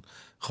خوبمون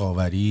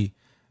خاوری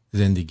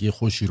زندگی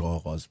خوشی رو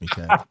آغاز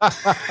میکرد.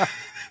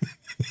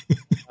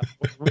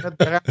 قربونت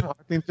برم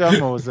آرتین جان،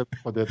 مواظب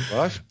خودت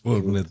باش.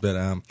 قربونت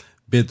برم.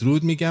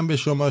 بدرود میگم به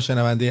شما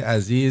شنونده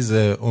عزیز.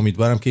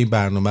 امیدوارم که این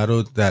برنامه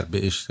رو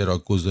به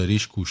اشتراک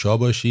گذاریش کوشا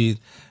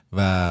باشید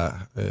و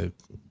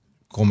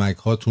کمک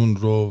هاتون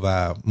رو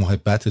و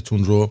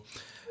محبتتون رو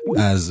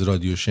از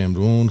رادیو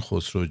شمرون،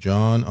 خسرو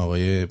جان،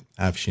 آقای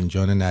افشین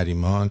جان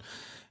نریمان،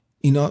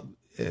 اینا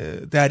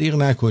دریغ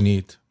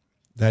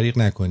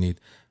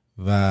نکنید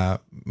و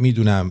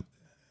میدونم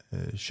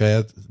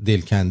شاید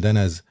دل کندن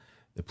از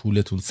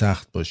پولتون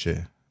سخت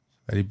باشه،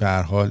 ولی به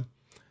هر حال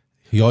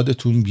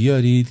یادتون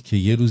بیارید که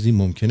یه روزی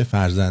ممکنه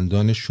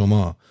فرزندان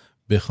شما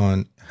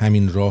بخوان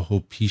همین راهو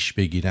پیش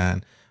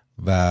بگیرن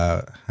و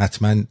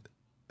حتما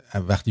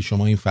وقتی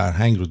شما این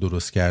فرهنگ رو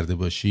درست کرده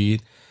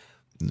باشید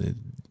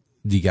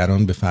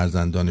دیگران به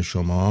فرزندان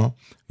شما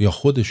یا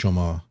خود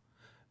شما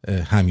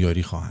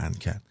همیاری خواهند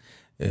کرد.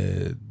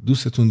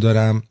 دوستتون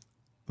دارم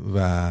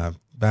و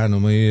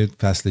برنامه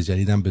فصل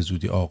جدیدم به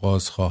زودی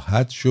آغاز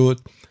خواهد شد.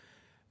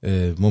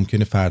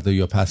 ممکنه فردا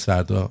یا پس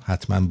فردا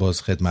حتما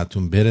باز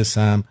خدمتون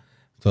برسم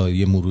تا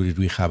یه مروری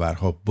روی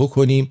خبرها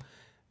بکنیم.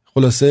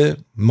 خلاصه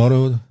ما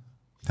رو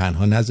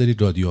تنها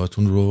نذارید،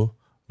 رادیوهاتون رو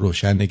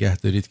روشن نگه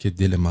دارید که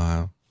دل ما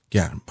هم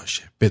گرم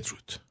باشه.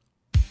 بدرود.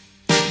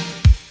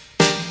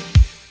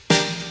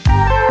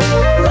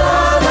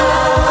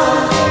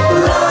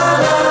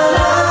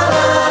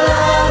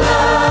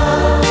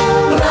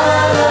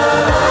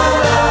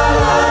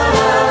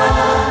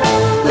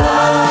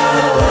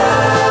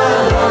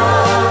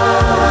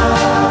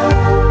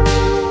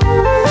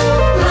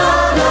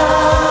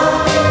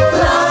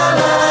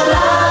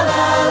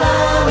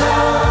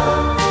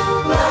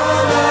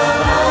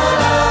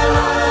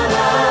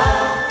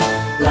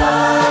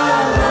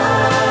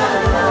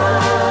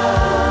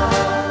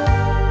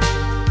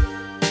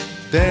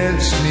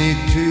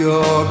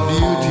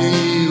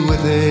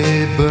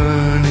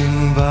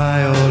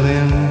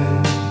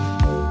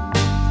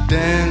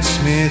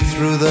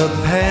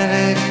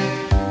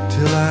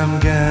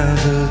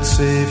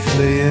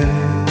 Safely in,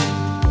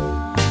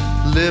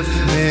 lift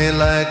me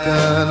like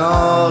an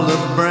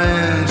olive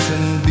branch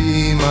and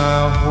be my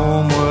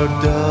homeward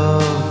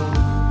dove.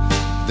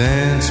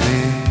 Dance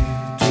me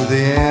to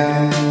the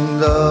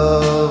end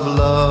of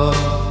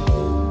love.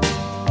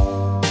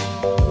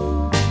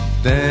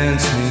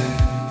 Dance me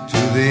to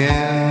the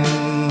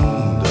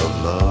end of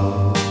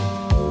love.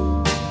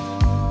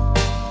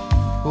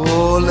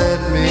 Oh,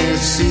 let me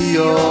see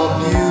your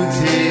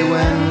beauty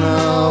when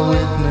the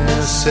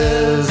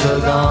witnesses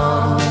are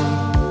gone.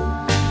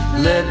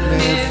 Let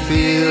me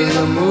feel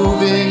you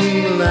moving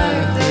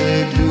like they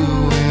do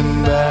in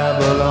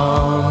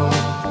Babylon.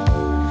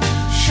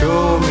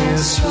 Show me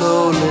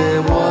slowly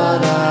what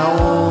I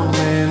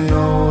only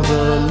know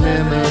the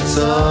limits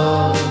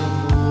of.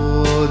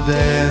 Oh,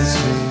 dance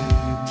me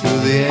to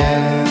the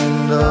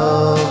end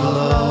of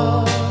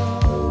love.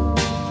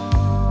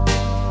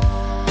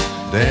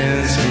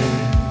 Dance me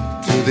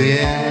to the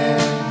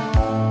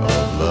end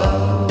of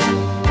love.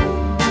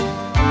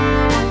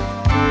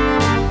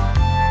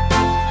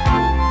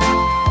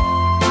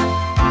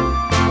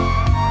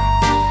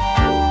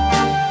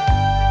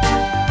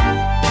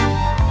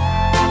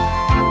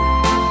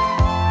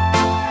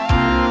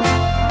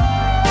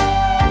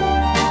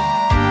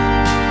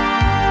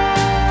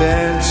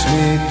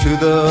 to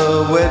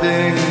the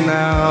wedding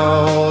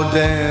now.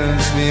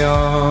 Dance me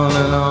on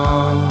and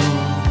on.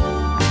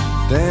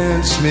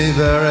 Dance me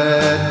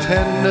very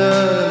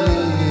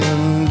tenderly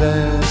and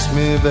dance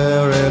me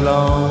very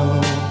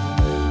long.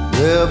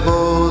 We're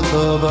both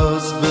of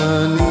us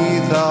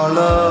beneath our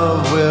love.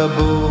 We're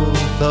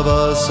both of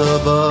us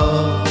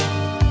above.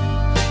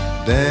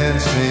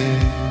 Dance me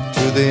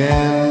to the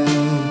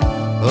end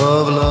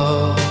of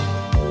love.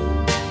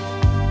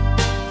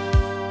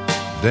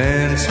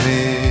 Dance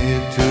me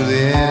to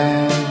the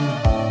end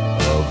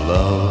of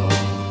love.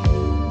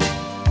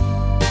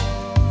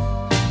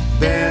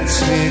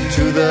 Dance me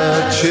to the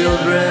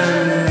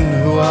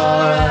children who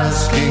are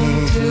asking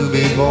to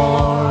be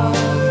born.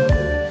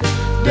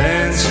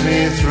 Dance me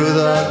through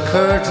the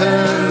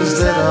curtains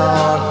that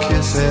our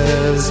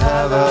kisses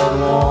have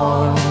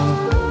outworn.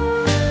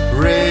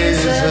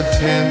 Raise a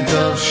tent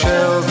of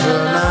shelter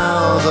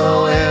now,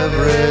 though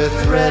every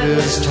thread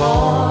is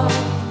torn.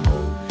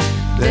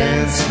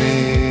 Dance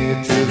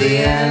me to the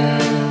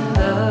end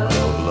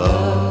of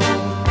love.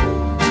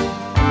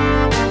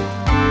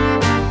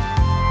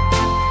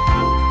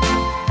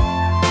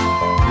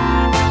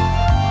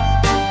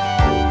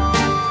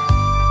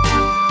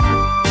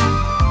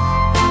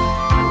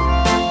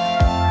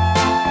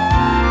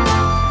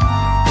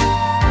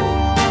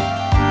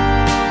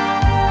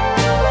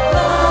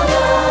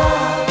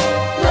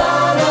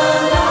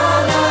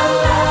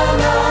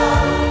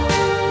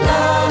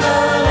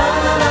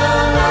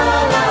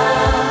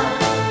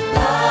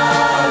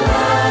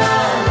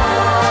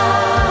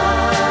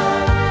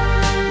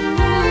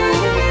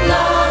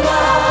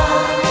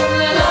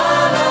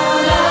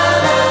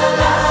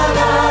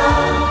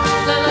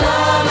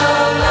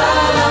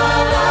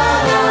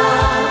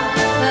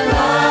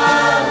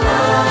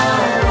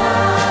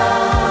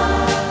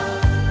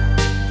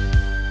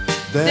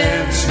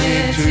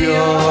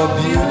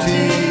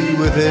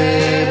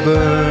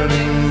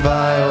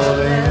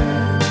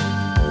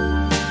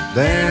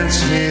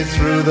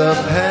 Through the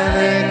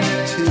panic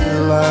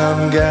till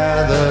I'm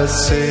gathered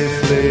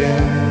safely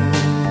in.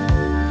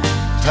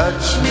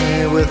 Touch me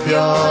with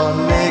your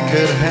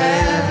naked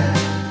hand,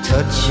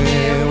 touch me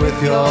with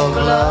your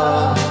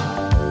glove.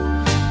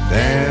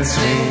 Dance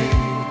me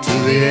to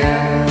the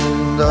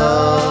end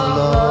of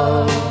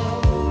love.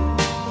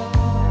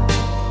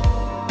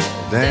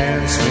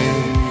 Dance me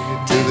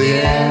to the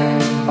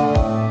end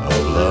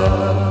of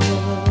love.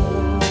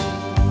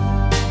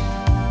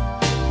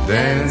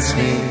 Dance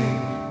me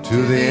to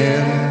the end